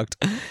wicked it looked.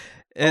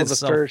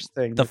 First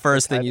thing. The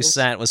first thing you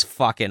sent was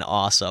fucking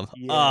awesome.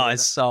 Yeah,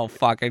 it's so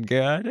fucking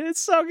good. It's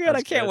so good.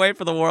 I can't wait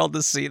for the world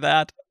to see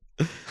that.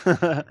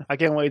 I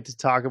can't wait to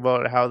talk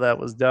about how that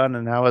was done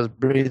and how I was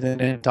breathing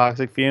in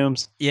toxic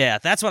fumes. Yeah,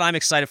 that's what I'm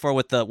excited for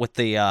with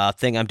the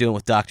thing I'm doing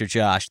with Dr.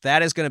 Josh.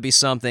 That is going to be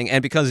something,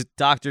 and because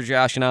Dr.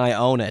 Josh and I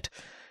own it,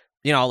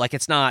 you know, like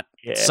it's not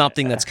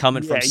something that's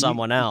coming from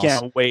someone else. You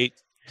can't wait.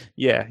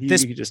 Yeah, you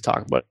can just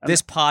talk about it.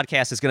 This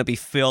podcast is going to be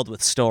filled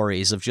with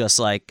stories of just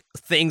like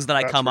things that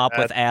I come up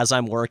with as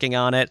I'm working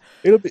on it.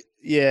 It'll be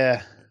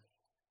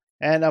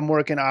and I'm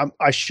working. I'm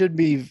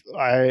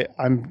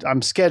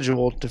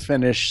scheduled to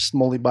finish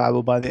Smoley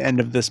Bible by the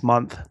end of this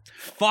month.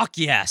 Fuck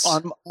yes.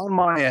 On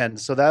my end,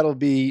 so that will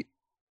be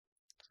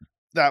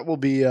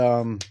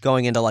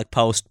going into like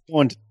post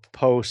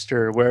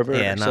or wherever.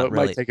 Yeah, so it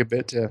might take a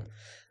bit to.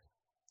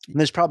 And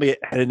there's probably an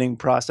editing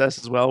process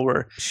as well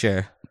where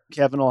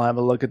Kevin will have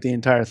a look at the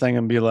entire thing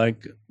and be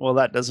like, well,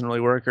 that doesn't really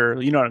work,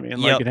 or you know what I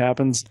mean? Like it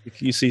happens. If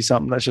you see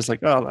something that's just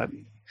like,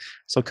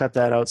 so cut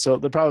that out. So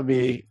there'll probably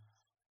be a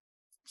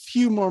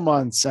few more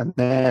months and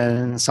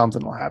then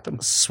something will happen.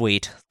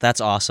 Sweet.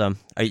 That's awesome.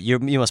 You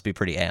must be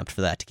pretty amped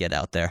for that to get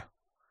out there.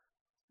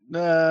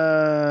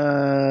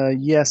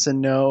 Yes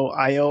and no.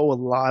 I owe a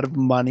lot of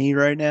money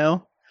right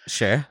now.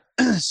 Sure.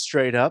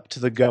 Straight up to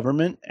the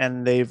government,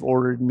 and they've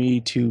ordered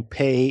me to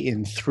pay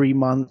in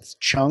 3-month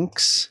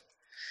chunks.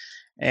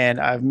 and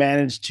I've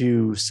managed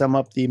to sum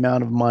up the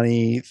amount of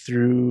money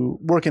through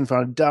working for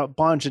a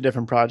bunch of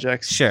different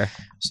projects. Sure.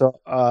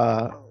 So,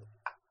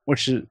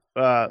 which is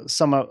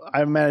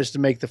I managed to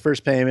make the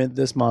first payment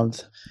this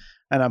month,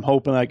 and I'm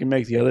hoping I can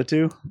make the other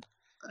two.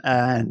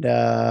 And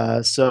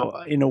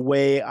so, in a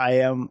way,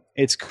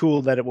 it's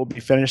cool that it will be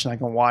finished and I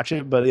can watch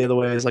it. But the other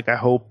way is like I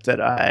hope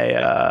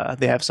that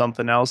they have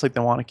something else like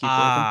they want to keep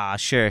working.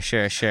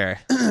 Sure.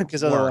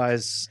 Because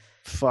otherwise,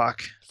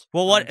 fuck.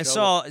 Well, what?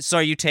 So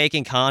are you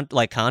taking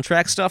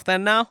contract stuff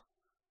then now?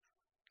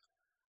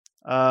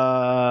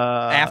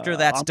 After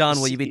that's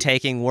done, will you be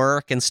taking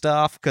work and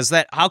stuff? Because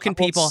how can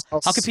people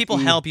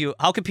help you?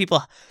 How can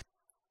people?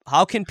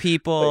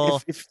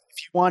 If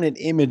you want an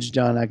image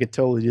done, I could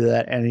totally do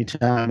that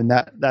anytime, and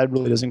that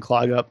really doesn't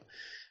clog up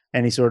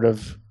any sort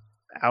of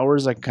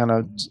hours. I can kind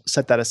of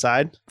set that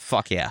aside.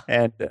 Fuck yeah.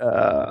 And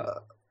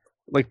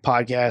like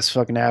podcast,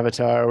 fucking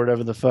Avatar, or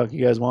whatever the fuck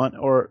you guys want,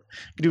 or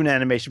I can do an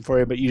animation for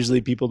you. But usually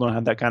people don't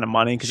have that kind of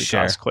money because it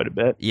costs quite a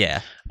bit.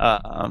 Yeah.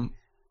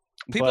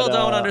 People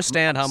don't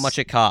understand how much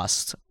it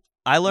costs.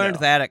 I learned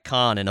that at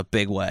con in a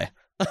big way.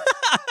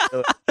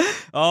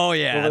 Oh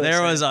yeah,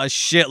 there was a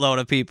shitload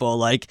of people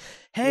like,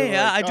 "Hey,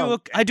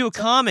 I do a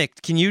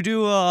comic. Can you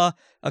do a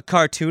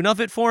cartoon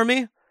of it for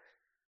me?"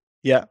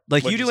 Yeah,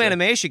 like you do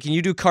animation. Can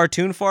you do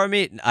cartoon for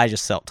me? I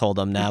just told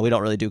them, "Nah, we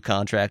don't really do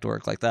contract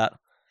work like that."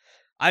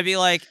 I'd be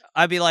like,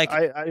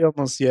 I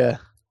almost I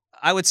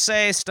would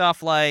say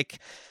stuff like,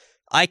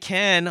 "I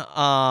can,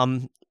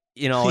 I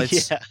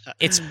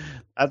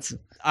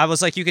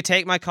was like, you could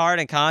take my card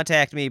and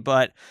contact me,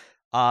 but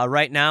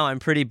right now I'm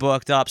pretty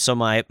booked up, so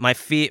my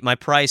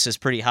price is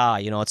pretty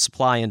high. It's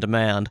supply and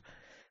demand."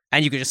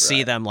 And you could just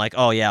see them like,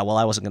 "Oh yeah, well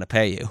I wasn't going to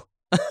pay you."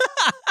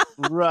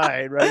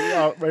 right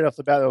off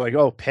the bat, they're like,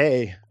 "Oh,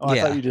 pay."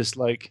 I thought you just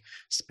like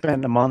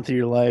spend a month of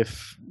your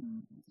life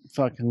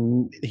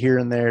fucking here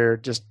and there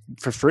just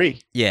for free.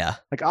 Yeah,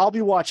 like I'll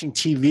be watching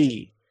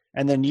TV,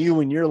 and then you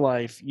in your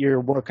life, you're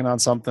working on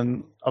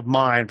something of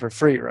mine for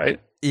free,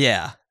 right?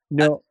 Yeah.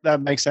 No,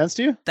 that makes sense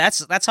to you?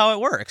 That's how it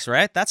works,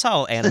 right? That's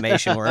how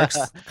animation works.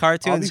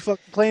 Cartoons. I'll be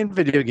fucking playing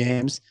video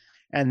games,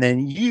 and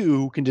then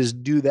you can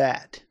just do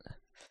that.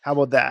 How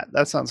about that?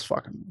 That sounds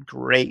fucking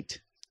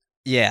great.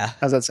 Yeah.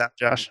 How's that sound,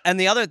 Josh? And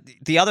the other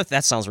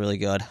that sounds really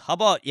good. How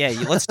about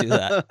let's do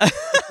that.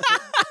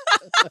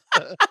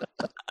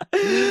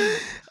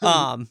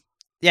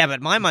 Yeah,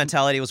 but my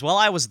mentality was,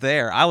 I was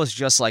there. I was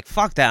just like,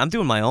 fuck that. I'm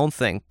doing my own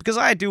thing. Because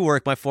I do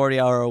work my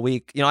 40-hour a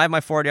week. I have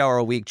my 40-hour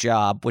a week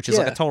job, which is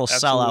like a total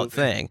sellout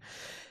thing.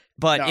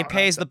 But it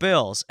pays the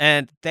bills.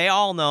 And they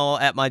all know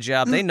at my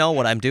job, they know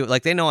what I'm doing.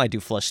 Like, they know I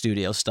do Flush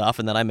Studio stuff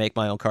and that I make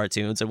my own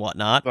cartoons and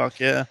whatnot. Fuck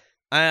yeah.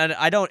 And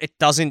it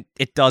doesn't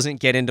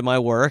get into my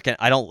work. And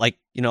I don't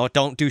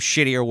don't do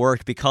shittier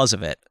work because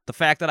of it. The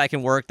fact that I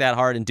can work that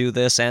hard and do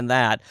this and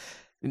that,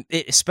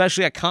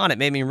 especially at con, it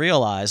made me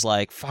realize,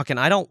 like, fucking,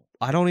 I don't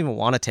even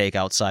want to take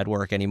outside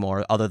work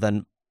anymore other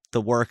than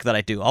the work that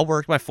I do. I'll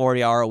work my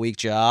 40-hour a week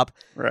job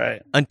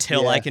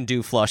until I can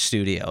do Flush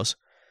Studios,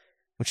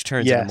 which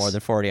turns into more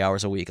than 40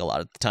 hours a week a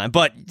lot of the time.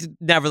 But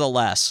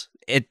nevertheless,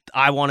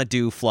 I want to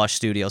do Flush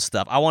Studio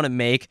stuff. I want to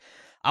make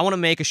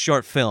a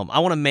short film. I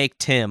want to make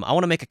Tim. I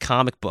want to make a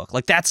comic book.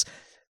 Like that's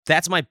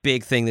my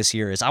big thing this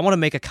year is I want to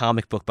make a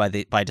comic book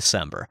by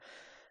December.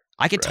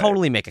 I could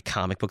totally make a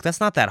comic book.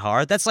 That's not that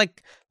hard. That's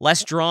like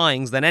less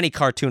drawings than any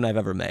cartoon I've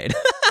ever made.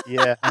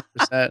 Yeah,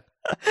 100%.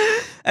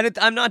 And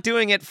I'm not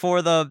doing it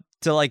to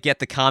like get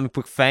the comic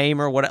book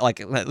fame or what,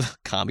 like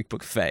comic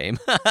book fame.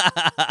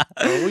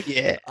 Oh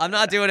yeah. I'm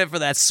not doing it for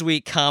that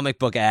sweet comic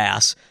book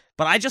ass,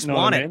 but I just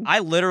want it. I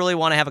literally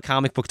want to have a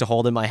comic book to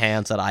hold in my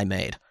hands that I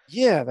made.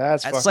 Yeah,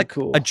 that's fucking like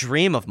cool. A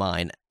dream of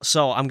mine.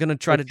 So I'm going to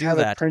try to do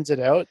that. Prints it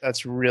out.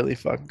 That's really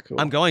fucking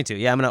cool. I'm going to.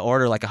 Yeah, I'm going to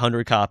order like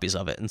 100 copies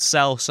of it and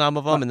sell some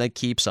of them and then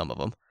keep some of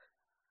them.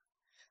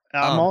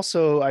 I'm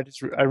also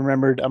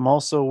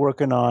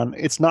working on,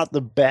 it's not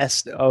the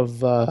best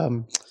of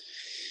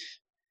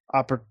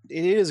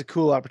it is a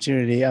cool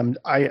opportunity.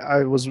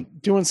 I was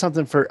doing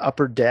something for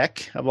Upper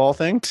Deck of all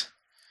things.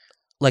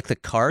 Like the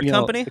card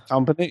company? The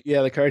company?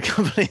 Yeah, the card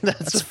company.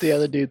 That's what the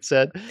other dude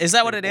said. Is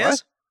that what it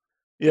is?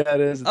 Yeah,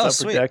 it is. It's Upper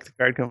sweet. Deck, the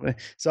card company.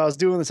 So I was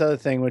doing this other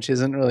thing, which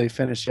isn't really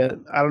finished yet.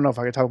 I don't know if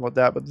I can talk about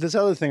that, but this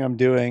other thing I'm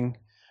doing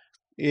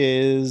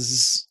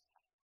is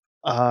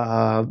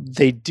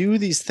they do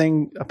these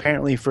things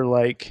apparently for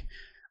like,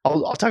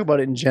 I'll talk about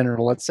it in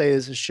general. Let's say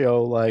it's a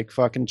show like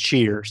fucking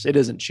Cheers. It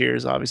isn't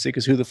Cheers, obviously,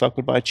 because who the fuck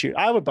would buy Cheers?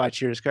 I would buy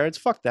Cheers cards.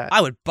 Fuck that.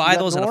 I would buy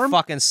those in a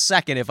fucking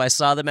second if I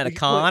saw them at a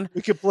con.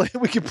 We could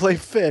play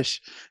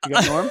Fish. You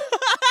got Norm?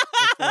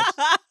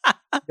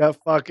 You got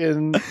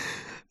fucking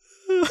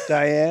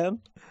Diane.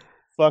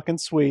 Fucking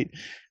sweet.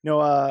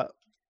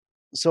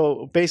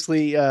 So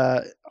basically,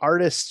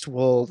 artists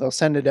they'll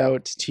send it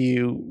out to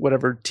you,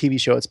 whatever TV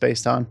show it's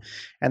based on,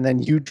 and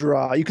then you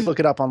draw. You can look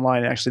it up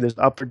online. Actually, there's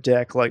Upper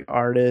Deck like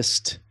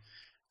artist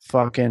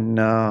fucking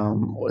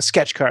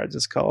sketch cards.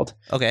 It's called.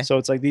 Okay. So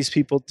it's like these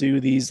people do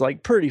these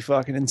like pretty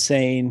fucking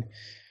insane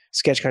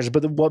sketch cards.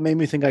 But what made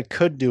me think I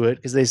could do it,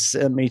 because they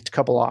sent me a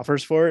couple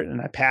offers for it,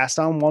 and I passed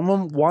on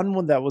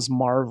one that was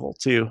Marvel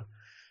too,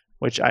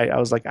 which I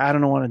was like, I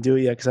don't want to do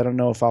it yet because I don't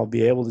know if I'll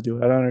be able to do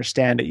it. I don't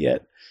understand it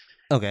yet.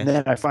 Okay. And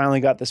then I finally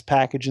got this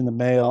package in the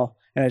mail,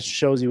 and it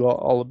shows you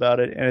all about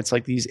it. And it's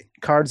like these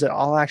cards that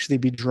I'll actually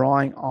be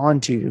drawing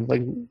onto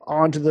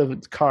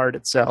the card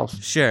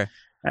itself. Sure.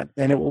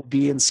 And it will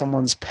be in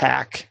someone's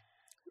pack.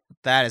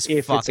 That is If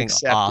it's fucking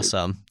accepted.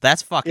 awesome.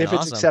 That's fucking If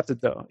awesome. it's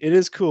accepted, though, it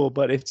is cool.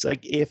 But it's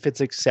like if it's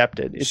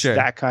accepted, it's Sure.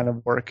 that kind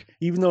of work.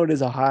 Even though it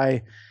is a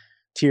high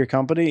tier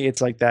company,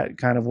 it's like that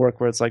kind of work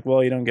where it's like,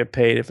 well, you don't get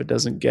paid if it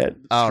doesn't get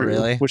Oh, through,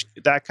 really? which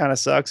that kind of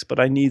sucks. But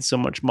I need so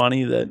much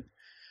money that.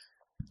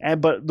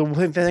 But the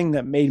one thing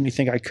that made me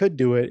think I could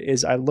do it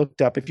is I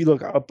looked up. If you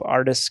look up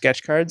artist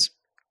sketch cards,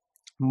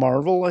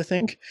 Marvel, I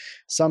think,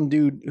 some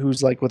dude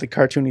who's like with a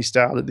cartoony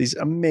style did these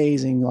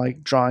amazing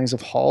like drawings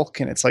of Hulk,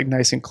 and it's like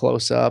nice and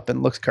close up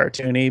and looks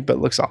cartoony but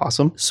looks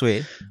awesome.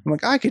 Sweet. I'm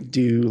like, I could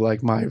do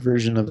like my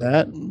version of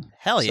that.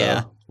 Hell So-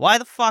 yeah. Why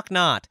the fuck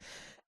not?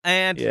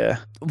 And Yeah,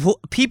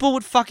 people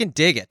would fucking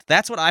dig it.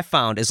 That's what I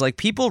found is like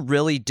people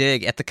really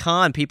dig at the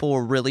con. People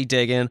were really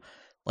digging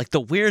like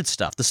the weird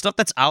stuff, the stuff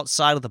that's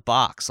outside of the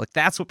box. Like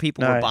that's what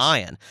people were Nice.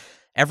 buying.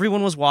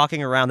 Everyone was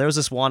walking around. There was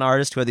this one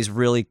artist who had these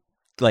really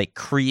like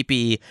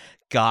creepy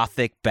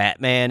gothic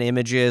Batman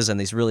images and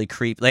these really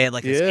creepy. They had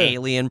like this Yeah.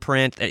 alien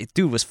print.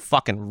 Dude was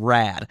fucking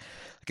rad.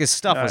 Like his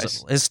stuff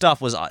Nice. his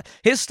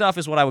stuff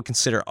is what I would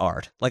consider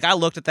art. Like I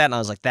looked at that and I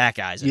was like, that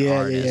guy's an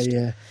artist. yeah.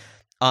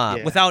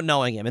 Yeah. Without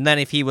knowing him. And then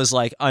if he was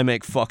like, I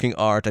make fucking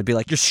art, I'd be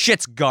like, your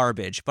shit's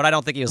garbage. But I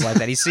don't think he was like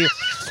that.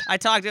 I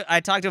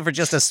talked to him for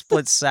just a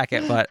split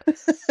second, but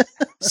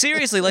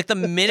seriously, like the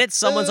minute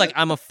someone's like,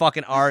 I'm a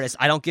fucking artist,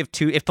 I don't give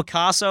two. If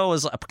Picasso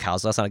was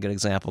Picasso, that's not a good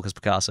example because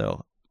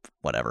Picasso,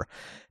 whatever.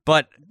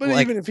 But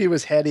like, even if he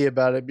was heady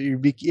about it,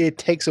 it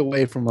takes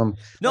away from him.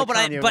 no,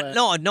 Like Kanye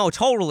West. no,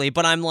 totally.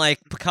 But I'm like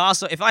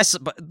Picasso.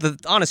 But the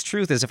honest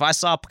truth is, if I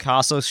saw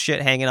Picasso's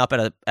shit hanging up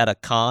at a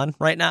con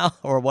right now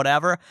or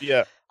whatever,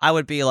 Yeah. I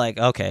would be like,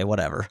 okay,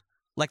 whatever.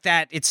 Like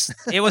that.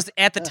 It was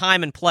at the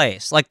time and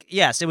place. Like,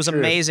 yes, it was True,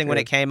 amazing when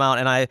true. it came out,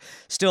 and I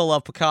still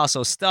love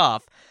Picasso's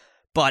stuff.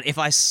 But if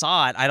I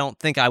saw it, I don't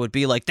think I would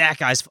be like that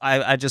guy's.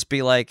 I'd just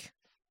be like,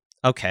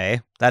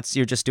 okay,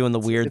 you're just doing the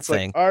weird It's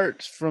thing. like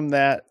art from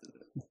that.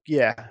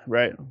 Yeah,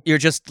 right. You're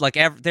just like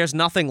there's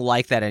nothing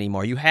like that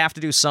anymore. You have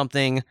to do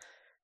something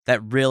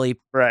that really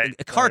Right.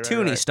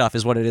 cartoony right. stuff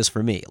is what it is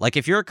for me. Like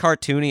if you're a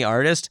cartoony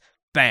artist,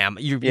 bam,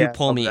 you Yeah,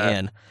 pull love me that.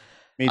 in.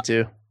 Me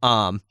too.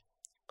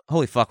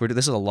 Holy fuck, this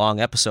is a long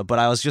episode, but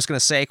I was just gonna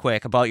say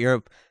quick about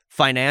your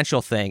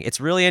financial thing. It's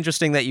really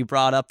interesting that you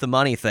brought up the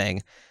money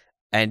thing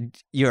and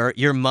your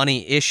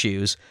money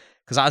issues,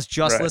 because I was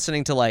just Right.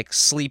 listening to like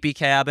Sleepy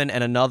Cabin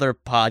and another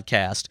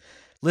podcast,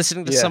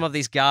 listening to Yeah. some of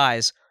these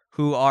guys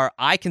who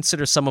I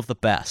consider some of the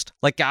best,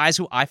 like guys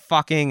who I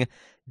fucking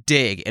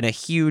dig in a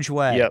huge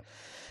way. Yep.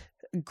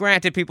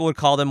 Granted, people would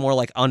call them more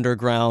like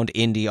underground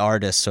indie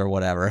artists or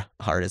whatever.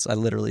 Artists. I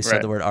literally said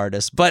Right. the word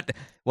artist, but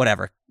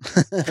whatever.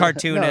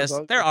 Cartoonists.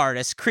 all They're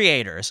artists,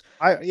 creators.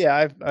 I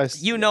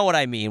You know what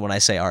I mean when I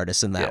say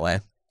artists in that Yeah. way.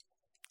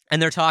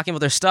 And they're talking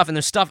about their stuff, and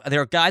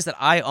there are guys that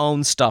I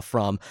own stuff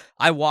from.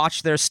 I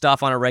watch their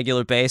stuff on a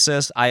regular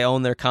basis. I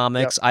own their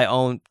comics. I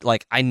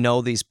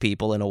know these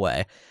people in a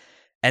way.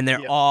 And they're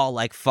Yep. all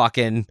like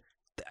fucking,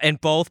 in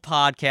both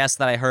podcasts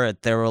that I heard,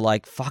 they were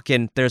like,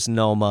 fucking, there's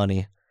no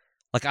money.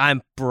 Like,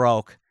 I'm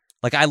broke.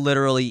 Like, I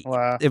literally,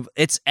 Wow.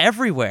 it's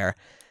everywhere.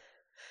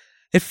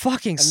 It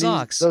fucking And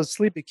sucks. those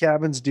Sleepy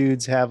Cabins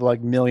dudes have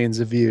like millions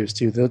of views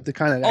too. The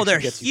kind of Oh, they're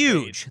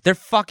huge. They're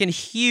fucking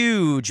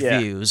huge Yeah.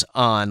 views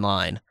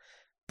online.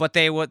 But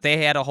they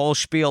had a whole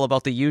spiel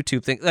about the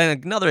YouTube thing.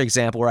 And another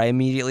example where I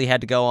immediately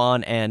had to go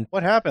on and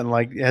What happened?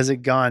 Like, has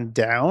it gone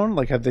down?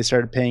 Like, have they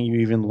started paying you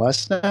even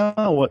less now?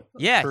 What?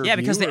 yeah, per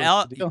because view, or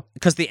what's the deal?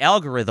 because the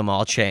algorithm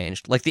all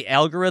changed. Like the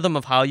algorithm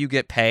of how you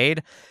get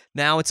paid.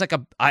 Now it's like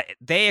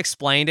they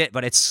explained it,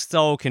 but it's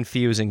so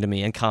confusing to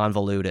me and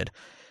convoluted.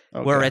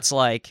 Where Okay. it's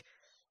like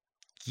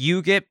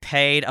you get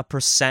paid a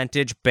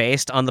percentage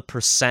based on the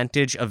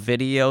percentage of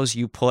videos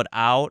you put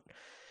out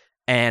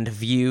and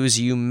views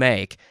you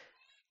make.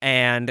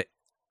 And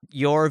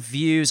your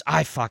views,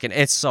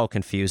 it's so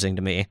confusing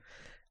to me.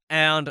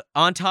 And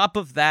on top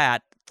of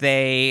that,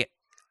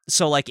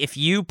 so like if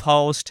you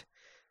post,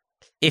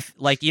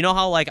 you know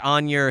how like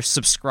on your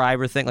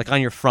subscriber thing, like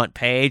on your front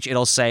page,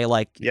 it'll say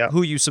like Yeah.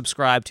 who you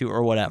subscribe to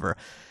or whatever.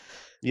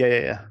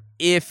 Yeah.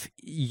 If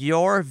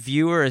your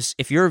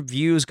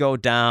views go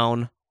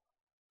down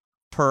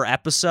per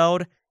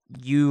episode,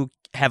 you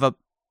have a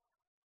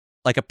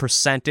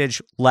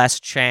percentage less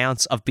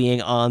chance of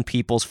being on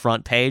people's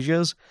front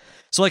pages.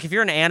 So like if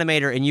you're an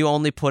animator and you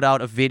only put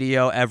out a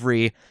video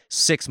every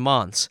 6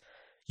 months,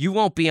 you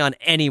won't be on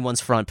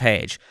anyone's front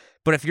page.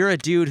 But if you're a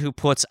dude who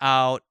puts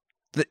out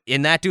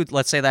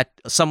let's say that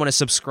someone is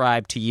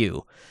subscribed to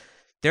you.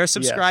 They're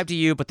subscribed to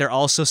you, but they're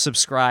also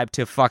subscribed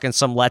to fucking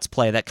some Let's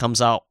Play that comes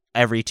out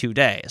every 2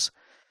 days.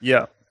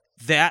 Yeah.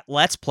 That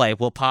Let's Play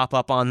will pop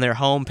up on their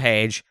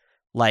homepage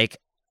like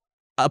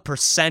a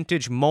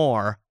percentage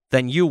more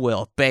than you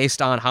will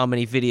based on how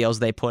many videos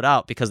they put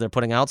out because they're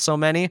putting out so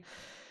many.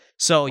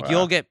 So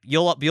Wow.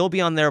 you'll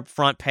be on their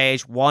front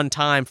page one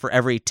time for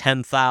every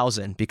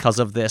 10,000 because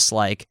of this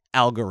like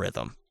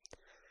algorithm.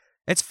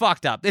 It's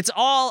fucked up. It's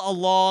all a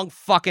long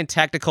fucking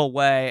technical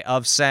way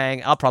of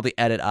saying, I'll probably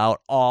edit out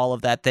all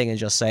of that thing and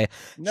just say,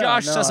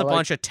 Josh says a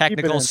bunch of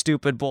technical,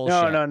 stupid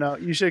bullshit. No.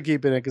 You should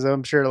keep it in because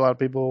I'm sure a lot of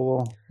people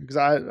will. Because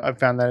I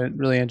found that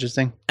really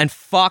interesting. And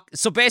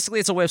so basically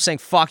it's a way of saying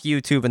fuck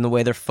YouTube and the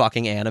way they're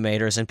fucking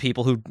animators and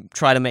people who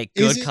try to make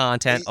good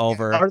content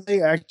over. Are they?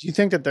 Do you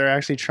think that they're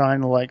actually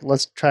trying to like,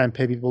 let's try and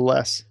pay people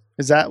less?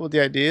 Is that what the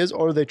idea is,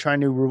 or are they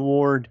trying to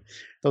reward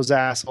those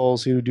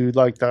assholes who do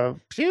like the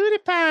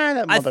PewDiePie,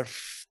 that mother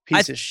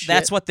piece of shit?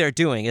 That's what they're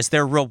doing, is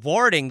they're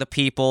rewarding the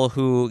people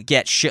who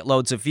get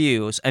shitloads of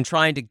views and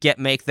trying to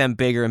make them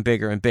bigger and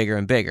bigger and bigger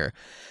and bigger.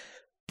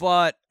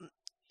 But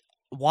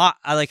why?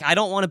 I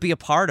don't want to be a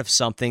part of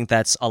something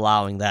that's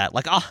allowing that.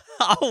 Like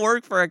I'll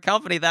work for a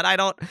company that I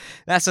don't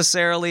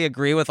necessarily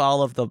agree with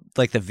all of the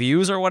like the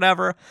views or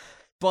whatever,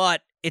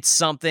 but it's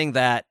something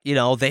that, you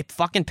know, they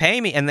fucking pay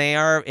me and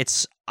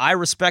I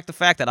respect the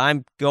fact that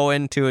I'm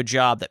going to a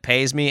job that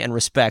pays me and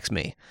respects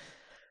me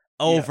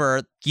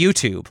over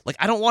YouTube. Like,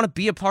 I don't want to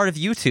be a part of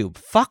YouTube.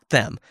 Fuck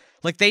them.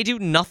 Like, they do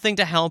nothing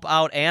to help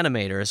out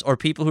animators or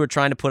people who are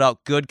trying to put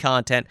out good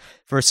content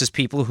versus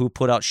people who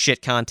put out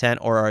shit content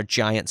or are a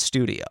giant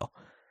studio.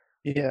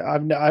 Yeah,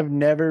 I've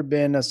never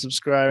been a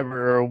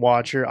subscriber or a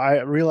watcher.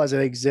 I realize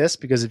it exists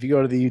because if you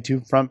go to the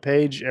YouTube front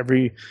page,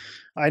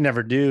 I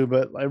never do,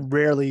 but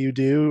rarely you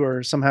do,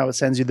 or somehow it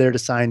sends you there to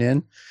sign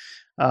in.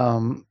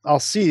 I'll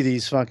see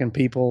these fucking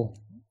people,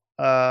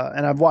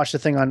 and I've watched a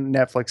thing on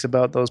Netflix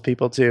about those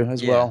people too,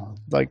 as well,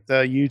 like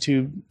the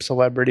YouTube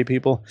celebrity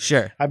people.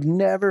 Sure. I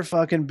don't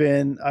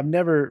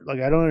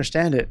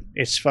understand it.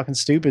 It's fucking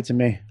stupid to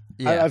me.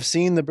 Yeah. I've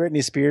seen the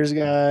Britney Spears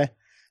guy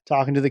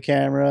talking to the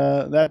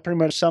camera. That pretty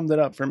much summed it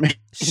up for me.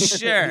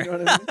 Sure. You know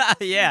what I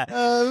mean? Yeah.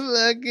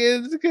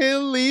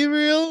 Fucking leave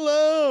me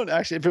alone.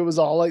 Actually, if it was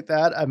all like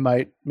that, I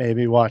might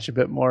maybe watch a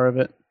bit more of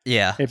it.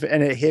 Yeah.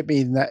 And it hit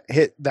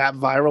that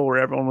viral where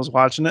everyone was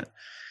watching it,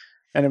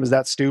 and it was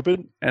that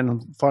stupid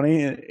and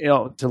funny, you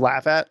know, to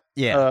laugh at.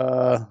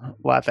 Yeah.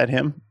 Laugh at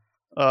him.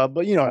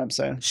 But you know what I'm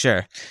saying.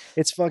 Sure.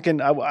 It's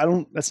fucking. I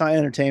don't. That's not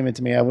entertainment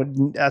to me.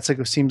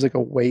 It seems like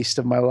a waste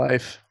of my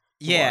life.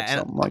 Yeah, and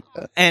something like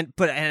that. And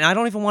I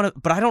don't even want to.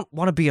 But I don't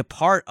want to be a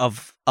part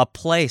of a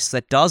place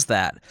that does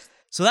that.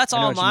 So that's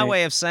all my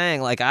way of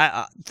saying. Like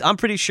I'm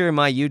pretty sure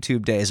my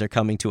YouTube days are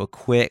coming to a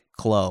quick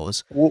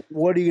close.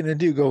 What are you gonna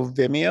do? Go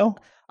Vimeo?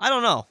 I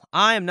don't know.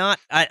 I am not.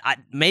 I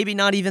maybe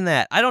not even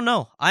that. I don't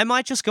know. I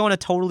might just go in a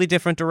totally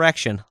different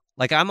direction.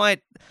 Like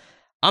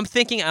I'm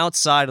thinking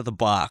outside of the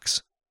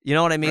box. You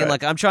know what I mean? Right.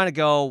 Like I'm trying to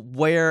go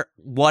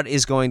what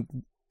is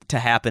going to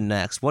happen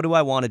next? What do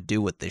I want to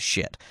do with this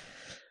shit?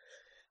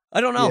 I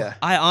don't know. Yeah.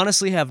 I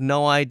honestly have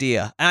no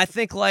idea. And I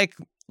think like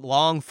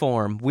long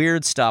form,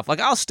 weird stuff.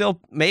 Like I'll still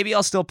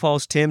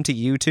post Tim to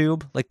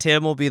YouTube. Like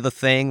Tim will be the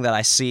thing that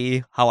I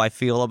see how I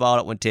feel about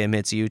it when Tim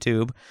hits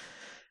YouTube.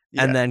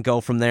 And then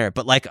go from there.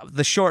 But like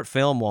the short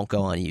film won't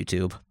go on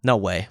YouTube. No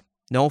way.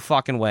 No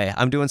fucking way.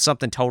 I'm doing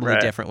something totally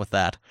different with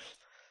that.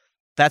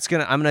 I'm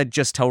gonna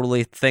just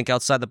totally think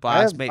outside the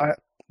box.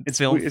 It's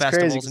film crazy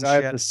festivals and I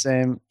shit. have the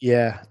same.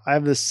 Yeah, I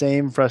have the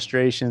same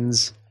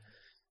frustrations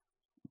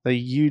that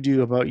you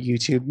do about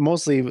YouTube.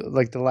 Mostly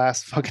like the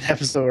last fucking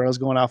episode where I was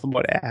going off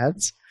about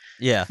ads.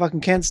 Yeah. I fucking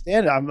can't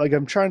stand it.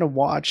 I'm trying to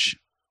watch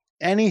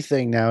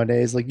anything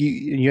nowadays. Like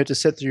you have to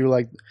sit through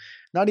like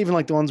not even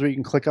like the ones where you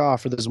can click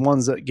off, or there's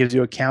ones that gives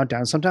you a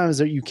countdown. Sometimes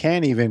you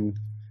can't even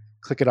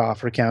click it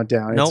off or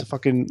countdown. Nope. It's a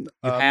fucking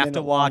You have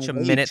to watch a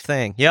minute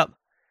thing. Yep.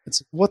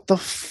 It's what the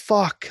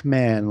fuck,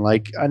 man?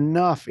 Like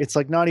enough. It's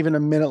like not even a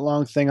minute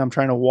long thing I'm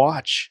trying to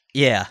watch.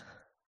 Yeah.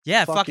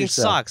 Yeah, it Fuck fucking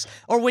yourself. sucks.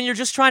 Or when you're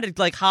just trying to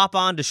like hop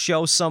on to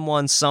show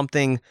someone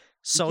something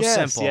so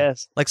simple.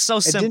 Yes. Like so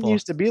It simple. didn't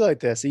used to be like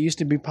this. It used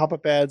to be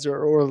pop-up ads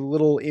or a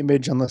little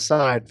image on the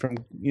side from,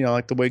 you know,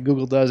 like the way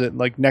Google does it.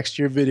 Like next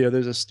to your video,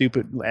 there's a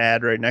stupid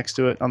ad right next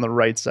to it on the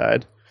right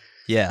side,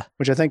 Yeah.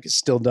 which I think is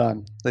still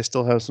done. They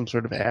still have some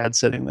sort of ad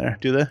sitting there,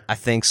 do they? I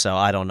think so.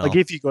 I don't know. Like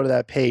if you go to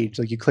that page,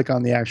 like you click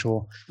on the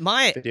actual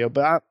video.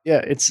 But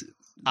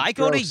I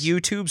go to gross.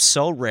 YouTube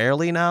so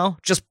rarely now,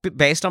 just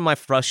based on my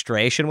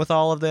frustration with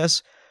all of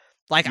this.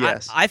 Like,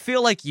 Yes. I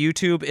feel like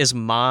YouTube is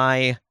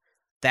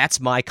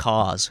that's my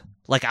cause.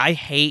 Like, I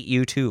hate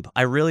YouTube.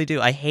 I really do.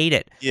 I hate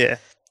it. Yeah.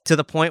 To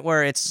the point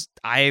where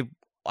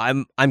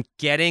I'm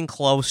getting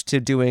close to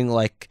doing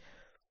like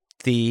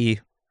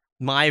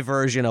my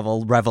version of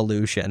a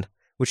revolution,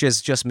 which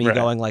is just me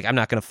going like, I'm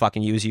not going to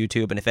fucking use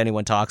YouTube. And if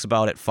anyone talks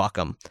about it, fuck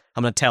them.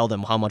 I'm going to tell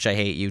them how much I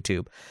hate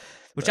YouTube,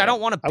 which I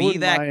don't want to be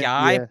that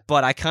guy,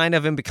 but I kind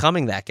of am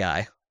becoming that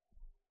guy.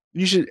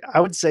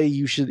 I would say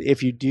you should,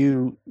 if you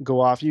do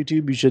go off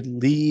YouTube, you should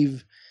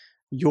leave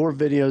your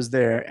videos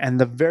there. And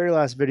the very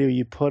last video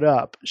you put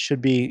up should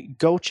be,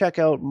 go check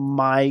out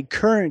my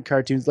current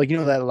cartoons. Like, you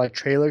know, that like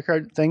trailer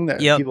card thing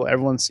that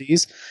everyone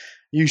sees.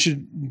 You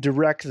should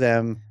direct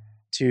them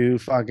to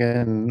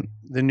fucking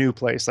the new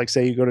place. Like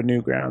say you go to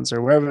Newgrounds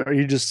or wherever, or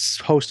you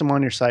just host them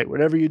on your site,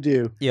 whatever you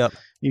do. Yep.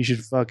 You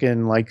should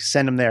fucking like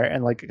send them there.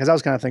 And like, cause I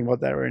was kind of thinking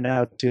about that right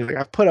now too. Like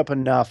I've put up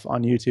enough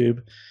on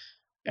YouTube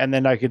and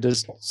then I could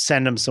just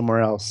send them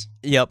somewhere else.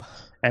 Yep.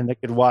 And they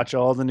could watch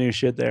all the new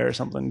shit there or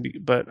something.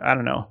 But I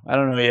don't know. I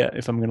don't know yet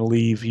if I'm going to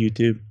leave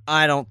YouTube.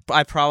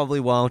 I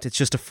probably won't. It's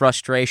just a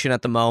frustration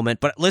at the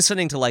moment. But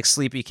listening to like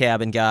Sleepy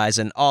Cabin guys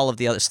and all of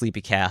the other Sleepy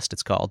Cast,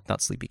 it's called,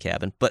 not Sleepy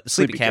Cabin, but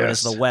Sleepy Cabin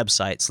is the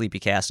website. Sleepy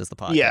Cast is the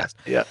podcast.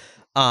 Yeah.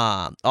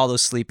 All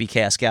those Sleepy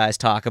Cast guys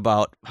talk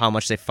about how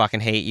much they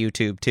fucking hate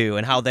YouTube too,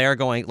 and how they're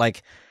going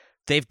like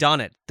they've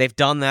done it. They've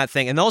done that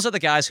thing, and those are the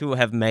guys who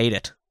have made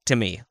it. To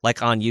me,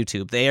 like on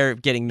YouTube, they are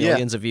getting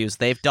millions of views.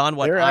 They've done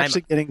what they're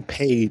actually getting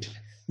paid.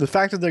 The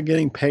fact that they're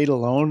getting paid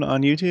alone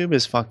on YouTube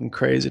is fucking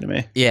crazy to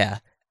me. Yeah,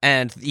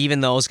 and even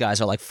those guys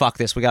are like, "Fuck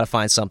this! We got to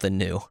find something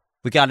new.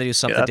 We got to do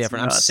something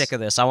different. Nuts. I'm sick of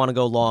this. I want to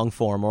go long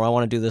form, or I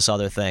want to do this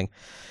other thing."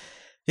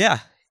 Yeah,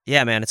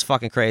 man, it's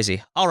fucking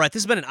crazy. All right,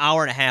 this has been an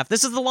hour and a half.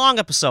 This is the long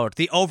episode,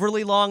 the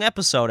overly long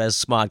episode, as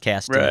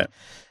Smodcast did. Right.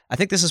 I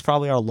think this is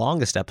probably our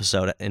longest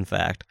episode, in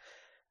fact.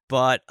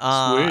 But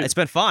it's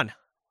been fun.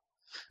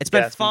 It's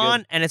been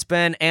fun, and it's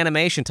been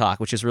animation talk,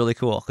 which is really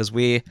cool because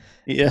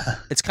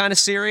it's kind of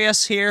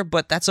serious here,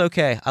 but that's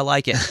okay. I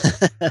like it.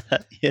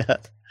 Yeah.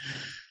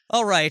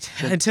 All right.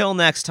 Until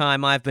next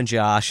time, I've been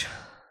Josh.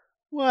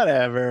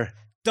 Whatever.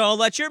 Don't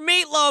let your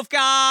meatloaf,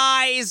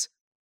 guys.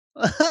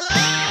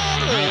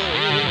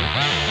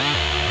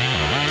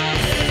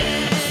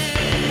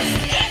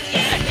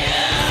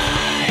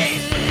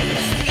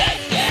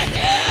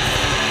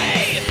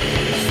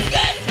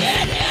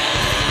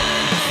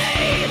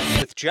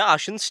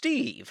 Josh and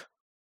Steve.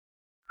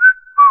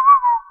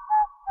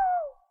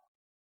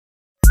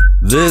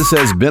 This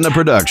has been a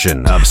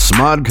production of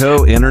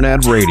Smodco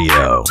Internet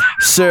Radio.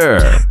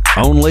 Sir,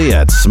 only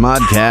at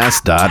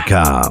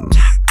smodcast.com.